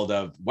world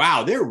of,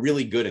 wow, they're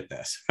really good at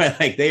this, right?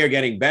 Like they are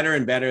getting better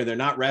and better. They're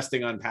not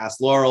resting on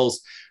past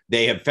laurels.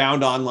 They have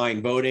found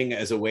online voting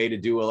as a way to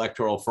do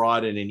electoral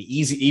fraud in an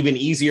even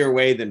easier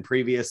way than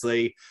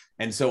previously.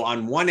 And so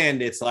on one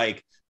end, it's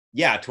like,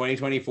 yeah,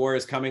 2024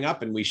 is coming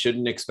up and we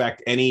shouldn't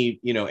expect any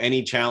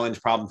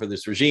challenge problem for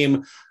this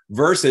regime,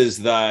 versus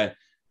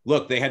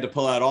look, they had to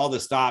pull out all the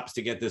stops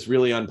to get this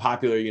really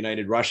unpopular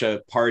United Russia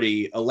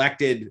party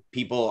elected.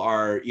 People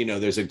are,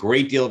 there's a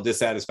great deal of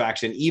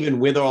dissatisfaction. Even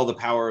with all the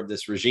power of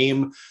this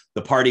regime,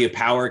 the party of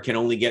power can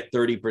only get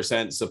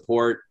 30%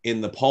 support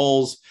in the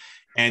polls.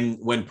 And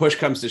when push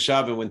comes to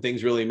shove and when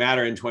things really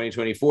matter in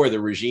 2024, the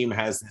regime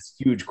has this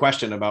huge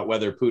question about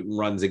whether Putin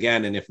runs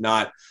again. And if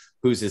not,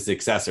 who's his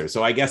successor?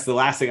 So I guess the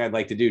last thing I'd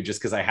like to do, just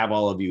because I have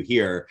all of you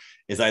here,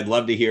 is I'd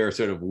love to hear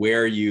sort of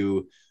where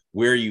you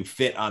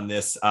fit on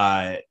this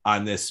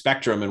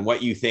spectrum, and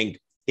what you think,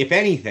 if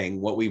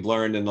anything, what we've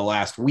learned in the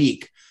last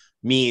week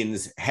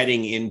means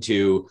heading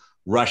into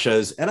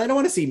Russia's, and I don't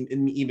want to see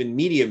even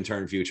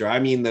medium-term future. I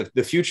mean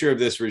the future of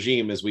this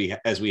regime as we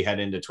head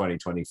into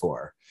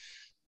 2024.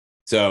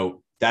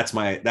 So that's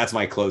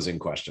my closing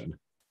question.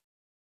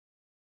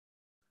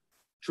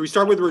 Should we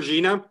start with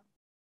Regina?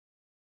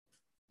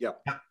 Yeah.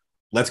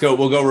 Let's go.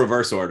 We'll go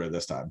reverse order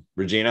this time.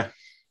 Regina.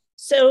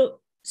 So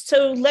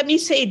let me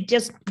say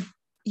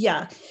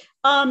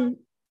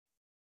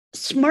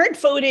smart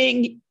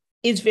voting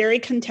is very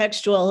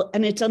contextual,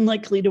 and it's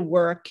unlikely to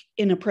work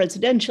in a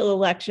presidential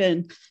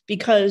election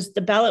because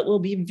the ballot will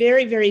be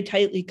very, very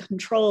tightly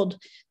controlled.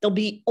 There'll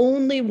be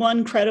only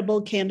one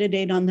credible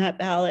candidate on that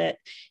ballot,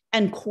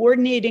 and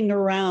coordinating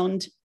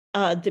around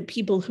the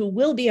people who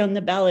will be on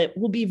the ballot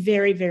will be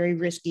very, very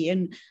risky.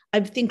 And I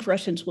think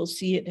Russians will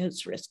see it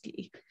as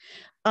risky.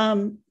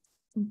 But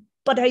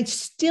I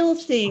still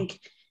think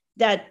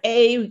that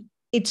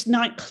it's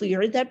not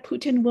clear that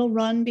Putin will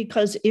run,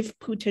 because if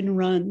Putin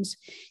runs,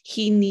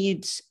 he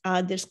needs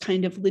this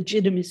kind of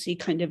legitimacy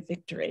kind of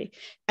victory.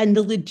 And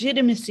the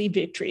legitimacy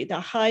victory,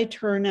 the high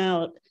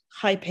turnout,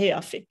 high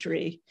payoff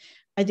victory,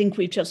 I think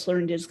we've just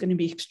learned is going to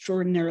be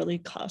extraordinarily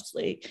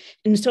costly.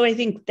 And so I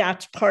think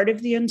that's part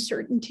of the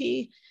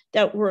uncertainty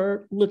that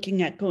we're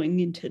looking at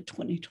going into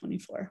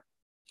 2024.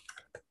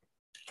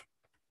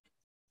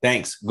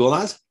 Thanks.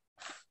 Gulnaz?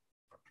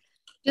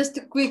 Just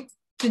a quick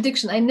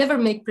prediction. I never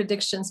make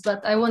predictions,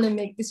 but I want to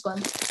make this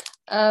one.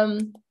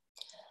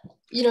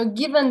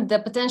 Given the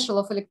potential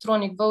of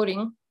electronic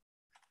voting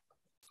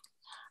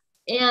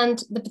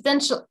and the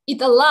potential,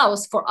 it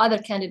allows for other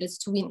candidates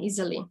to win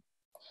easily,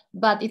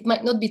 but it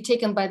might not be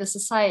taken by the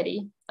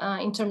society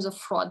in terms of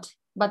fraud,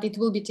 but it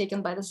will be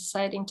taken by the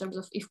society in terms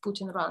of if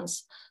Putin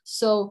runs.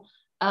 So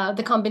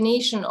the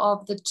combination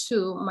of the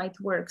two might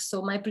work.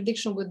 So my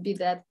prediction would be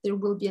that there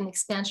will be an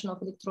expansion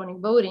of electronic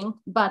voting,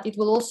 but it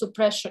will also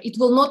it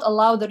will not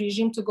allow the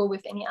regime to go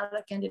with any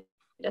other candidate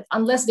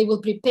unless they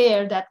will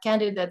prepare that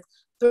candidate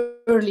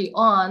early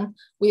on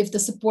with the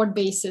support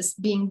basis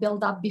being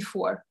built up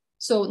before.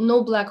 So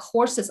no black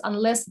horses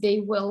unless they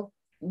will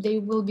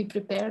be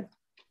prepared.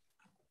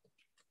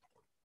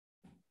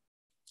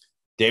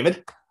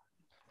 David?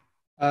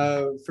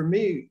 For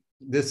me,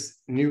 this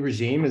new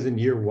regime is in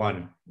year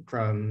one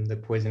from the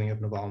poisoning of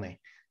Navalny.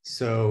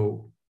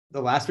 So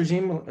the last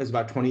regime is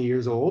about 20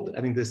 years old.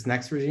 I think this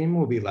next regime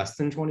will be less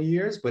than 20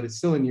 years, but it's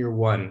still in year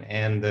one.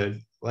 And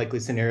the likely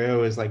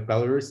scenario is like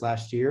Belarus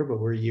last year, but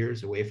we're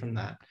years away from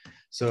that.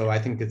 So I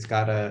think it's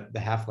got the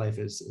half-life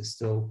is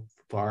still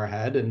far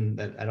ahead, and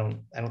that I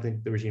don't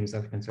think the regime is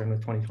that concerned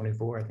with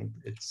 2024. I think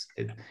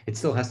it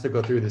still has to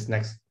go through this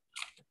next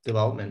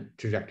development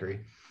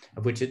trajectory,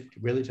 of which it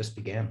really just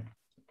began.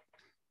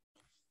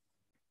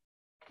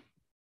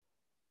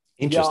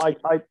 Interesting.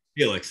 Yeah,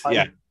 Felix,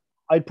 yeah.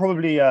 I'd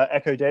probably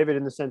echo David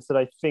in the sense that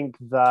I think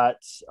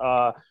that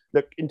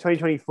look, in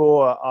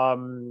 2024,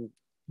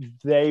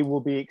 they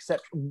will be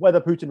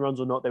whether Putin runs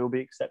or not, they will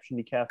be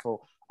exceptionally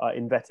careful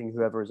in vetting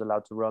whoever is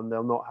allowed to run.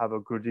 They'll not have a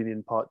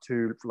Grudinin part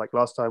two like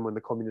last time when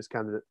the communist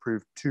candidate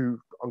proved too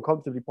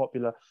uncomfortably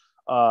popular.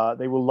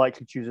 They will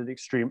likely choose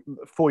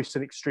foist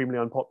an extremely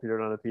unpopular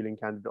and unappealing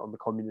candidate on the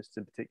communists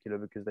in particular,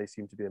 because they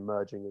seem to be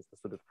emerging as the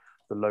sort of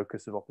the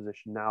locus of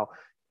opposition now.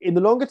 In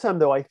the longer term,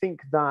 though, I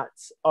think that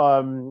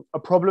a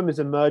problem is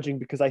emerging,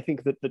 because I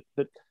think that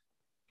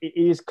it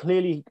is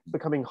clearly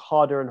becoming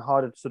harder and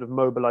harder to sort of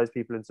mobilize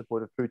people in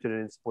support of Putin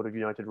and in support of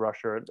United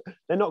Russia. And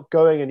they're not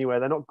going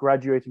anywhere. They're not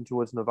graduating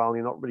towards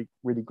Navalny, not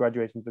really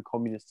graduating to the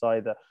communists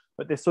either.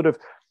 But this sort of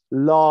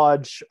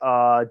large,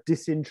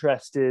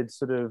 disinterested,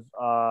 sort of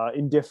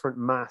indifferent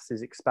mass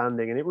is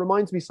expanding. And it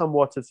reminds me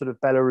somewhat of sort of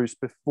Belarus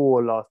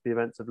before the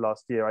events of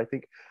last year. I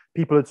think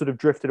people had sort of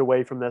drifted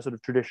away from their sort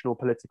of traditional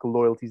political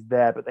loyalties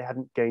there, but they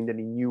hadn't gained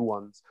any new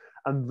ones.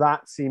 And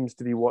that seems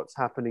to be what's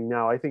happening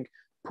now. I think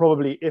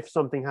probably if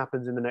something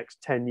happens in the next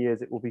 10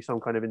 years, it will be some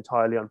kind of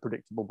entirely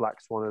unpredictable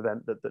black swan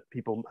event that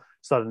people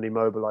suddenly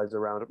mobilize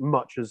around,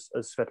 much as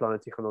Svetlana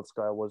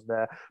Tikhanovskaya was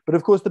there. But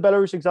of course, the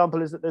Belarus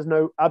example is that there's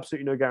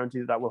absolutely no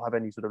guarantee that will have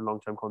any sort of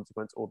long-term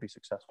consequence or be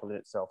successful in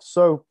itself.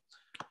 So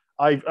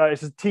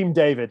it's Team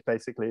David,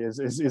 basically,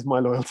 is my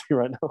loyalty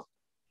right now.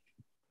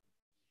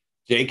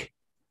 Jake?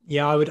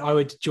 Yeah, I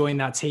would join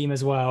that team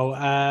as well.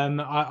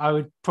 I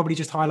would probably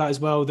just highlight as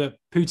well that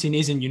Putin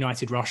isn't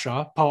United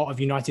Russia. Part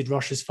of United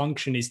Russia's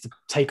function is to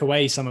take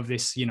away some of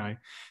this,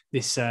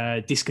 this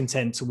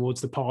discontent towards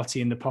the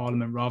party and the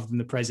parliament rather than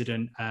the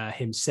president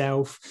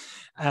himself.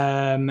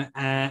 And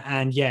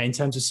yeah, in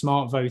terms of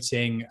smart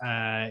voting,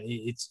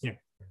 it's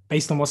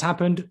based on what's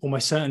happened,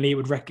 almost certainly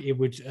it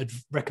would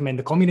recommend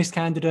the communist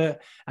candidate.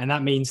 And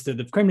that means that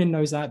the Kremlin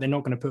knows that they're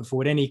not going to put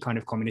forward any kind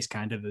of communist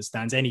candidate that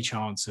stands any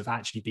chance of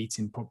actually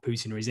beating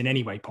Putin or is in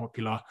any way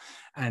popular.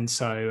 And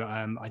so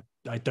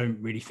I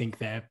don't really think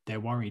they're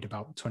worried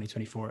about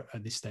 2024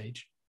 at this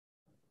stage.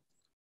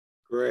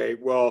 Great.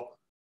 Well,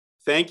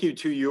 thank you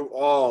to you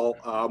all.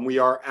 We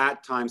are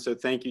at time. So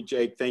thank you,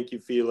 Jake. Thank you,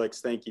 Felix.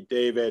 Thank you,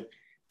 David.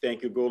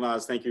 Thank you,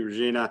 Gulnaz. Thank you,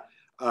 Regina.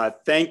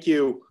 Thank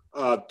you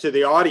to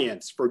the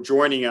audience for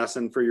joining us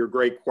and for your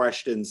great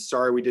questions.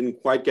 Sorry we didn't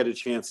quite get a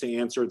chance to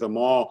answer them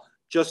all.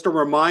 Just a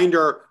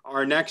reminder,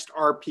 our next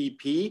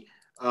RPP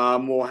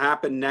will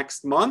happen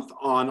next month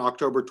on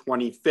October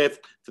 25th.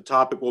 The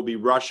topic will be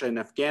Russia and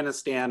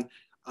Afghanistan.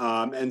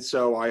 And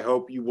so I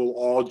hope you will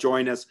all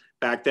join us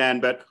back then.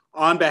 But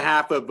on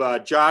behalf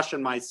of Josh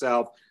and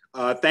myself,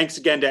 thanks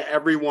again to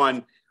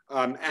everyone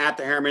at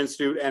the Harriman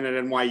Institute and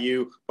at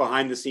NYU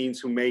behind the scenes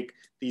who make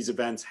these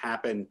events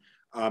happen.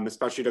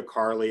 Especially to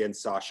Carly and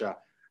Sasha.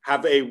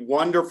 Have a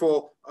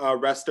wonderful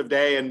rest of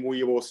day, and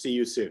we will see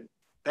you soon.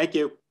 Thank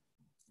you.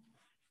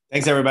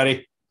 Thanks,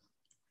 everybody.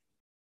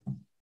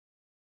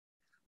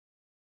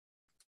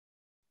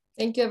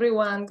 Thank you,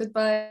 everyone.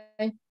 Goodbye.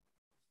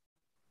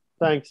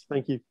 Thanks.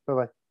 Thank you.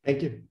 Bye-bye.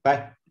 Thank you.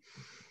 Bye.